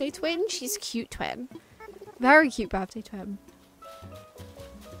your birthday twin. She's a cute twin. Very cute birthday twin.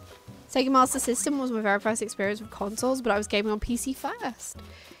 Sega Master System was my very first experience with consoles, but I was gaming on PC first.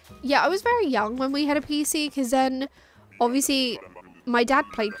 Yeah, I was very young when we had a PC, because then, obviously, my dad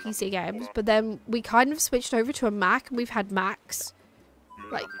played PC games, but then we kind of switched over to a Mac, and we've had Macs,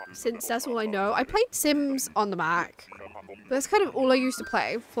 like, since that's all I know. I played Sims on the Mac. But that's kind of all I used to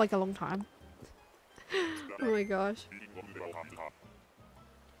play for like a long time. Oh my gosh.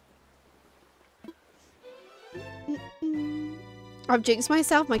 I've jinxed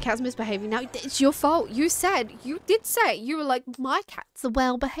myself. My cat's misbehaving now. It's your fault. You did say. You were like, my cat's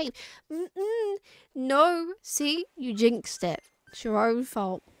well behaved. No. See? You jinxed it. It's your own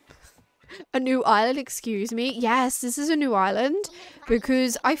fault. A new island, excuse me. Yes, this is a new island.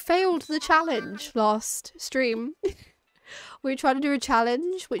 Because I failed the challenge last stream. We were trying to do a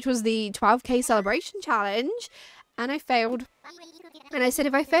challenge, which was the 12k celebration challenge. And I failed. And I said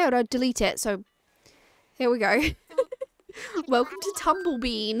if I failed, I'd delete it. So, here we go. Welcome to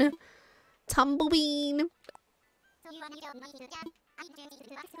Tumblebean. Tumblebean.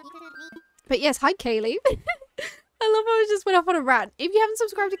 But yes, hi Kaylee. I love how I just went off on a rant. If you haven't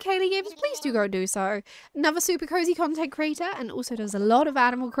subscribed to Kaylee Games, please do go and do so. Another super cozy content creator and also does a lot of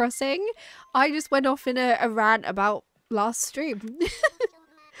Animal Crossing. I just went off in a rant about last stream.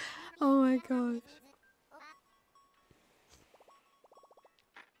 Oh my gosh.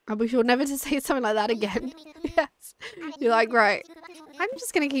 I wish you're never to say something like that again. Yes. You're like, right, I'm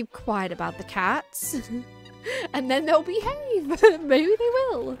just going to keep quiet about the cats. And then they'll behave. Maybe they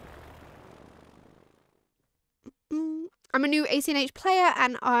will. I'm a new ACNH player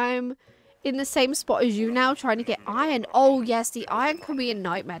and I'm in the same spot as you now trying to get iron. Oh, yes, the iron can be a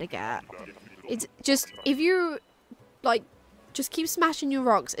nightmare to get. It's just, if you, like, just keep smashing your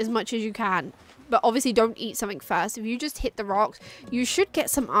rocks as much as you can. But obviously don't eat something first. If you just hit the rocks, you should get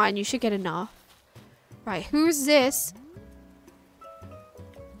some iron. You should get enough. Right, who's this?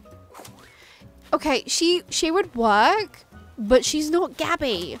 Okay, she would work, but she's not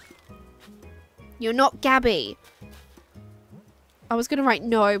Gabby. You're not Gabby. I was going to write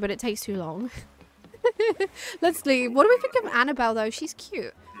no, but it takes too long. Let's leave. What do we think of Annabelle, though? She's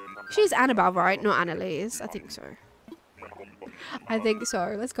cute. She's Annabelle, right? Not Annalise. I think so. I think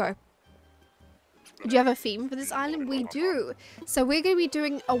so. Let's go. Do you have a theme for this island? We do. So we're going to be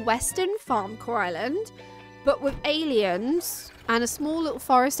doing a western farm core island, but with aliens and a small little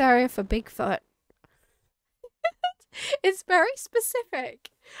forest area for Bigfoot. It's very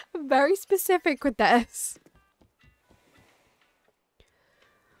specific. I'm very specific with this.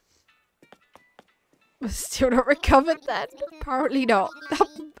 We're still not recovered then? Apparently not.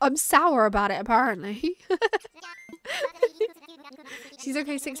 I'm sour about it, apparently. She's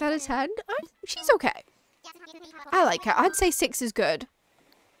okay, 6 out of 10? She's okay. I like her. I'd say 6 is good.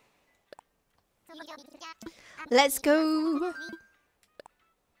 Let's go.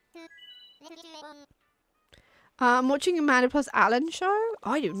 I'm watching Amanda plus Alan show.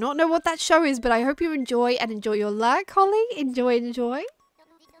 I do not know what that show is, but I hope you enjoy and enjoy your luck, Holly. Enjoy, enjoy.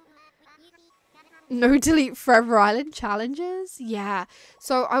 No delete Forever Island challenges? Yeah.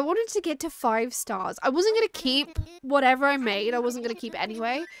 So I wanted to get to 5 stars. I wasn't going to keep whatever I made. I wasn't going to keep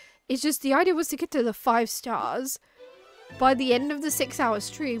anyway. It's just the idea was to get to the 5 stars by the end of the 6-hour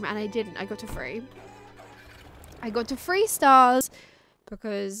stream. And I didn't. I got to 3. I got to 3 stars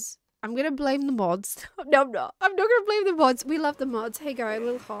because I'm going to blame the mods. No, I'm not. I'm not going to blame the mods. We love the mods. Hey, guy,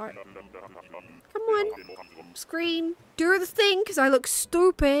 little heart. Come on. Screen. Do the thing because I look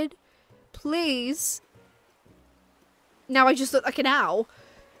stupid. Please. Now I just look like an owl.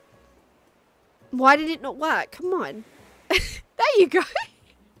 Why did it not work? Come on. There you go.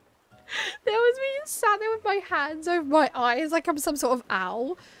 There was me just sat there with my hands over my eyes like I'm some sort of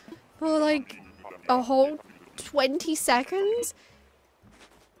owl for like a whole 20 seconds.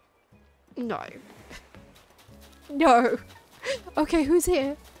 No. No. Okay, who's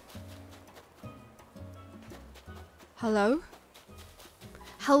here? Hello?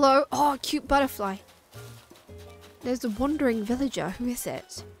 Hello? Oh, cute butterfly. There's a wandering villager. Who is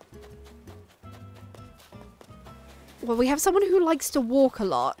it? Well, we have someone who likes to walk a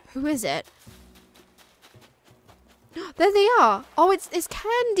lot. Who is it? There they are. Oh, it's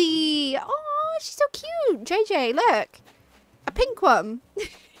Candy. Oh, she's so cute. JJ, look. A pink one.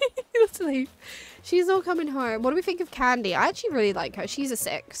 Let's leave. She's all coming home. What do we think of Candy? I actually really like her. She's a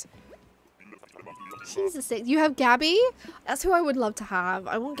 6. She's a 6. You have Gabby? That's who I would love to have.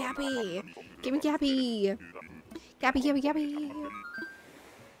 I want Gabby. Give me Gabby. Gabby, Gabby, Gabby.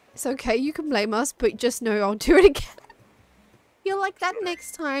 It's okay. You can blame us, but just know I'll do it again. You're like that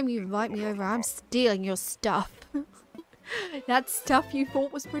next time you invite me over. I'm stealing your stuff. That stuff you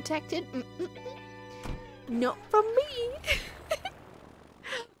thought was protected? Not from me.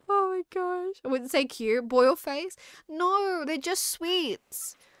 Oh my gosh. I wouldn't say cute. Boil face? No, they're just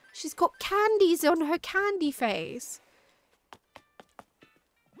sweets. She's got candies on her candy face.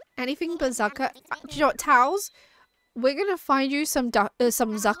 Anything but Zucker. Do you know what, Towels? We're going to find you some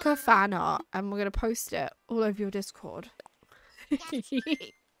Zucker fan art and we're going to post it all over your Discord.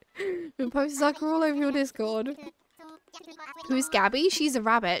 We'll post Zucker all over your Discord. Who's Gabby? She's a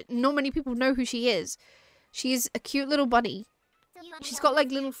rabbit. Not many people know who she is. She's a cute little bunny. She's got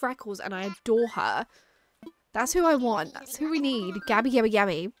like little freckles and I adore her. That's who I want. That's who we need. Gabby, Gabby,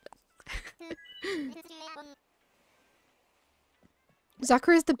 Gabby.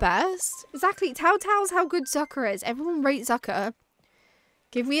 Zucker is the best. Exactly. Tell how good Zucker is. Everyone rate Zucker.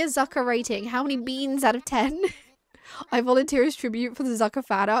 Give me a Zucker rating. How many beans out of 10? I volunteer as tribute for the Zucker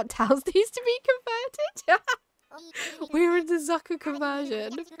fan art. Towels needs to be converted. We're in the Zucker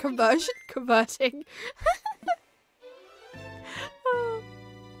conversion. Converting.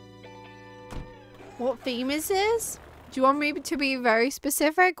 What theme is this? Do you want me to be very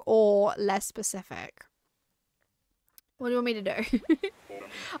specific or less specific? What do you want me to do?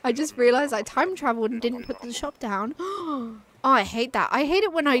 I just realized I time traveled and didn't put the shop down. Oh, I hate that. I hate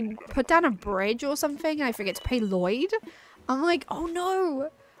it when I put down a bridge or something and I forget to pay Lloyd. I'm like, oh no,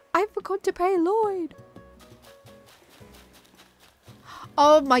 I forgot to pay Lloyd.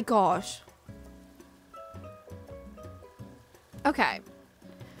 Oh my gosh. Okay.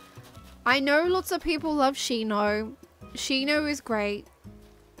 I know lots of people love Shino. Shino is great.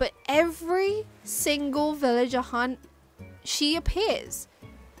 But every single villager hunt, she appears.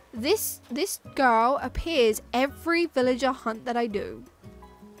 This girl appears every villager hunt that I do.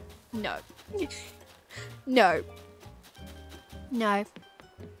 No. No. No.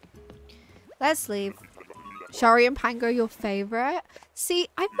 Let's leave. Shari and Pango, your favorite? See,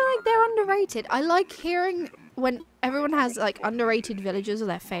 I feel like they're underrated. I like hearing when everyone has like underrated villagers or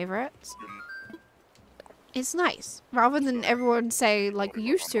their favorites. It's nice. Rather than everyone say like we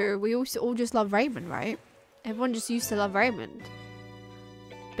used to all just love Raymond, right? Everyone just used to love Raymond.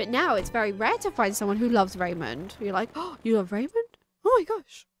 But now it's very rare to find someone who loves Raymond. You're like, oh, you love Raymond? Oh my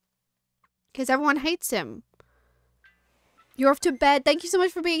gosh. Because everyone hates him. You're off to bed. Thank you so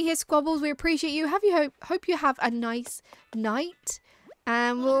much for being here, Squabbles. We appreciate you. Hope you have a nice night.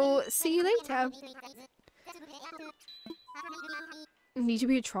 And we'll see you later. Need to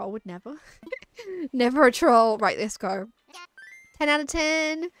be a troll would never. Never a troll. Right, let's go. 10 out of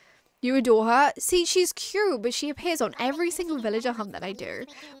 10. You adore her. See, she's cute, but she appears on every single villager hunt that I do.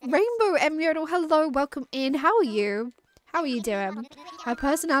 Rainbow Emerald, hello, welcome in. How are you? How are you doing? Her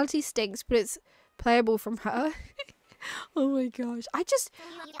personality stinks, but it's playable from her. Oh my gosh.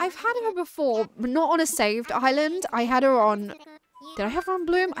 I've had her before, but not on a saved island. I had her on... Did I have her on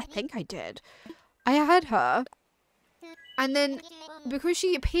Bloom? I think I did. I had her. And then, because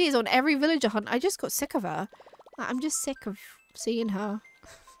she appears on every villager hunt, I just got sick of her. I'm just sick of seeing her.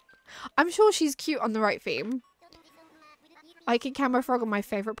 I'm sure she's cute on the right theme. Ike and Camera Frog are my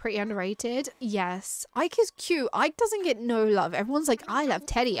favourite, pretty underrated. Yes. Ike is cute. Ike doesn't get no love. Everyone's like, I love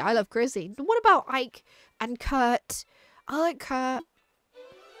Teddy. I love Grizzly. What about Ike and Kurt? I like Kurt.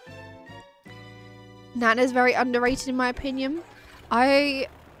 Nana's very underrated in my opinion. I'm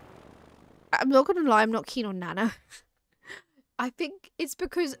not gonna lie, I'm not keen on Nana. I think it's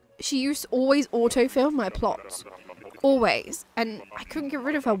because she used to always autofill my plots. Always. And I couldn't get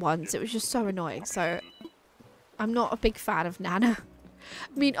rid of her once. It was just so annoying. So I'm not a big fan of Nana.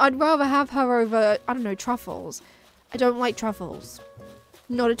 I mean, I'd rather have her over, I don't know, truffles. I don't like truffles.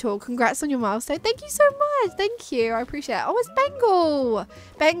 Not at all. Congrats on your milestone. Thank you so much. Thank you. I appreciate it. Oh, it's Bengal.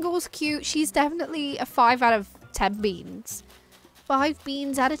 Bengal's cute. She's definitely a 5 out of 10 beans. 5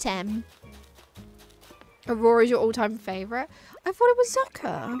 beans out of 10. Aurora's your all-time favourite. I thought it was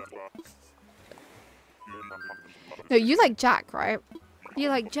Zucker. No, you like Jack, right? You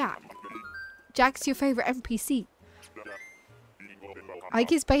like Jack. Jack's your favourite NPC.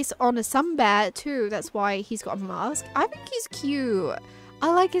 Ike is based on a sun bear too. That's why he's got a mask. I think he's cute.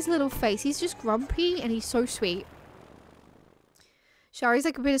 I like his little face. He's just grumpy and he's so sweet. Shari's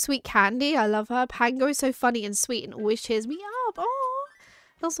like a bit of sweet candy. I love her. Pango is so funny and sweet and always cheers me up. Oh,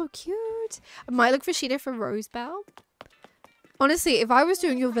 that's so cute. I might look for Sheena for Rosebell. Honestly, if I was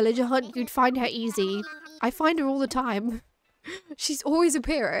doing your villager hunt, you'd find her easy. I find her all the time. She's always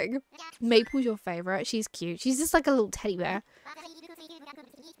appearing. Maple's your favourite. She's cute. She's just like a little teddy bear.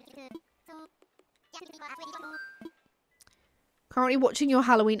 Currently watching your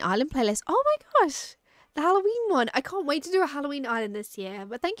Halloween Island playlist. Oh my gosh. The Halloween one. I can't wait to do a Halloween Island this year.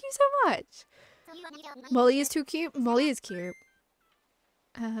 But thank you so much. Molly is too cute. Molly is cute.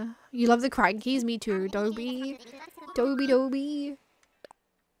 You love the crankies? Me too. Dobie. Dobie.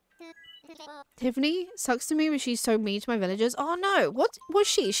 Tiffany sucks to me, but she's so mean to my villagers. Oh no, what was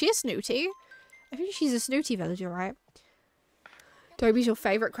she? Is she a snooty? I think she's a snooty villager, right? Dobie's your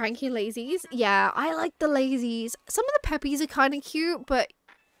favourite cranky lazies? Yeah, I like the lazies. Some of the peppies are kind of cute, but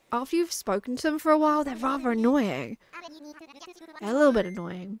after you've spoken to them for a while, they're rather annoying. They're a little bit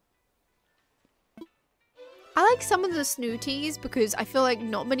annoying. I like some of the snooties because I feel like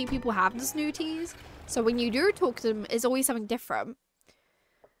not many people have the snooties. So when you do talk to them, it's always something different.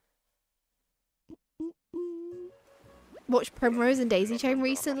 Watched Primrose and Daisy Chain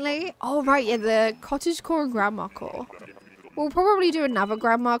recently. Oh, right, yeah, the Cottagecore and Grandma Core. We'll probably do another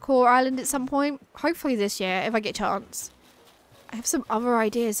Grandma Core island at some point. Hopefully this year, if I get a chance. I have some other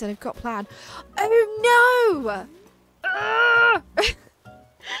ideas that I've got planned. Oh, no!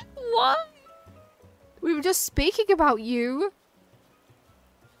 What? We were just speaking about you.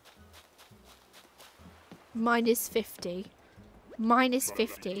 Minus 50. Minus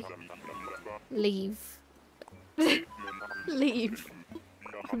 50. Leave. Leave.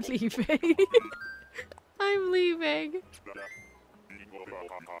 I'm leaving. I'm leaving.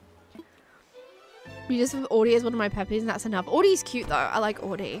 You just have Audie as one of my peppies and that's enough. Audie's cute though. I like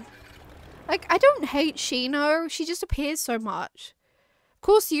Audie. Like, I don't hate Shino. She just appears so much. Of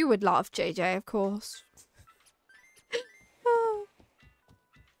course you would love JJ, of course.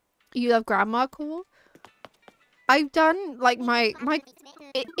 You love Grandma Core? I've done like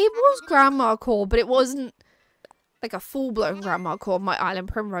it was Grandma Core, but it wasn't like a full-blown Grandma Core, my Island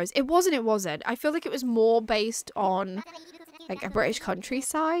Primrose. It wasn't. I feel like it was more based on like a British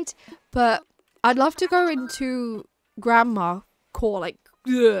countryside, but I'd love to go into Grandma Core like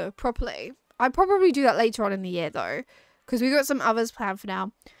properly. I'd probably do that later on in the year though, because we got some others planned for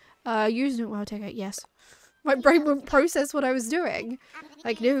now. Using it well, take it. Yes, my brain wouldn't process what I was doing.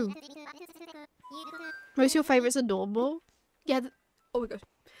 Like, no. Most of your favorites are normal. Yeah. Oh my gosh,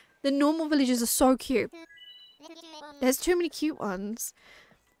 the normal villages are so cute. There's too many cute ones.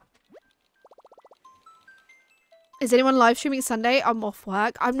 Is anyone live streaming Sunday? I'm off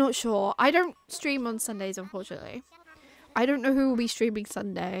work. I'm not sure. I don't stream on Sundays, unfortunately. I don't know who will be streaming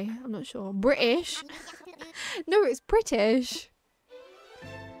Sunday. I'm not sure. British? No, it's British.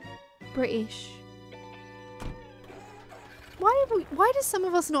 British. Why does some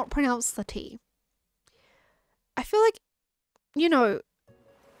of us not pronounce the T? I feel like, you know,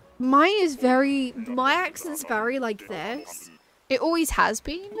 my accent's very like this. It always has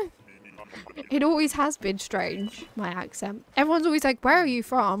been. It always has been strange, my accent. Everyone's always like, where are you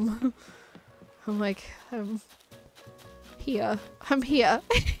from? I'm like, here. I'm here.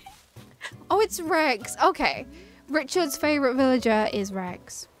 Oh, it's Rex. Okay. Richard's favourite villager is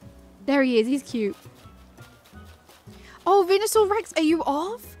Rex. There he is. He's cute. Oh, Venusaur Rex, are you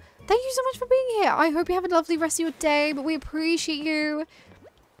off? Thank you so much for being here. I hope you have a lovely rest of your day, but we appreciate you.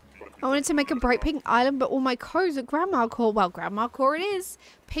 I wanted to make a bright pink island, but all my codes are Grandma Core. Well, Grandma Core it is.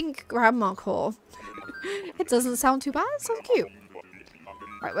 Pink Grandma Core. It doesn't sound too bad. It sounds cute.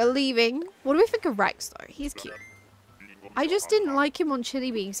 Right, we're leaving. What do we think of Rex, though? He's cute. I just didn't like him on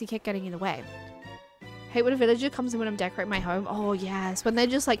Chili Beans. He kept getting in the way. Hate when a villager comes in when I'm decorating my home. Oh, yes. When they're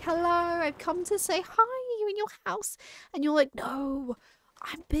just like, hello, I've come to say hi. Are you in your house? And you're like, no,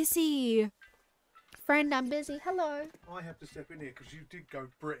 I'm busy. Friend, I'm busy. Hello. I have to step in here because you did go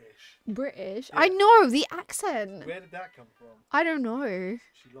British. British? Yeah. I know, the accent. Where did that come from? I don't know.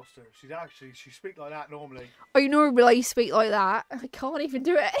 She lost her. She speak like that normally. Oh, you know, but I speak like that. I can't even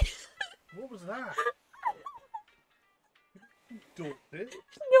do it. What was that? You it?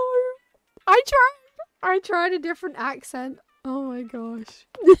 No. I tried a different accent. Oh my gosh.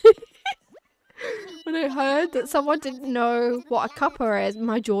 When I heard that someone didn't know what a cuppa is,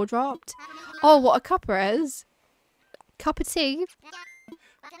 my jaw dropped. Oh, what a cuppa is? Cup of tea?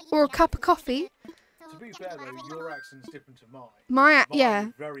 Or a cup of coffee? To be fair though, your accent's different to mine. Mine, Mine yeah.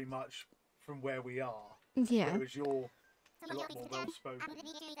 is very much from where we are. Yeah. Whereas you're a lot more well spoken.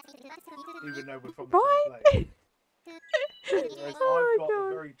 Even though we're from the Right? same place. Whereas Oh I've my got a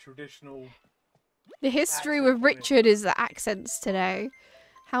God. very traditional. The history Accent with for me. Richard is the accents today.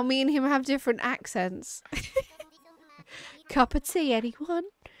 How me and him have different accents. Cup of tea, anyone?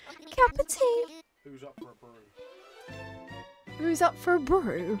 Cup of tea. Who's up for a brew? Who's up for a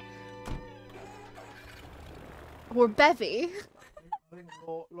brew? Or bevy? I think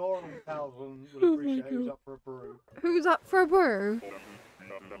Lauren Calvin would Oh my appreciate who's God. up for a brew. Who's up for a brew?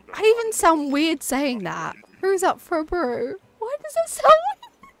 I even sound weird saying that. Who's up for a brew? Why does it sound weird?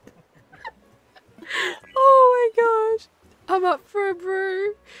 Oh my gosh. I'm up for a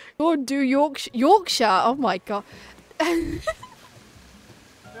brew. Or do Yorkshire. Oh my god. Hello.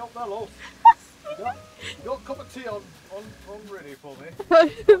 You got a cup of tea on ready for me?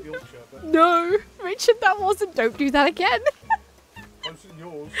 Not Yorkshire, but No, Richard, that wasn't. Don't do that again. close in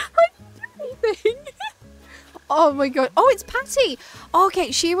yours. Oh my god. Oh, it's Patty.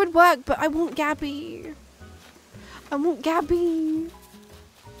 Okay, she would work, but I want Gabby. I want Gabby.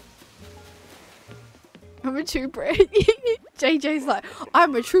 I'm a true British. JJ's like,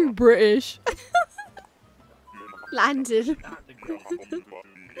 I'm a true British. Landed.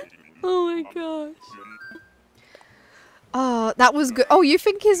 Oh my gosh. Oh, that was good. Oh, you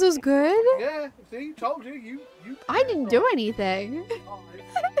think his was good? Yeah, see, told you. You I didn't do anything.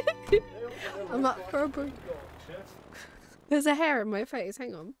 I'm up for a break. There's a hair in my face.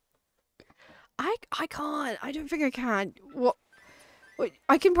 Hang on. I can't. I don't think I can. What?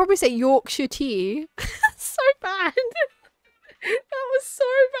 I can probably say Yorkshire tea. So bad. That was so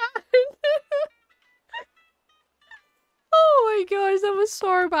bad. Oh my gosh, that was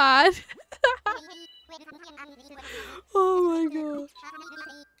so bad. Oh my gosh.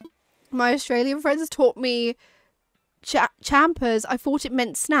 My Australian friends taught me champers. I thought it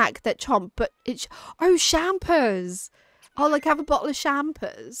meant snack, that chomp, but it's... Oh, champers. I'll like have a bottle of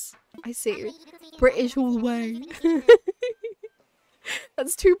champers. I see. British all the way.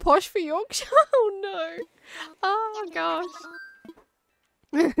 That's too posh for Yorkshire. Oh no. Oh gosh.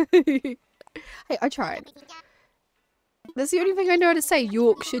 Hey, I tried. That's the only thing I know how to say.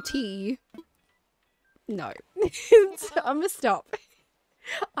 Yorkshire tea. No. I'm gonna stop.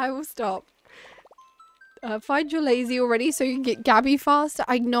 I will stop. Find your lazy already so you can get Gabby faster.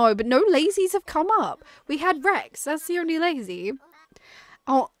 I know, but no lazies have come up. We had Rex. That's the only lazy.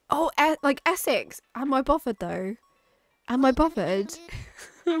 Like Essex. Am I bothered though? Am I bothered?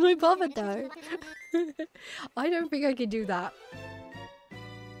 Am I bothered though? I don't think I can do that.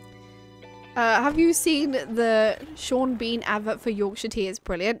 Have you seen the Sean Bean advert for Yorkshire tea? It's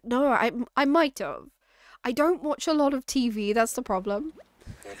brilliant. No, I might have. I don't watch a lot of TV. That's the problem.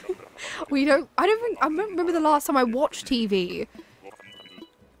 I don't remember the last time I watched TV.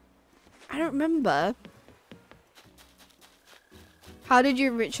 I don't remember. How did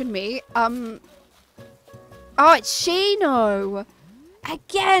you enrich me? Oh, it's Shino.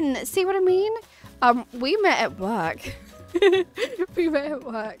 Again. See what I mean? We met at work. We met at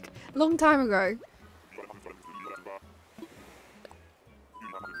work. Long time ago.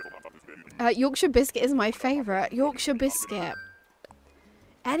 Yorkshire biscuit is my favourite. Yorkshire biscuit.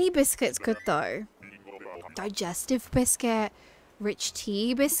 Any biscuit's good though. Digestive biscuit. Rich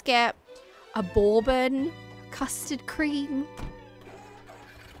tea biscuit. A bourbon. Custard cream.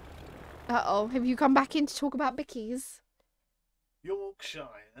 Uh-oh. Have you come back in to talk about bickies? Yorkshire?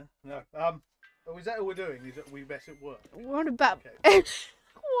 No. Oh, is that all we're doing? Is that we mess at work? What about... Okay.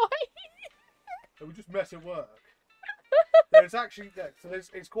 Why? So we just mess at work. There's actually... So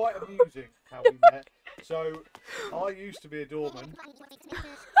it's quite amusing how we met. So I used to be a doorman.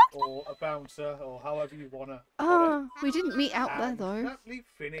 Or a bouncer. Or however you want to... Oh, we didn't meet out there though. Let me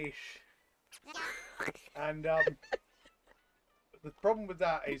finish. And the problem with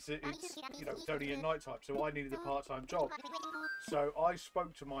that is that it's, you know, it's only at night time, so I needed a part-time job. So I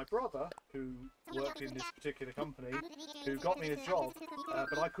spoke to my brother, who worked in this particular company, who got me a job,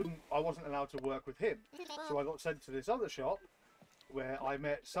 but I wasn't allowed to work with him. So I got sent to this other shop, where I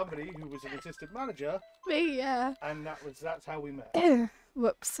met somebody who was an assistant manager. Me, yeah. And that's how we met.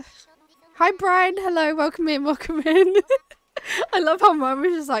 Whoops. Hi, Brian. Hello. Welcome in. Welcome in. I love how Mum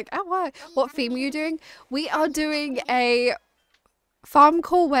was just like, oh, wow. What theme are you doing? We are doing a farm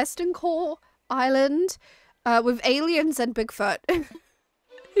call, Western Call Island with aliens and Bigfoot.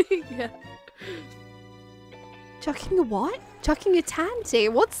 Yeah. Chucking a what? Chucking a tanty.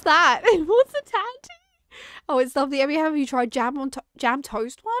 What's that? What's a tanty? Oh, it's lovely. Have you tried jam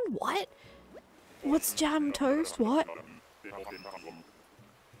toast one? What? What's jam toast? What?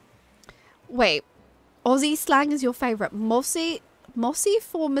 Wait. Aussie slang is your favourite. Mossy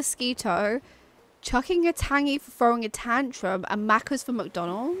for mosquito. Chucking a tangy for throwing a tantrum. And Macca's for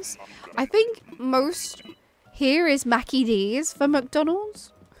McDonald's. I think most here is Mackie D's for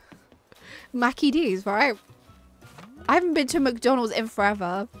McDonald's. Mackie D's, right? I haven't been to McDonald's in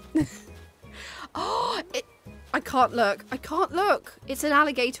forever. Oh, I can't look. I can't look. It's an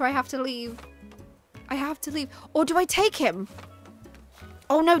alligator. I have to leave. I have to leave. Or do I take him?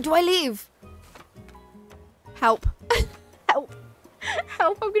 Oh no, do I leave? Help. Help.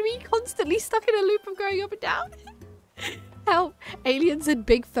 Help. I'm going to be constantly stuck in a loop of going up and down. Help. Aliens and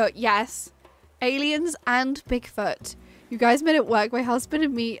Bigfoot. Yes. Aliens and Bigfoot. You guys met at work. My husband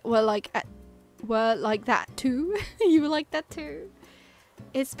and me were like that too. You were like that too.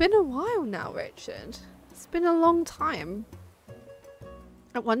 It's been a while now, Richard. It's been a long time.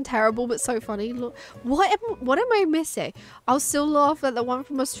 That one terrible but so funny. Look, what am I missing? I'll still laugh at the one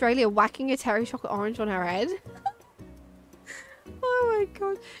from Australia whacking a Terry chocolate orange on her head. Oh my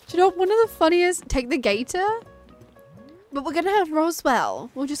god. Do you know one of the funniest? Take the gator. But we're gonna have Roswell.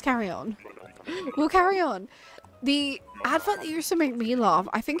 We'll just carry on. We'll carry on. The advert that used to make me laugh,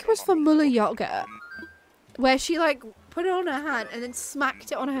 I think it was for Muller yogurt, where she like put it on her hand and then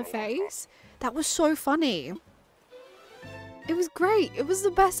smacked it on her face. That was so funny. It was great. It was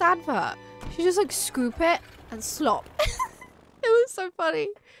the best advert. She just like scoop it and slop. It was so funny.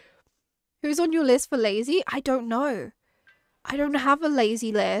 Who's on your list for lazy? I don't know. I don't have a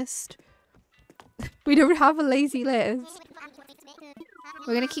lazy list. We don't have a lazy list.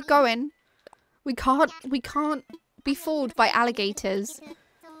 We're gonna keep going. We can't be fooled by alligators.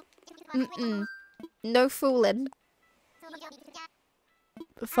 No fooling.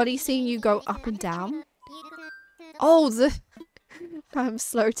 Funny seeing you go up and down. Oh, I'm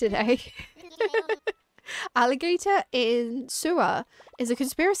slow today. Alligator in sewer is a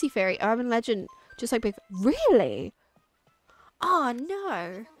conspiracy theory, urban legend, just like big. Really? Oh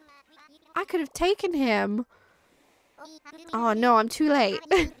no! I could have taken him. Oh no, I'm too late.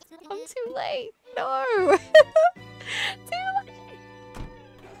 I'm too late. No. Too late.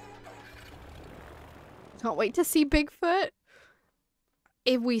 Can't wait to see Bigfoot.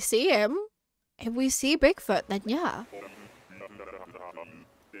 If we see him, if we see Bigfoot, then yeah.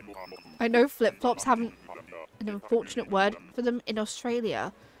 I know flip-flops have an unfortunate word for them in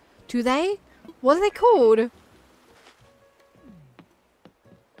Australia. Do they? What are they called?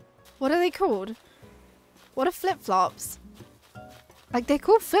 What are they called? What are flip-flops? Like, they're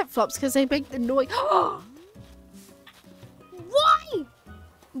called flip-flops because they make the noise. Why?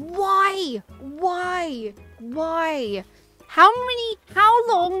 Why? Why? Why? How many, how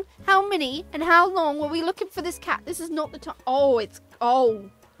long, how many, and how long were we looking for this cat? This is not the time. Oh, it's, oh.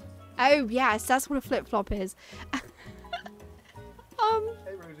 Oh, yes, that's what a flip-flop is. Hey,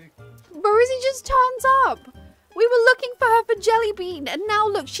 Rosie. Rosie just turns up. We were looking for her for Jellybean, and now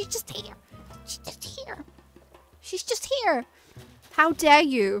look, she's just here. She's just here. She's just here. How dare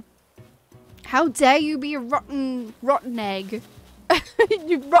you? How dare you be a rotten egg?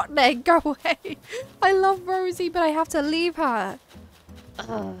 You rotten egg, go away. I love Rosie, but I have to leave her.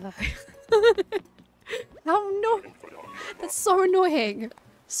 How annoying. That's so annoying.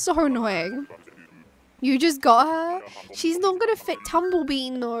 So annoying. You just got her? She's not gonna fit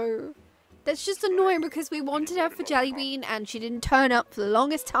Tumblebean though. That's just annoying because we wanted her for Jellybean and she didn't turn up for the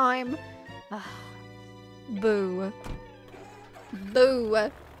longest time. Boo.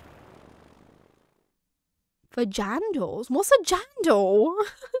 Boo. For jandals? What's a jandal?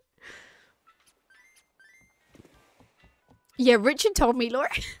 Yeah, Richard told me, Laura.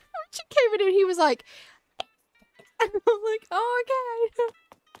 Richard came in and he was like, and I'm like, oh,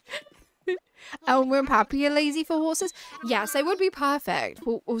 okay. And we're happy and lazy for horses. Yes, they would be perfect.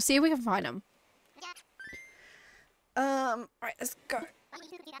 We'll see if we can find them. Right, let's go.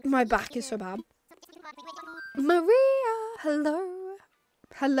 My back is so bad. Maria, hello.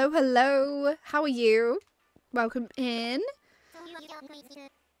 Hello, hello. How are you? Welcome in.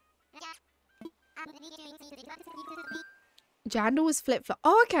 Jandal is flip-flop.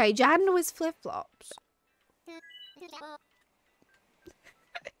 Oh, okay. Jandal is flip-flops.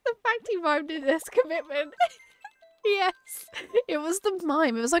 The fact he mimed in this commitment. Yes. It was the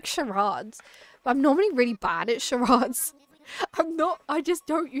mime. It was like charades. But I'm normally really bad at charades. I just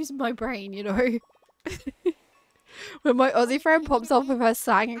don't use my brain, you know. When my Aussie friend pops off with her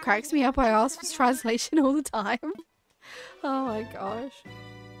slang and cracks me up, I ask for translation all the time. Oh my gosh.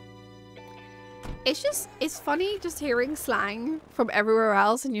 It's funny just hearing slang from everywhere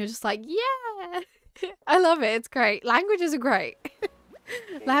else and you're just like, yeah. I love it. It's great. Languages are great.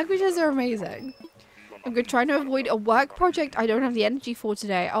 Languages are amazing. I'm trying to avoid a work project I don't have the energy for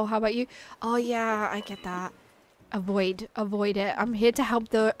today. Oh, how about you? Oh yeah, I get that. Avoid it. I'm here to help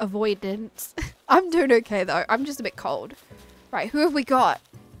the avoidance. I'm doing okay though. I'm just a bit cold. Right, who have we got?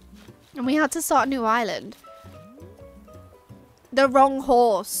 And we had to start a new island. The wrong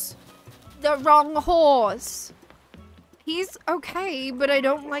horse. The wrong horse. He's okay, but I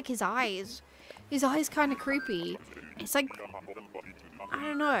don't like his eyes. His eyes kind of creepy. It's like, I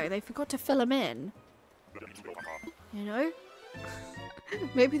don't know. They forgot to fill him in. You know?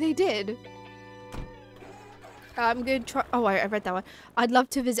 Maybe they did. I'm going to try... Oh, I read that one. I'd love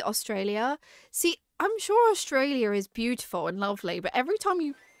to visit Australia. See, I'm sure Australia is beautiful and lovely, but every time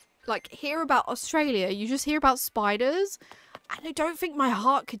you, like, hear about Australia, you just hear about spiders, and I don't think my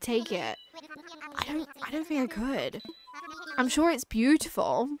heart could take it. I don't think I could. I'm sure it's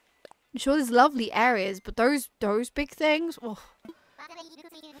beautiful. I'm sure there's lovely areas, but those big things... Oh.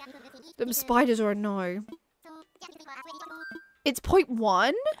 Them spiders are a no. It's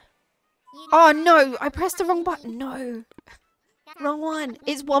 0.1? Oh no, I pressed the wrong button. No. Wrong one.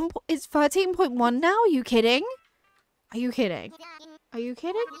 It's 13.1 now? Are you kidding? Are you kidding? Are you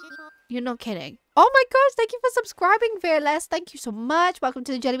kidding? You're not kidding. Oh my gosh, thank you for subscribing, Fearless. Thank you so much. Welcome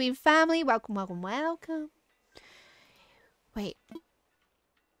to the Jellybean family. Welcome, welcome, welcome. Wait.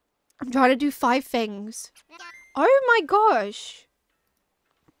 I'm trying to do 5 things. Oh my gosh.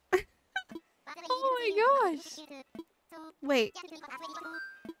 Oh my gosh. Wait.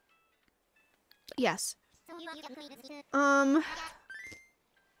 Yes. Oh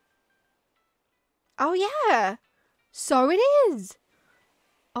yeah. So it is.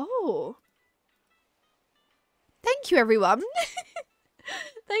 Oh. Thank you, everyone.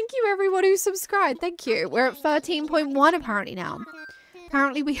 Thank you, everyone who subscribed. Thank you. We're at 13.1 apparently now.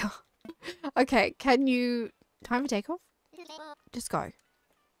 Apparently we are. Okay, can you... Time for takeoff? Just go.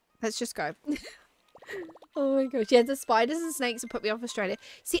 Let's just go. Oh my gosh. Yeah, the spiders and snakes have put me off Australia.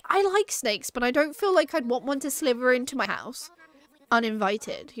 See, I like snakes, but I don't feel like I'd want one to slither into my house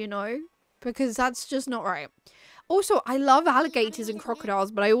uninvited, you know? Because that's just not right. Also, I love alligators and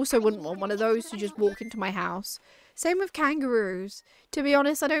crocodiles, but I also wouldn't want one of those to just walk into my house. Same with kangaroos. To be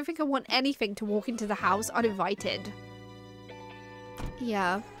honest, I don't think I want anything to walk into the house uninvited.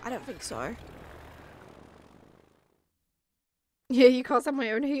 Yeah, I don't think so. Yeah, you can't have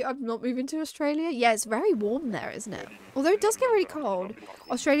my own heat. I'm not moving to Australia. Yeah, it's very warm there, isn't it? Although it does get really cold.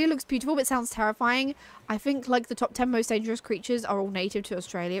 Australia looks beautiful, but sounds terrifying. I think like the top 10 most dangerous creatures are all native to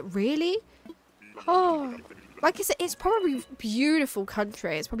Australia. Really? Oh, like I said, it's probably a beautiful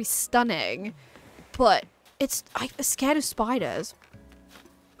country. It's probably stunning, but I'm scared of spiders.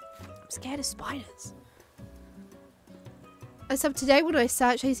 I'm scared of spiders. So today when I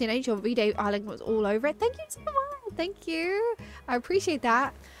searched ACNH, your V-Day Island was all over it. Thank you so much. Thank you. I appreciate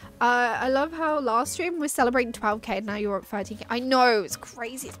that. I love how last stream we're celebrating 12k and now you're at 13k. I know, it's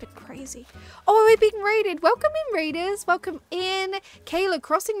crazy. It's been crazy. Oh, we're being raided. Welcome in, raiders. Welcome in. Kayla,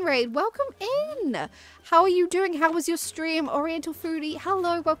 Crossing Raid. Welcome in. How are you doing? How was your stream? Oriental Foodie.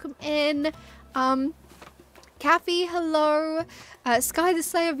 Hello. Welcome in. Kathy, hello. Sky the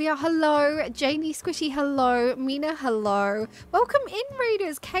Slayer VR, hello. Janie Squishy, hello. Mina, hello. Welcome in,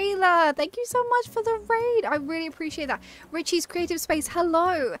 raiders. Kayla, thank you so much for the raid. I really appreciate that. Richie's Creative Space,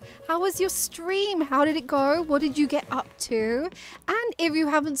 hello. How was your stream? How did it go? What did you get up to? And if you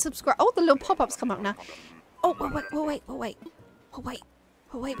haven't subscribed... Oh, the little pop-ups come up now. Oh, wait.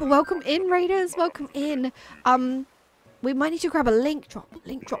 Welcome in, raiders. Welcome in. We might need to grab a link drop.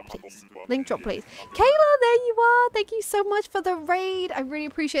 Link drop, please. Link drop, please. Kayla, there you are. Thank you so much for the raid. I really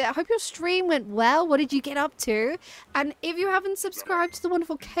appreciate it. I hope your stream went well. What did you get up to? And if you haven't subscribed to the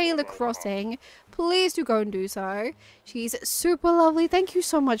wonderful Kayla Crossing, please do go and do so. She's super lovely. Thank you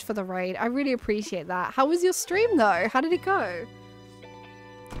so much for the raid. I really appreciate that. How was your stream, though? How did it go?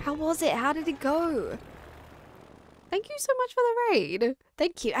 How was it? How did it go? Thank you so much for the raid.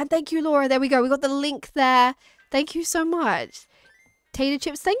 Thank you. And thank you, Laura. There we go. We got the link there. Thank you so much. Tater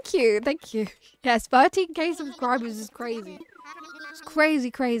chips, thank you. Thank you. Yes, 13k subscribers is crazy. It's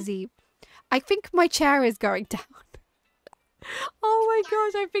crazy, crazy. I think my chair is going down. Oh my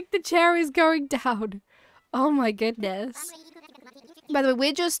gosh, I think the chair is going down. Oh my goodness. By the way,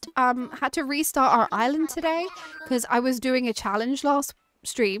 we just had to restart our island today because I was doing a challenge last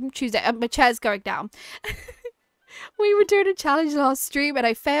stream, Tuesday. My chair's going down. We were doing a challenge last stream and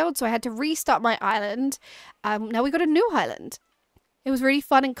I failed, so I had to restart my island. Now we got a new island. It was really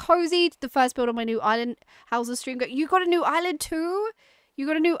fun and cozy. The first build on my new island. How's the stream going? You got a new island too? You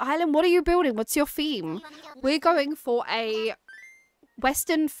got a new island? What are you building? What's your theme? We're going for a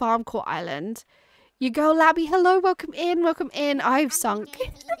Western Farm Court Island. You go, Labby. Hello, welcome in, welcome in. I've sunk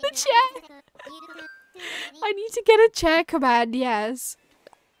the chair. I need to get a chair command, yes.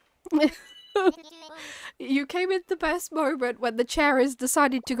 You came at the best moment when the chair has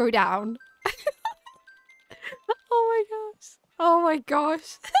decided to go down. Oh my gosh. Oh my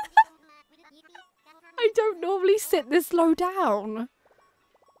gosh. I don't normally sit this low down.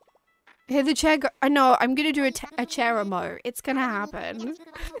 Here the chair go. I know, I'm going to do a chair remote. It's going to happen.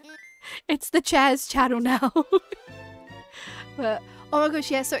 It's the chair's channel now. But, oh my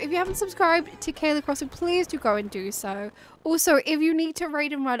gosh, yeah. So if you haven't subscribed to Kayla Crossing, please do go and do so. Also, if you need to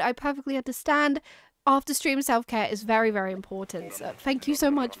raid and run, I perfectly understand. After stream self-care is very, very important. So thank you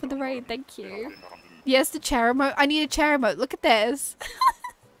so much for the raid. Thank you. Yes, the chair remote. I need a chair remote. Look at this.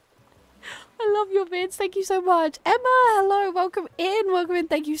 I love your vids. Thank you so much. Emma, hello. Welcome in. Welcome in.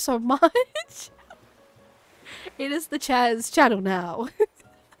 Thank you so much. It is the chair's channel now.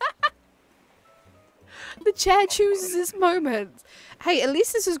 The chair chooses this moment. Hey, at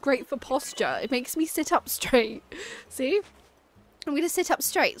least this is great for posture. It makes me sit up straight. See? I'm going to sit up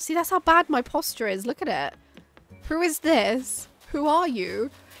straight. See, that's how bad my posture is. Look at it. Who is this? Who are you?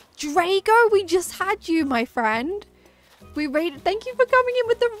 Drago, we just had you, my friend. We raided. Thank you for coming in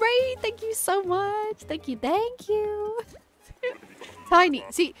with the raid. Thank you so much. Thank you. Thank you. Tiny.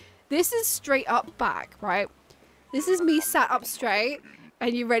 See, this is straight up back, right? This is me sat up straight.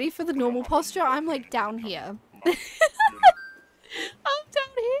 And you ready for the normal posture? I'm like down here. I'm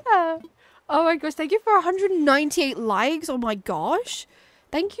down here. Oh my gosh, thank you for 198 likes. Oh my gosh.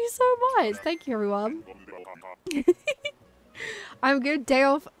 Thank you so much. Thank you, everyone. I'm good. Day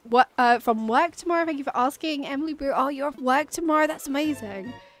off from work tomorrow. Thank you for asking, Emily Boo. Oh, you're off work tomorrow? That's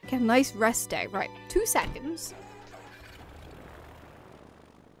amazing. Get a nice rest day. Right, 2 seconds.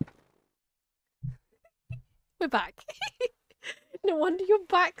 We're back. No wonder your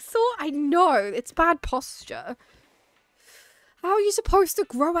back's sore. I know. It's bad posture. How are you supposed to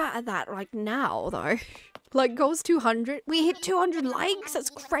grow out of that like now, though? Like, goals 200? We hit 200 likes?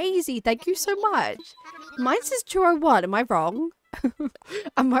 That's crazy. Thank you so much. Mine says 201. Am I wrong?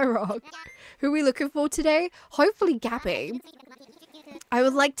 Am I wrong? Who are we looking for today? Hopefully Gabby. I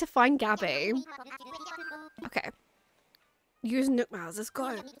would like to find Gabby. Okay. Use Nook Mouse. Let's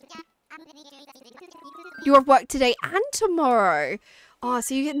go. You have work today and tomorrow. Oh,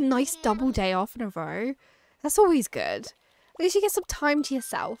 so you get a nice double day off in a row. That's always good. At least you get some time to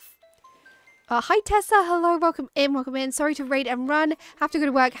yourself. Hi Tessa, hello, welcome in. Sorry to raid and run. Have to go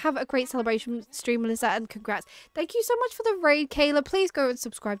to work. Have a great celebration stream, Melissa, and congrats. Thank you so much for the raid, Kayla. Please go and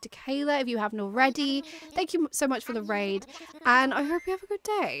subscribe to Kayla if you haven't already. Thank you so much for the raid. And I hope you have a good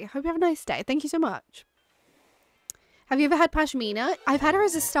day. Hope you have a nice day. Thank you so much. Have you ever had Pashmina? I've had her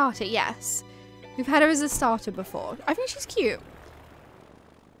as a starter, yes. We've had her as a starter before. I think she's cute.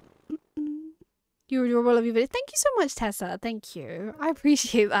 You're adorable, love your video. Thank you so much, Tessa. Thank you. I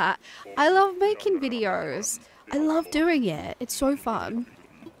appreciate that. I love making videos. I love doing it. It's so fun.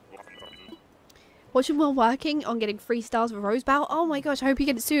 Watching while working on getting freestyles for Rose Battle. Oh my gosh, I hope you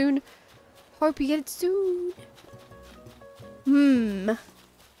get it soon. Hope you get it soon.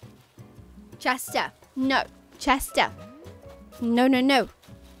 Chester. No. Chester. No, no, no.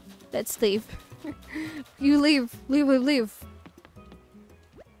 Let's leave. You leave. Leave, leave, leave.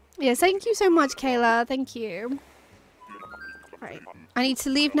 Yes, thank you so much, Kayla. Thank you. Right. I need to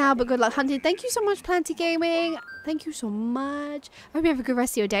leave now, but good luck hunting. Thank you so much, Planty Gaming. Thank you so much. I hope you have a good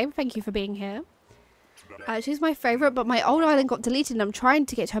rest of your day. Thank you for being here. She's my favorite, but my old island got deleted and I'm trying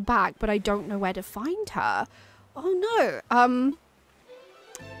to get her back, but I don't know where to find her. Oh, no.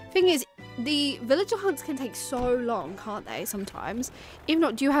 Thing is, the villager hunts can take so long, can't they, sometimes? If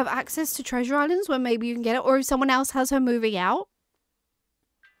not, do you have access to treasure islands where maybe you can get it? Or if someone else has her moving out?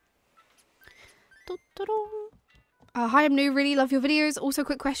 Hi, I'm new. Really love your videos. Also,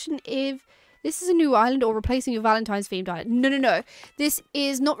 quick question: if this is a new island or replacing your Valentine's themed island? No, no, no. This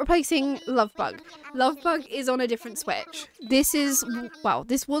is not replacing Lovebug. Lovebug is on a different Switch. This is, well,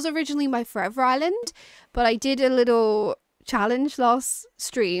 this was originally my Forever Island, but I did a little challenge last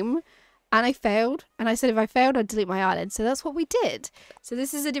stream and I failed. And I said if I failed, I'd delete my island. So that's what we did. So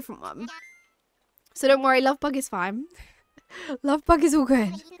this is a different one. So don't worry, Lovebug is fine. Lovebug is all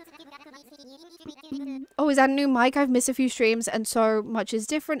good. Oh, is that a new mic? I've missed a few streams and so much is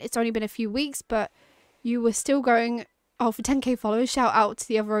different. It's only been a few weeks, but you were still going, oh, for 10k followers. Shout out to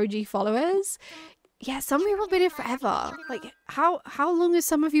the other OG followers. Yeah, some people have been here forever. Like, how long has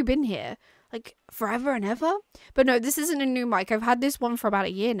some of you been here? Like, forever and ever? But no, this isn't a new mic. I've had this one for about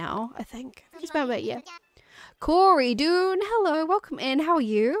a year now, I think. It's about a year. Corey Dune, hello, welcome in. How are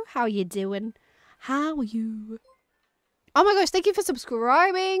you? How are you doing? How are you? Oh my gosh, thank you for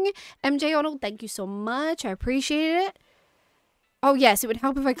subscribing. MJ Arnold, thank you so much. I appreciate it. Oh yes, it would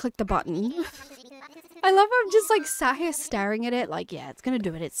help if I clicked the button. I love how I'm just like sat here staring at it. Like, yeah, it's gonna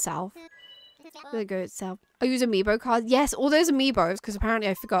do it itself. Gonna go itself. I use amiibo cards. Yes, all those amiibos, because apparently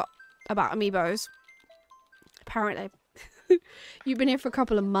I forgot about amiibos. Apparently. You've been here for a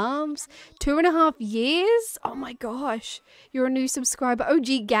couple of months. 2.5 years? Oh my gosh. You're a new subscriber.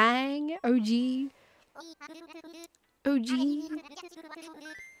 OG gang. OG.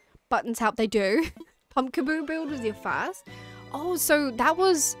 Buttons help, they do. Pumpkaboo build was your first. Oh, so that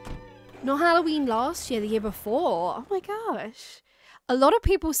was not Halloween last year, the year before. Oh my gosh. A lot of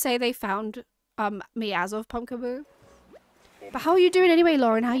people say they found me as of Pumpkaboo. But how are you doing anyway,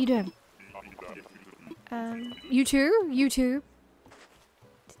 Lauren? How are you doing? You too? You too?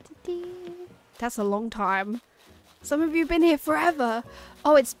 That's a long time. Some of you have been here forever.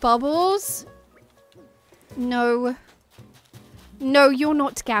 Oh, it's Bubbles? No. No, you're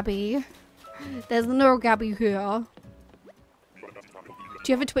not Gabby. There's no Gabby here. Do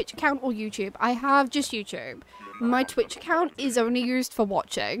you have a Twitch account or YouTube? I have just YouTube. My Twitch account is only used for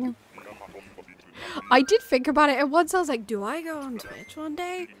watching. I did think about it, and once I was like, do I go on Twitch one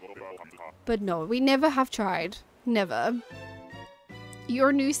day? But no, we never have tried. Never.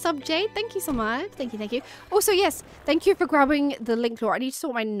 Your new sub, Jade. Thank you so much. Thank you, thank you. Also, yes, thank you for grabbing the link, Laura. I need to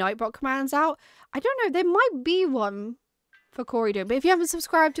sort my Nightbot commands out. I don't know, there might be one for Corey Doom. But if you haven't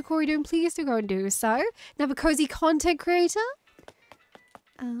subscribed to Corey Doom, please do go and do so. Another cozy content creator.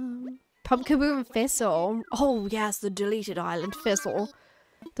 Pumpkaboo and Fizzle. Oh, yes, the deleted island Fizzle.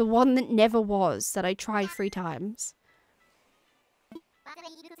 The one that never was, that I tried 3 times.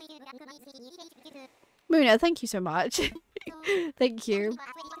 Muna, thank you so much. Thank you.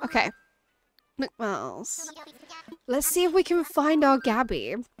 Okay. Look what else. Let's see if we can find our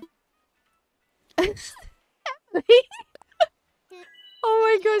Gabby. Oh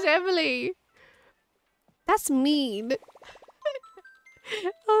my gosh, Emily. That's mean.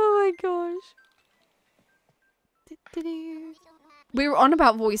 Oh my gosh. We were on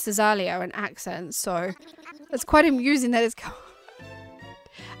about voices earlier and accents, so it's quite amusing that it's...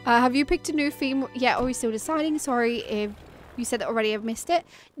 have you picked a new theme yet, or are we still deciding? Sorry if you said that already, I've missed it.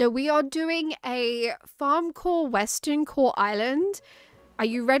 No, we are doing a farm core Western core island. Are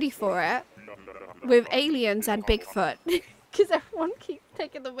you ready for it? With aliens and Bigfoot. Because everyone keeps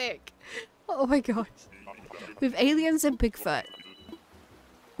taking the mic. Oh my gosh. With aliens and Bigfoot.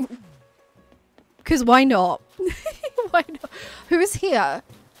 Because why not? Why not? Who is here?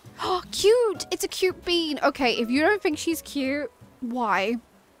 Oh, cute! It's a cute bean. Okay, if you don't think she's cute, why?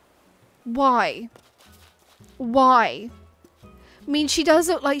 Why? Why? I mean, she does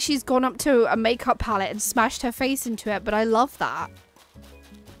look like she's gone up to a makeup palette and smashed her face into it, but I love that.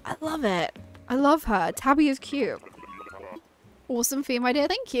 I love it. I love her. Tabby is cute. Awesome theme idea.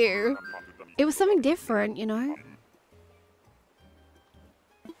 Thank you. It was something different, you know?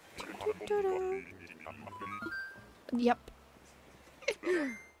 Yep.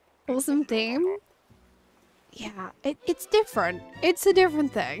 Awesome theme. Yeah, it's different. It's a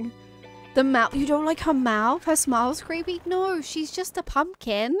different thing. The mouth. You don't like her mouth? Her smile's creepy? No, she's just a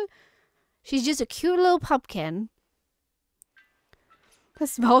pumpkin. She's just a cute little pumpkin. Her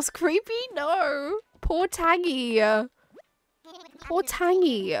smile's creepy? No. Poor Tangy. Poor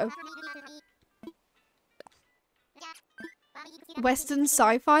Tangy. Western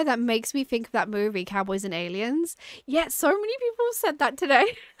sci-fi, that makes me think of that movie, Cowboys and Aliens. Yeah, so many people said that today.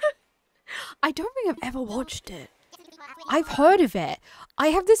 I don't think I've ever watched it. I've heard of it. I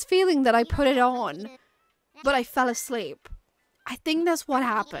have this feeling that I put it on, but I fell asleep. I think that's what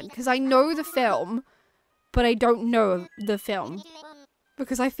happened, because I know the film, but I don't know the film.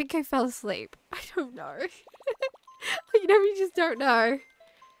 Because I think I fell asleep. I don't know. You know, you just don't know.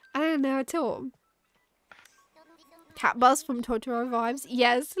 I don't know at all. Cat Buzz from Totoro vibes.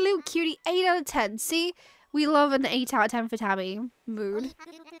 Yes, little cutie. 8 out of 10. See? We love an 8 out of 10 for Tabby. Mood.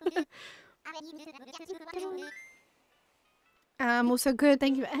 Also good.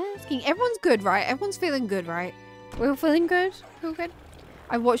 Thank you for asking. Everyone's good, right? Everyone's feeling good, right? We're all feeling good? Feel good?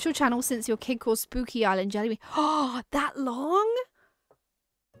 I've watched your channel since your kid called Spooky Island Jellybean. Oh, that long?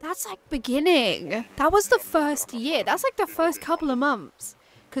 That's like beginning. That was the first year. That's like the first couple of months.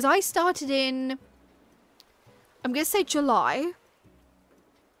 Because I started in... I'm going to say July.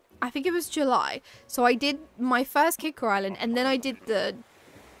 I think it was July. So I did my first Kid Core Island. And then I did the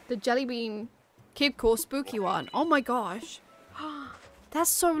Jellybean Kid Core Spooky one. Oh my gosh. That's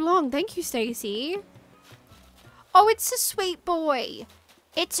so long. Thank you, Stacey. Oh, it's a sweet boy.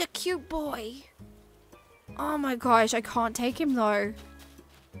 It's a cute boy. Oh my gosh. I can't take him though.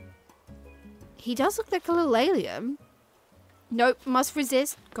 He does look like a little alien. Nope. Must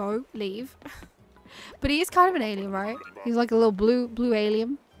resist. Go. Leave. But he is kind of an alien, right? He's like a little blue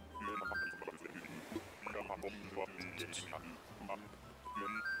alien.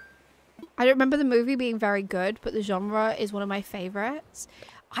 I don't remember the movie being very good, but the genre is one of my favorites.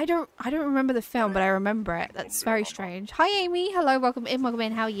 I don't remember the film, but I remember it. That's very strange. Hi, Amy. Hello. Welcome in. Welcome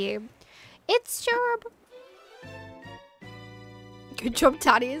in. How are you? It's Sherb. Good job,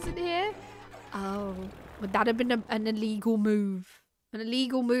 Taddy isn't here. Oh, would that have been an illegal move? An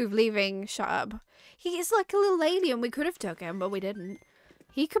illegal move leaving Sherb. He is like a little alien. We could have took him, but we didn't.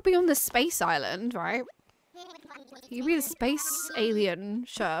 He could be on the space island, right? He could be the space alien,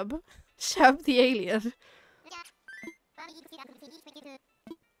 Sherb. Sherb the alien.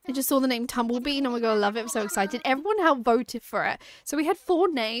 I just saw the name Tumblebean. Oh my god, I love it. I'm so excited. Everyone helped voted for it. So we had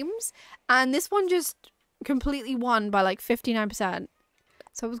 4 names, and this one just completely won by like 59%.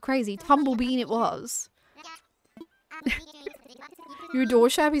 So it was crazy. Tumblebean it was. You adore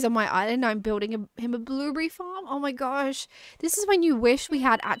Sherb. He's on my island. I'm building him a blueberry farm. Oh my gosh. This is when you wish we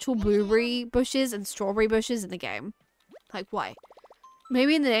had actual blueberry bushes and strawberry bushes in the game. Like, why?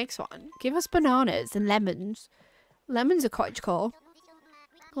 Maybe in the next one. Give us bananas and lemons. Lemons are cottagecore.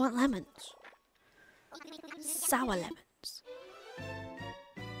 I want lemons. Sour lemons.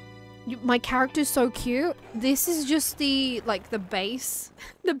 My character's so cute. This is just the, like, the base.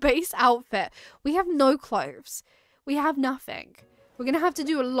 The base outfit. We have no clothes. We have nothing. We're going to have to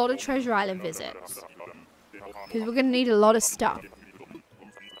do a lot of Treasure Island visits. Because we're going to need a lot of stuff.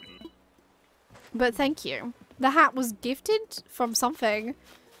 But thank you. The hat was gifted from something.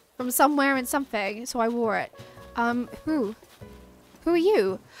 From somewhere and something. So I wore it. Who? Who are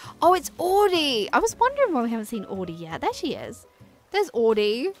you? Oh, it's Audie. I was wondering why we haven't seen Audie yet. There she is. There's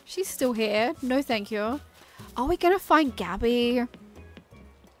Audie. She's still here. No, thank you. Are we going to find Gabby? Are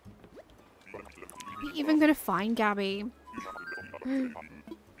we even going to find Gabby?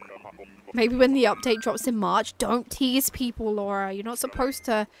 Maybe when the update drops in March. Don't tease people, Laura. You're not supposed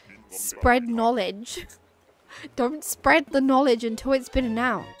to spread knowledge. Don't spread the knowledge until it's been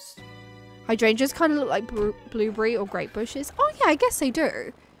announced. Hydrangeas kind of look like blueberry or grape bushes. Oh yeah, I guess they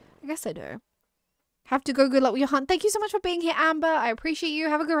do. I guess they do. Have to go. Good luck with your hunt. Thank you so much for being here, Amber. I appreciate you.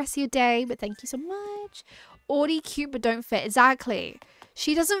 Have a good rest of your day. But thank you so much. Audie, cute but don't fit. Exactly.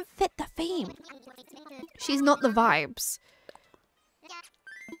 She doesn't fit the theme. She's not the vibes.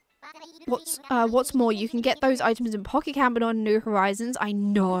 What's more, you can get those items in Pocket Camp and on New Horizons. I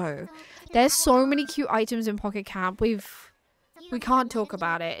know. There's so many cute items in Pocket Camp. We can't talk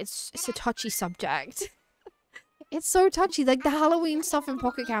about it. It's a touchy subject. It's so touchy. Like the Halloween stuff in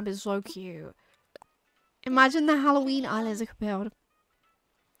Pocket Camp is so cute. Imagine the Halloween islands I could build.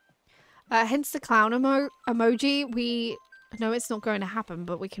 Hence the clown emoji. We know it's not going to happen,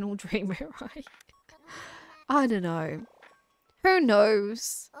 but we can all dream it, right? I don't know. Who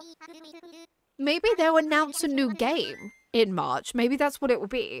knows? Maybe they'll announce a new game in March. Maybe that's what it will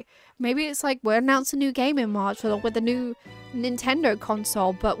be. Maybe it's like we'll announce a new game in March with a new Nintendo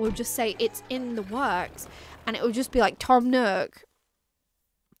console, but we'll just say it's in the works. And it will just be like Tom Nook,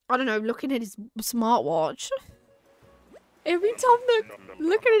 I don't know, looking at his smartwatch. It'll be Tom Nook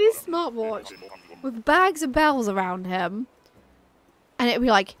looking at his smartwatch with bags of bells around him. And it'll be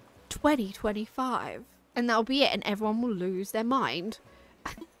like 2025. And that'll be it, and everyone will lose their mind.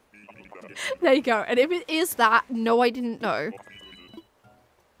 There you go. And if it is that, no, I didn't know.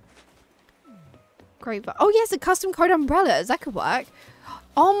 Great. Oh, yes, a custom code umbrellas. That could work.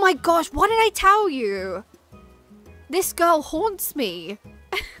 Oh my gosh, what did I tell you? This girl haunts me.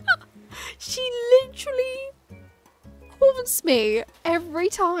 She literally haunts me every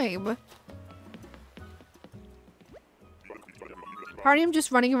time. Apparently I'm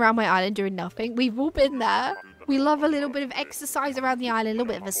just running around my island doing nothing. We've all been there. We love a little bit of exercise around the island. A little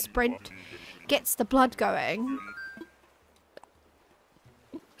bit of a sprint. Gets the blood going.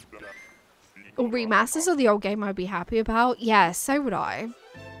 Or remasters of the old game I'd be happy about. Yeah, so would I.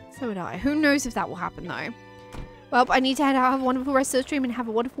 So would I. Who knows if that will happen though. Well, I need to head out. Have a wonderful rest of the stream and have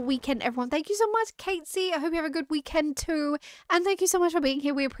a wonderful weekend, everyone. Thank you so much, Katesy. I hope you have a good weekend too. And thank you so much for being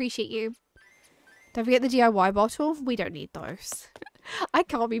here. We appreciate you. Don't forget the DIY bottle. We don't need those. I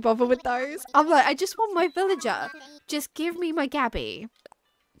can't be bothered with those. I'm like, I just want my villager. Just give me my Gabby.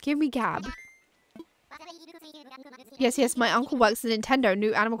 Give me Gab. Yes, yes, my uncle works at Nintendo.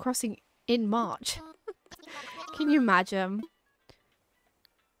 New Animal Crossing in March. Can you imagine?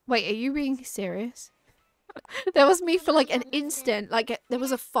 Wait, are you being serious? That was me for like an instant. Like, there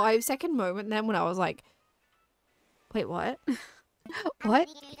was a 5-second moment then when I was like, wait, what? What?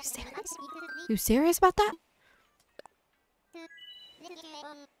 Are you serious? You serious about that?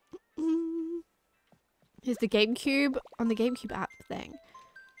 Here's the GameCube on the GameCube app thing.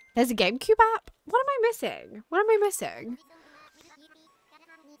 There's a GameCube app? What am I missing? What am I missing?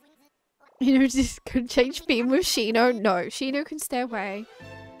 You know, just could change theme with Shino. No, Shino can stay away.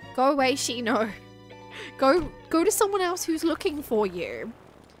 Go away, Shino. Go to someone else who's looking for you.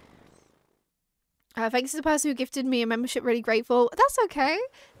 Thanks to the person who gifted me a membership. Really grateful. That's okay.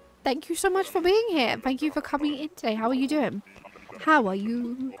 Thank you so much for being here. Thank you for coming in today. How are you doing? How are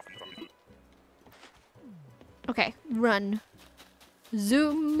you? Okay, run.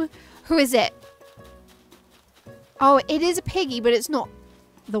 Zoom. Who is it? Oh, it is a piggy, but it's not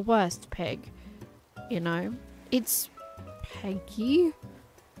the worst pig. You know? It's Peggy.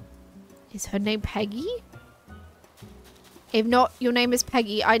 Is her name Peggy? If not, your name is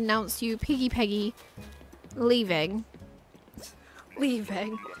Peggy. I announce you Peggy leaving.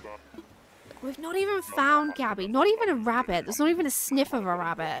 Leaving. We've not even found Gabby. Not even a rabbit. There's not even a sniff of a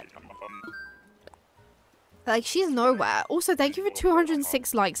rabbit. Like, she's nowhere. Also, thank you for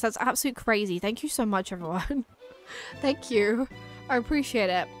 206 likes. That's absolutely crazy. Thank you so much, everyone. Thank you. I appreciate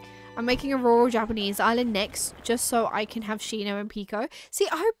it. I'm making a rural Japanese island next, just so I can have Shino and Pico. See,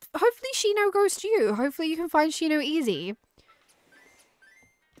 hopefully Shino goes to you. Hopefully you can find Shino easy.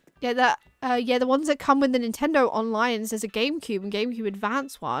 Yeah, the ones that come with the Nintendo Online, there's a GameCube and GameCube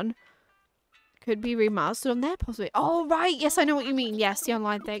Advance one. Could be remastered on there, possibly. Oh, right. Yes, I know what you mean. Yes, the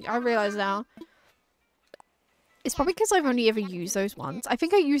online thing. I realize now. It's probably because I've only ever used those ones. I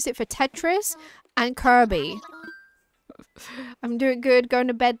think I used it for Tetris and Kirby. I'm doing good. Going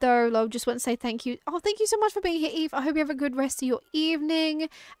to bed though. Love, just want to say thank you. Oh, thank you so much for being here, Eve. I hope you have a good rest of your evening.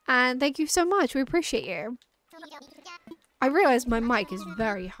 And thank you so much. We appreciate you. I realize my mic is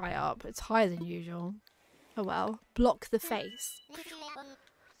very high up. It's higher than usual. Oh well. Block the face.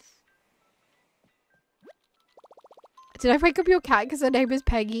 Did I wake up your cat because her name is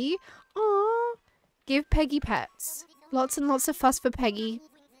Peggy? Aww. Give Peggy pets. Lots and lots of fuss for Peggy.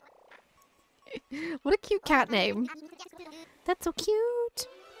 What a cute cat name. That's so cute.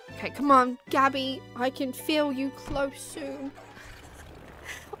 Okay, come on, Gabby. I can feel you close soon.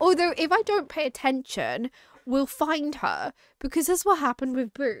 Although, if I don't pay attention, we'll find her. Because that's what happened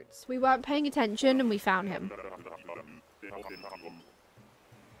with Boots. We weren't paying attention and we found him.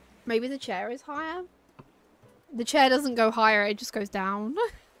 Maybe the chair is higher? The chair doesn't go higher, it just goes down.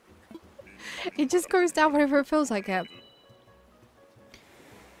 It just goes down whenever it feels like it.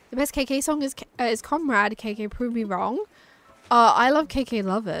 The best KK song is Comrade. KK, prove me wrong. I love KK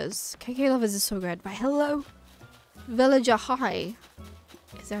Lovers. KK Lovers is so good. But hello, Villager High.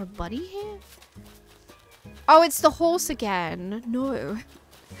 Is there a buddy here? Oh, it's the horse again. No.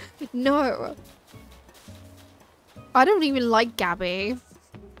 No. I don't even like Gabby.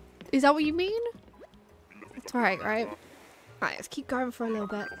 Is that what you mean? It's alright, right? Alright, let's keep going for a little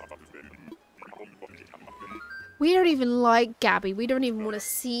bit. We don't even like Gabby. We don't even want to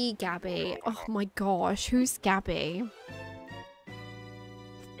see Gabby. Oh my gosh, who's Gabby?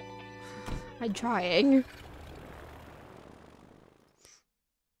 I'm trying.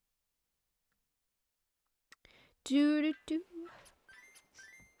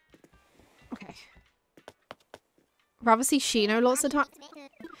 Okay. Rather see Shino lots of time.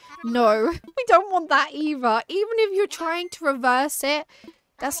 No, we don't want that either. Even if you're trying to reverse it,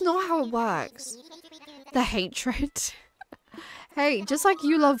 that's not how it works. The hatred. Hey, just like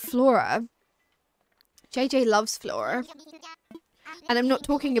you love Flora. JJ loves Flora. And I'm not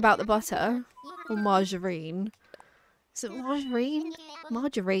talking about the butter. Or margarine. Is it margarine?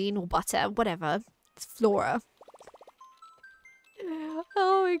 Margarine or butter, whatever. It's Flora.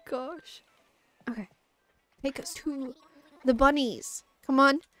 Oh my gosh. Okay. Take us to the bunnies. Come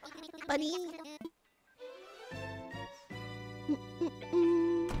on. Bunny.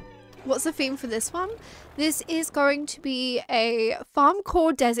 What's the theme for this one? This is going to be a farm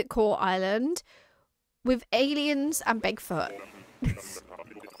core desert core island with aliens and Bigfoot.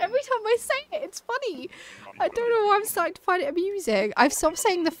 Every time I say it, it's funny. I don't know why I'm starting to find it amusing. I've stopped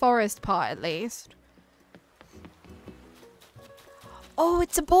saying the forest part at least. Oh,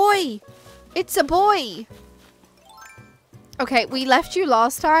 it's a boy. It's a boy. Okay, we left you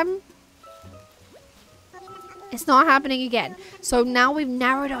last time. It's not happening again. So now we've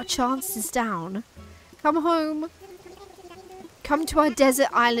narrowed our chances down. Come home. Come to our desert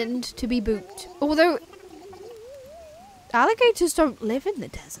island to be booped. Although, alligators don't live in the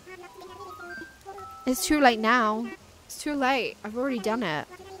desert. It's too late now. It's too late. I've already done it.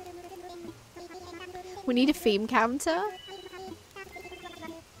 We need a theme counter.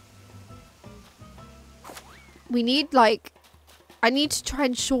 We need, like... I need to try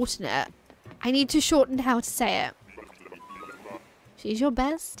and shorten it. I need to shorten how to say it. She's your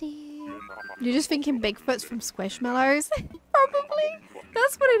bestie. You're just thinking Bigfoots from Squishmallows? Probably.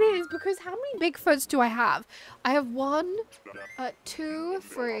 That's what it is. Because how many Bigfoots do I have? I have 1, 2,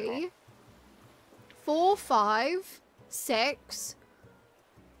 3, 4, 5, 6.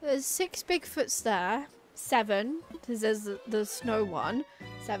 There's 6 Bigfoots there. 7. Because there's the snow one.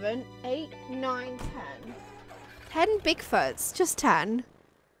 7, 8, 9, 10. 10 Bigfoots. Just 10.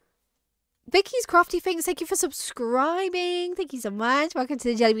 Vicky's Crafty Things, thank you for subscribing. Thank you so much. Welcome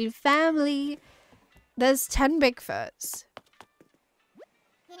to the Jellybean family. There's 10 Bigfoots.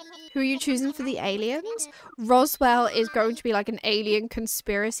 Who are you choosing for the aliens? Roswell is going to be like an alien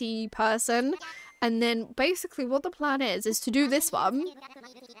conspiracy person. And then basically what the plan is to do this one.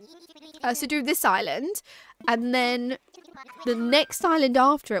 So do this island. And then the next island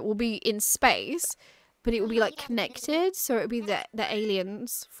after it will be in space. But it will be like connected. So it will be the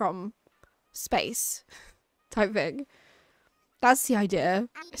aliens from... space type thing. That's the idea.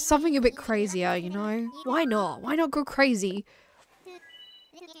 Something a bit crazier, you know? Why not? Why not go crazy?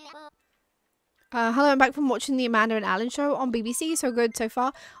 Hello, I'm back from watching the Amanda and Alan show on BBC. So good so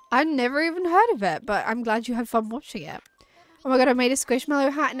far. I've never even heard of it, but I'm glad you had fun watching it. Oh my god, I made a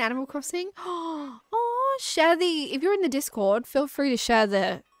Squishmallow hat in Animal Crossing. Oh, share the... If you're in the Discord, feel free to share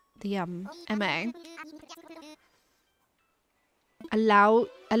the MA. Alonso.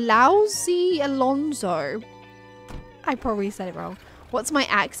 I probably said it wrong. What's my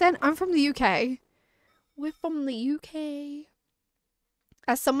accent? I'm from the UK. We're from the UK.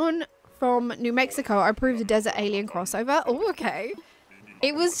 As someone from New Mexico, I approve the desert alien crossover. Oh, okay.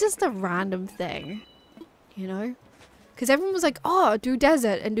 It was just a random thing, you know? Because everyone was like, oh, do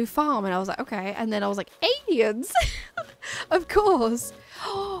desert and do farm. And I was like, okay. And then I was like, aliens. Of course.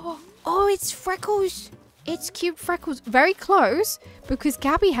 Oh, it's Freckles. It's cute Freckles. Very close because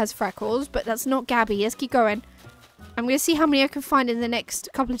Gabby has freckles, but that's not Gabby. Let's keep going. I'm going to see how many I can find in the next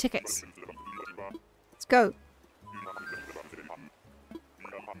couple of tickets. Let's go.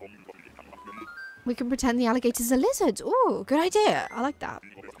 We can pretend the alligators are lizards. Ooh, good idea. I like that.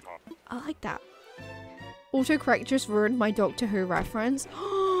 I like that. Autocorrect just ruined my Doctor Who reference.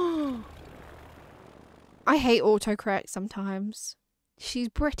 I hate autocorrect sometimes. She's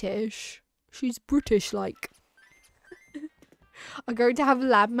British. She's British-like. I'm going to have a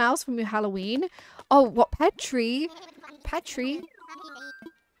lab mouse from your Halloween. Oh, what? Petri? Petri?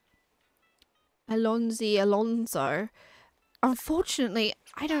 Alonso. Unfortunately,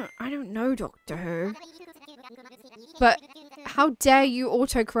 I don't know Doctor Who. But how dare you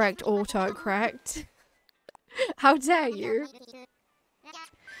autocorrect? How dare you?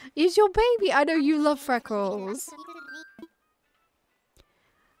 Is your baby? I know you love freckles.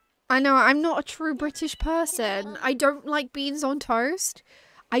 I know, I'm not a true British person. I don't like beans on toast.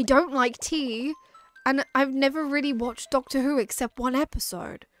 I don't like tea. And I've never really watched Doctor Who except one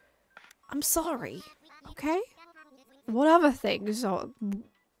episode. I'm sorry. Okay? What other things are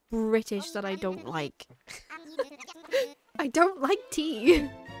British that I don't like? I don't like tea.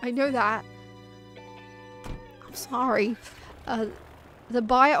 I know that. I'm sorry. The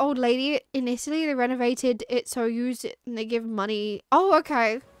buy old lady in Italy, they renovated it so use it and they give money. Oh,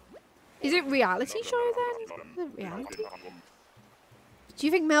 okay. Is it reality show then? Is it reality? Do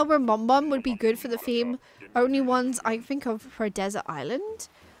you think Melbourne Bon Bon would be good for the theme? Only ones I think of for a desert island?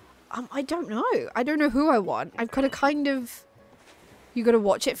 I don't know. I don't know who I want. I've got to kind of... You got to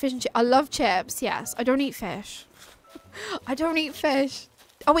watch it. Fish and chips. I love chips. Yes. I don't eat fish. I don't eat fish.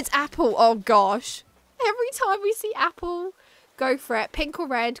 Oh, it's apple. Oh, gosh. Every time we see apple, go for it. Pink or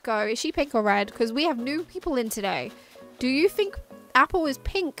red, go. Is she pink or red? Because we have new people in today. Do you think apple is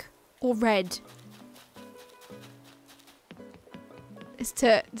pink or red? It's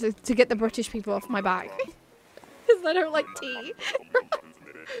to get the British people off my back. Because I don't like tea.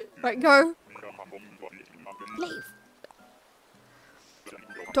 Right, go. Leave.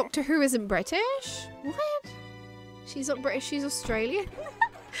 Doctor Who isn't British? What? She's not British, she's Australian?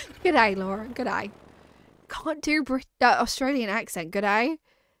 G'day, Laura. G'day. Can't do Australian accent. G'day.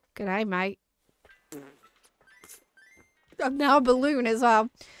 G'day, mate. I'm now a balloon as well.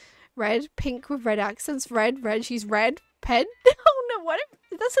 Red, pink with red accents. Red, red. She's red. Ped? Oh no, what?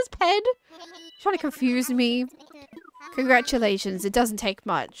 This is Ped? Trying to confuse me. Congratulations, it doesn't take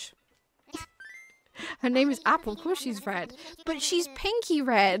much. Her name is Apple. Of course she's red. But she's pinky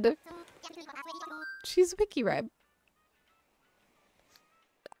red. She's pinky red.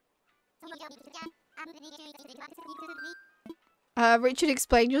 Richard,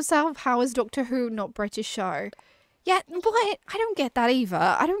 explain yourself. How is Doctor Who not British show? Yeah, what? I don't get that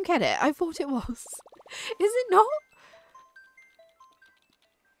either. I don't get it. I thought it was. Is it not?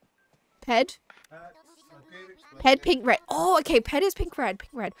 Ped? Ped, pink, red. Oh, okay. Ped is pink, red.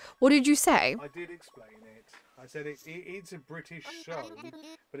 Pink, red. What did you say? I did explain it. I said it's a British show,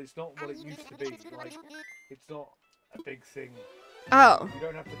 but it's not what it used to be. Like, it's not a big thing. Oh. You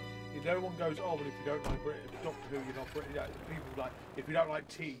don't have to. No one goes, oh, well, if you don't like Doctor Who, you're not British. Yeah, people like, if you don't like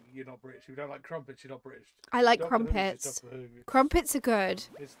tea, you're not British. If you don't like crumpets, you're not British. I like Doctor crumpets. Crumpets are good.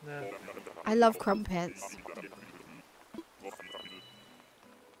 I love crumpets.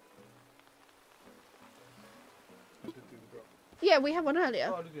 Yeah, we had one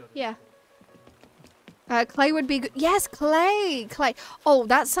earlier. Oh, yeah. Clay would be good. Yes, Clay. Clay. Oh,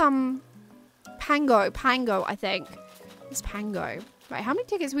 that's Pango. Pango, I think. It's Pango. Right, how many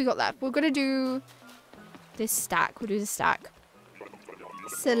tickets we got left? We're gonna do this stack. We'll do the stack.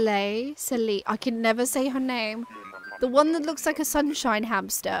 Soleil. Soleil. I can never say her name. The one that looks like a sunshine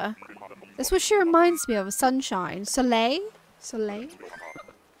hamster. That's what she reminds me of. A sunshine. Soleil. Soleil.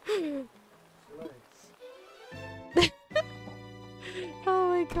 Oh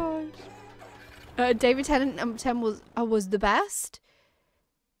my gosh. David Tennant number 10 was the best.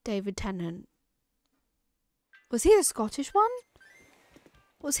 David Tennant. Was he the Scottish one?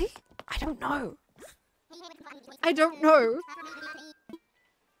 Was he? I don't know. I don't know.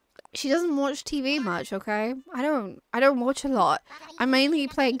 She doesn't watch TV much, okay? I don't watch a lot. I mainly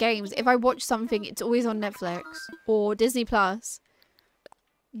play games. If I watch something, it's always on Netflix or Disney Plus.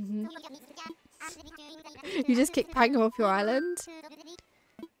 You just kicked Pango off your island?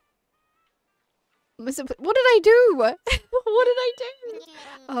 What did I do? What did I do?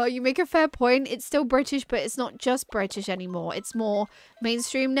 Oh, you make a fair point. It's still British, but it's not just British anymore. It's more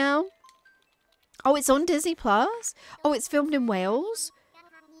mainstream now. Oh, it's on Disney Plus. Oh, it's filmed in Wales.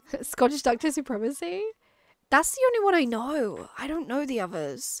 Scottish Doctor Supremacy. That's the only one I know. I don't know the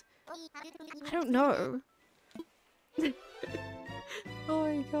others. I don't know. Oh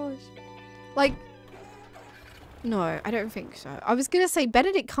my gosh. Like, no, I don't think so. I was going to say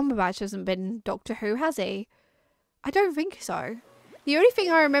Benedict Cumberbatch hasn't been Doctor Who, has he? I don't think so. The only thing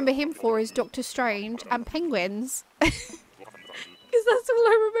I remember him for is Doctor Strange and Penguins. Because that's all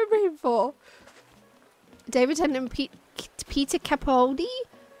I remember him for. David Tennant and Peter Capaldi?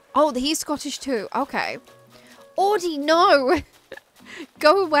 Oh, he's Scottish too. Okay. Audie, no!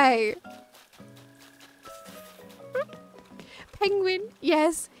 Go away. Penguin,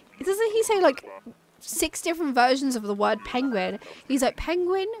 yes. Doesn't he say like 6 different versions of the word penguin? He's like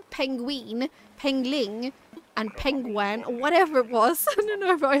penguin, penguin, pengling, and penguin, or whatever it was. I don't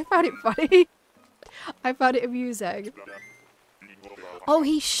know, but I found it funny. I found it amusing. Oh,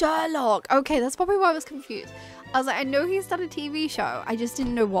 he's Sherlock. Okay, that's probably why I was confused. I was like, I know he's done a TV show. I just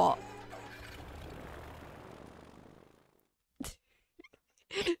didn't know what.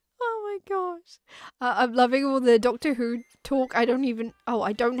 Oh my gosh. I'm loving all the Doctor Who talk. I don't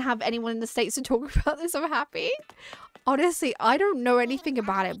have anyone in the States to talk about this. I'm happy. Honestly, I don't know anything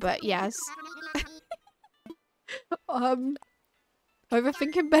about it, but yes.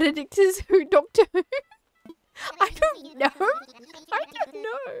 Overthinking Benedict's Who Doctor Who. I don't know. I don't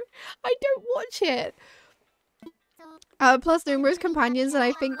know. I don't watch it. Plus numerous companions, and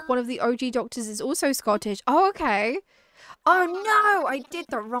I think one of the OG doctors is also Scottish. Oh, okay. Oh no, I did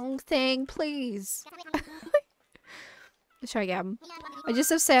the wrong thing, please. Let's try again. I just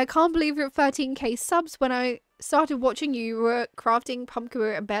have to say, I can't believe you're at 13k subs. When I started watching you, you were crafting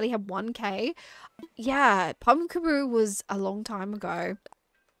Pumpkaroo and barely had 1k. Yeah, Pumpkaroo was a long time ago.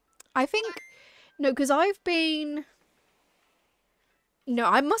 I think, no, because I've been... No,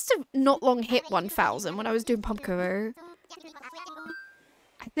 I must have not long hit 1,000 when I was doing Pumpkaroo.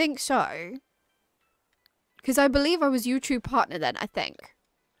 I think so. Because I believe I was YouTube partner then, I think.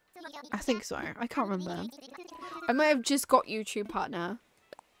 I think so. I can't remember. I might have just got YouTube partner.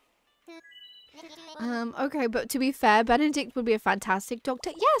 Okay, but to be fair, Benedict would be a fantastic doctor.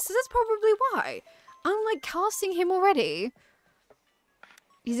 Yes, that's probably why. I'm like casting him already.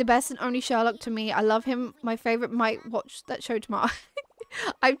 He's the best and only Sherlock to me. I love him. My favourite might watch that show tomorrow.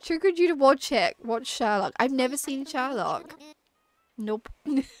 I've triggered you to watch it. Watch Sherlock. I've never seen Sherlock. Nope.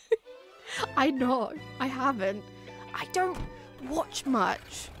 I know. I haven't. I don't watch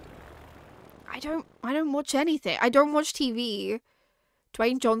much. I don't watch anything. I don't watch TV.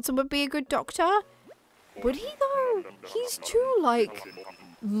 Dwayne Johnson would be a good doctor. Would he though? He's too like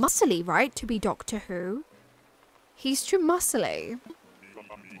muscly, right, to be Doctor Who. He's too muscly.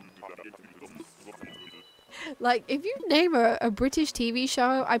 Like, if you name a British TV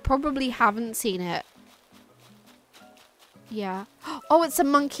show, I probably haven't seen it. Yeah. Oh, it's a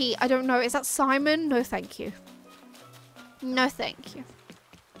monkey. I don't know. Is that Simon? No, thank you. No, thank you.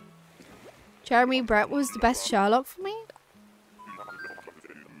 Jeremy Brett was the best Sherlock for me?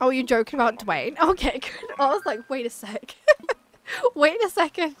 Oh, you're joking about Dwayne? Okay, good. I was like, wait a sec. Wait a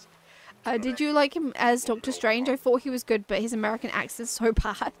second. Did you like him as Doctor Strange? I thought he was good, but his American accent's so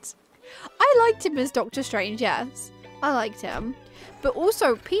bad. I liked him as Doctor Strange, yes. I liked him. But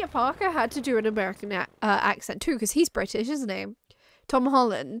also, Peter Parker had to do an American accent too, because he's British, isn't he? Tom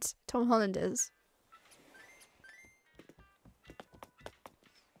Holland. Tom Holland is.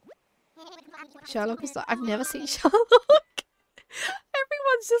 Sherlock is like, I've never seen Sherlock.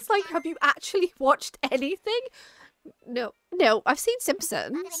 Everyone's just like, have you actually watched anything? No, no, I've seen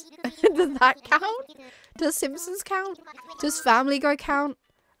Simpsons. Does that count? Does Simpsons count? Does Family Guy count?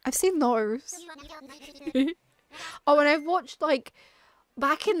 I've seen those. Oh, and I've watched, like,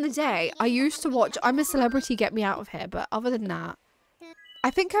 back in the day, I used to watch I'm a Celebrity, Get Me Out of Here, but other than that, I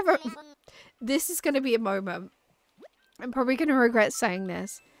think this is going to be a moment. I'm probably going to regret saying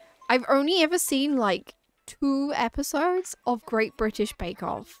this. I've only ever seen, like, 2 episodes of Great British Bake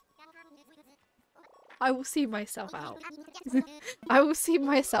Off. I will see myself out. I will see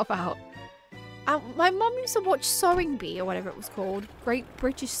myself out. My mum used to watch Sewing Bee, or whatever it was called. Great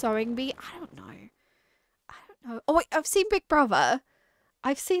British Sewing Bee. I don't know. I don't know. Oh, wait, I've seen Big Brother.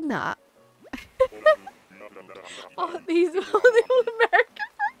 I've seen that. Oh, these are all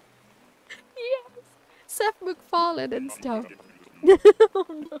American. Yes. Seth MacFarlane and stuff. Oh,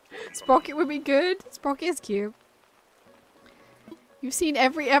 no. Sprocket would be good. Sprocket is cute. You've seen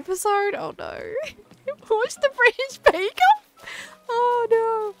every episode? Oh, no. Watch the British Bake Off? Oh,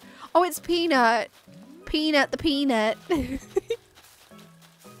 no. Oh, it's Peanut. Peanut the peanut.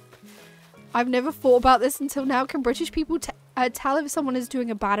 I've never thought about this until now. Can British people tell if someone is doing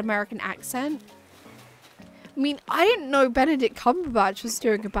a bad American accent? I mean, I didn't know Benedict Cumberbatch was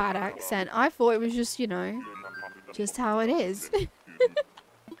doing a bad accent. I thought it was just, you know, just how it is. I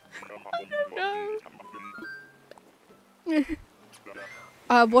don't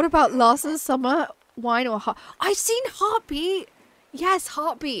know. What about Last of the Summer? Wine or Heart? I've seen Heartbeat. Yes,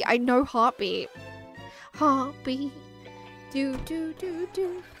 Heartbeat. I know Heartbeat. Heartbeat. Do do do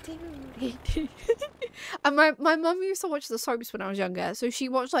do do do. And my mum used to watch the soaps when I was younger, so she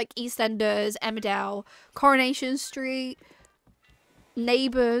watched like EastEnders, Emmerdale, Coronation Street,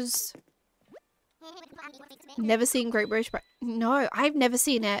 Neighbours. Never seen Great British No, I've never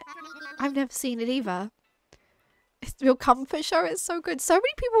seen it. I've never seen it either. It's a real comfort show. It's so good. So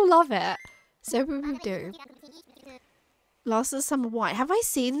many people love it. So many people do. Last of the Summer Wine. Have I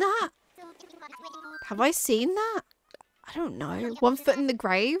seen that? Have I seen that? I don't know. One Foot in the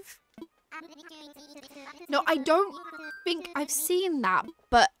Grave? No, I don't think I've seen that,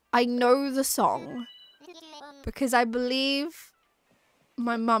 but I know the song. Because I believe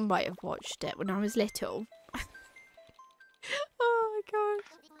my mum might have watched it when I was little. Oh my gosh.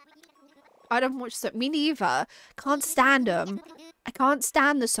 I don't watch soap. Me neither. Can't stand them. I can't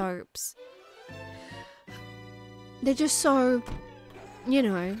stand the soaps. They're just so, you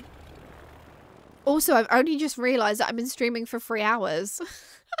know. Also, I've only just realised that I've been streaming for 3 hours.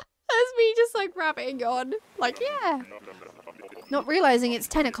 That's me just like rabbiting on. Like, yeah. Not realising it's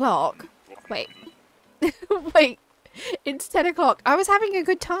 10 o'clock. Wait. Wait. It's 10 o'clock. I was having a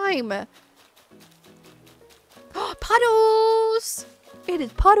good time. Puddles! It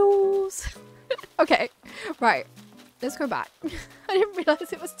is puddles. Okay. Right. Let's go back. I didn't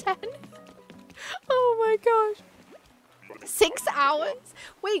realise it was 10. Oh my gosh. 6 hours?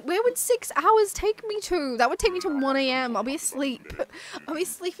 Wait, where would 6 hours take me to? That would take me to 1 AM. I'll be asleep. I'll be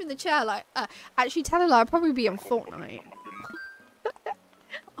asleep in the chair. Like, actually, tell a lie, I'll probably be on Fortnite.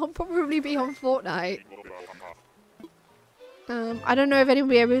 I'll probably be on Fortnite. I don't know if anyone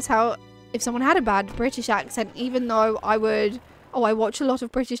will be able to tell if someone had a bad British accent, even though I would... Oh, I watch a lot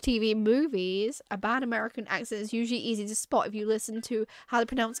of British TV and movies. A bad American accent is usually easy to spot if you listen to how they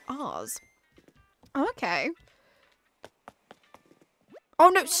pronounce R's. Okay. Oh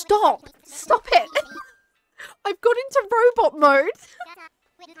no, stop! Stop it! I've got into robot mode.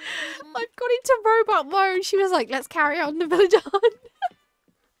 I've got into robot mode. She was like, let's carry on the village on.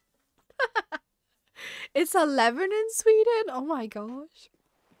 It's 11 in Sweden? Oh my gosh.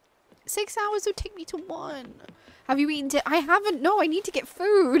 6 hours would take me to 1. Have you eaten it? I haven't. No, I need to get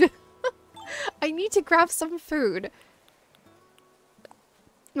food. I need to grab some food.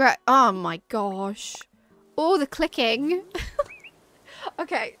 Right. Oh my gosh. Oh, the clicking.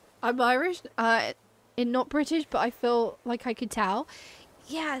 Okay. I'm Irish. And not British, but I feel like I could tell.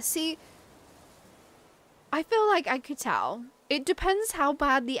 Yeah, see. I feel like I could tell. It depends how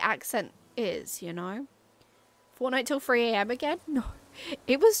bad the accent is, you know? Fortnite till 3 AM again? No.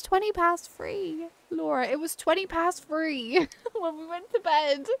 It was 20 past 3, Laura. It was 20 past 3 when we went to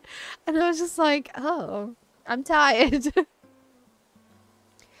bed. And I was just like, oh, I'm tired.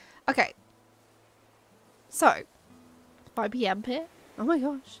 Okay. So, 5 PM here. Oh my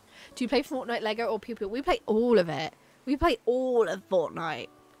gosh. Do you play Fortnite, Lego, or Pew Pew? We play all of it. We play all of Fortnite.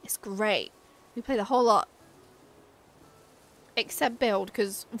 It's great. We play the whole lot. Except build,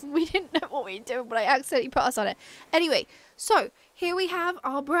 because we didn't know what we were doing, but I accidentally put us on it. Anyway, so here we have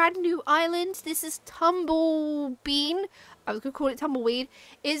our brand new island. This is Tumblebean. I was going to call it Tumbleweed.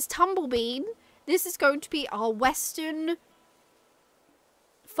 It's Tumblebean. This is going to be our western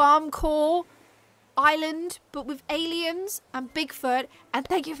farm core island, but with aliens and Bigfoot. And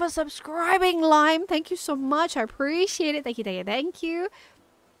thank you for subscribing, Lime. Thank you so much. I appreciate it. Thank you, thank you, thank you.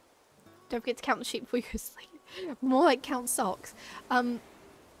 Don't forget to count the sheep before you go to sleep. More like count socks.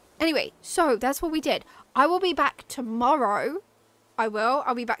 Anyway, so that's what we did. I will be back tomorrow.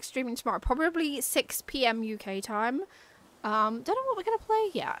 I'll be back streaming tomorrow. Probably 6 PM UK time. Don't know what we're going to play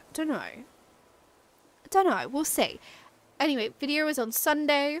yet. Don't know. We'll see. Anyway, video is on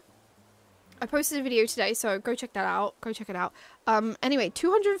Sunday. I posted a video today, so go check that out. Go check it out. Anyway,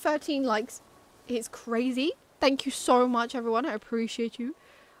 213 likes. It's crazy. Thank you so much, everyone. I appreciate you.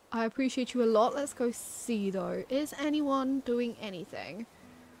 I appreciate you a lot. Let's go see, though. Is anyone doing anything?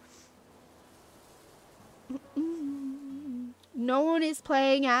 No one is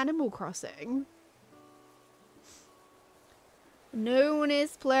playing Animal Crossing. No one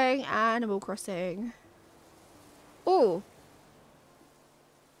is playing Animal Crossing. Oh.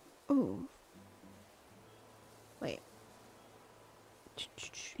 Oh. Wait.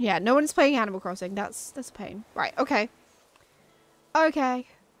 Yeah, no one's playing Animal Crossing. That's a pain. Right, okay. Okay.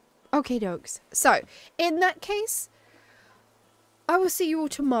 Okay, dogs. So, in that case, I will see you all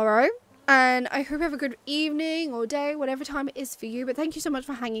tomorrow. And I hope you have a good evening or day, whatever time it is for you. But thank you so much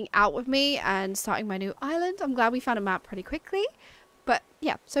for hanging out with me and starting my new island. I'm glad we found a map pretty quickly. But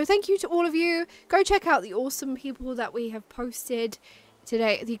yeah, so thank you to all of you. Go check out the awesome people that we have posted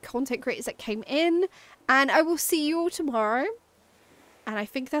today, the content creators that came in. And I will see you all tomorrow. And I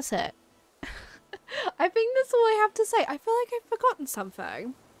think that's it. I think that's all I have to say. I feel like I've forgotten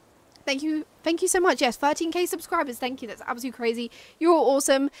something. Thank you so much. Yes, 13k subscribers. Thank you. That's absolutely crazy. You're all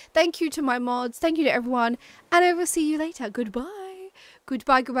awesome. Thank you to my mods. Thank you to everyone. And I will see you later. Goodbye.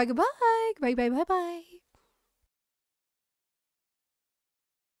 Goodbye, goodbye, goodbye. Goodbye, bye, bye, bye.